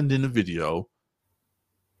get to send in a video.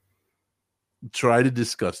 Try to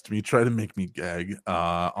disgust me, try to make me gag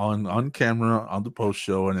on camera on the post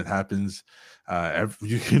show, and it happens.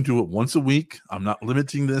 You can do it once a week. I'm not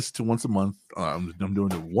limiting this to once a month. I'm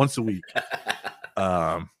doing it once a week.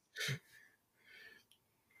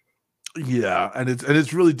 Yeah, and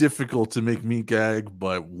it's really difficult to make me gag,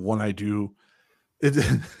 but when I do, it's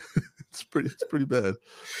pretty bad.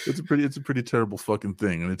 It's a pretty terrible fucking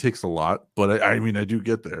thing, and it takes a lot. But I mean, I do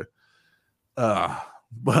get there.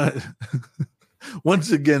 But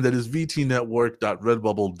once again, that is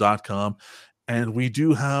vtnetwork.redbubble.com, and we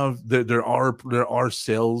do have there are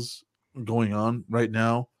sales going on right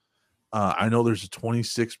now. I know there's a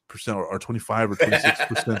 26% or 25 or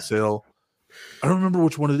 26% sale. I don't remember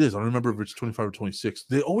which one it is. I don't remember if it's 25 or 26.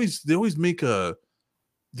 They always make like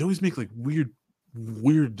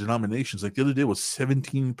weird denominations. Like the other day was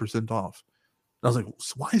 17% off. And I was like,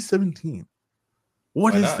 so why 17?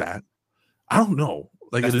 Why is that? I don't know.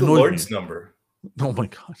 Like that's it the annoyed Lord's me. number. Oh my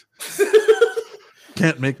god.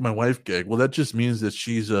 Can't make my wife gag. Well, that just means that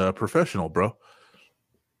she's a professional, bro.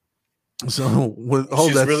 So with all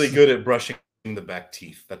she's really good at brushing the back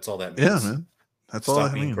teeth. That's all that means. Yeah, man. That's all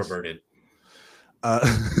that means. Stop being perverted. But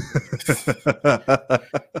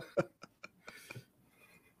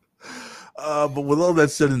with all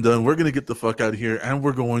that said and done, we're gonna get the fuck out of here, and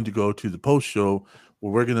we're going to go to the post show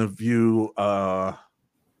where we're gonna view the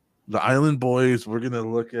Island Boys. We're gonna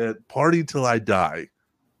look at Party Till I Die.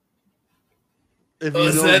 If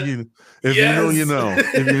you know, you know, you know.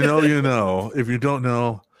 If you know, you know. If you don't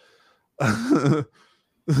know, I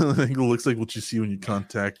think it looks like what you see when you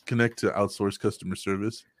connect to outsourced customer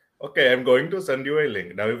service. Okay, I'm going to send you a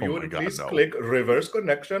link. Now, if you would please click reverse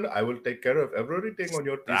connection, I will take care of everything on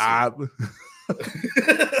your PC.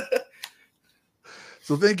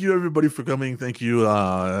 So thank you, everybody, for coming. Thank you.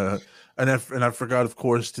 And I forgot, of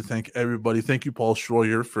course, to thank everybody. Thank you, Paul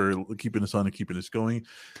Schroyer, for keeping us on and keeping us going.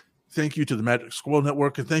 Thank you to the Magic Squirrel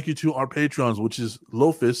Network, and thank you to our patrons, which is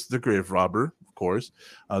Lofus, the Grave Robber, of course,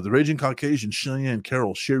 the Raging Caucasian, Cheyenne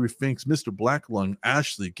Carroll, Sherry Finks, Mr. Blacklung,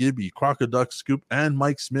 Ashley, Gibby, Crocoduck, Scoop, and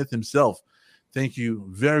Mike Smith himself. Thank you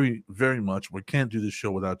very, very much. We can't do this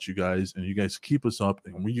show without you guys, and you guys keep us up,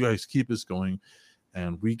 and you guys keep us going,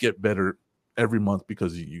 and we get better every month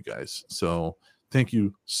because of you guys. So thank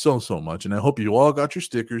you so much, and I hope you all got your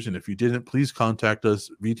stickers, and if you didn't, please contact us,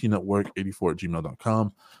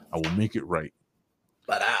 vtnetwork84@gmail.com. I will make it right.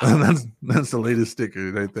 And that's the latest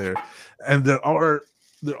sticker right there. And there are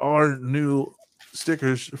new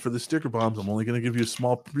stickers for the sticker bombs. I'm only going to give you a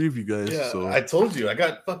small preview, guys. Yeah, so I told you, I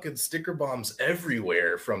got fucking sticker bombs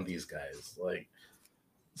everywhere from these guys. Like,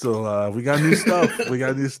 so we got new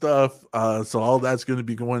stuff. So all that's going to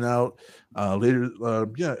be going out later.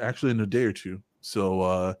 Actually in a day or two.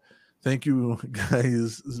 So thank you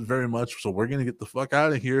guys very much. So we're going to get the fuck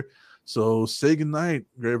out of here. So say goodnight,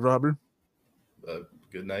 Grave Robber.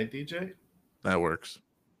 Good night, DJ. That works.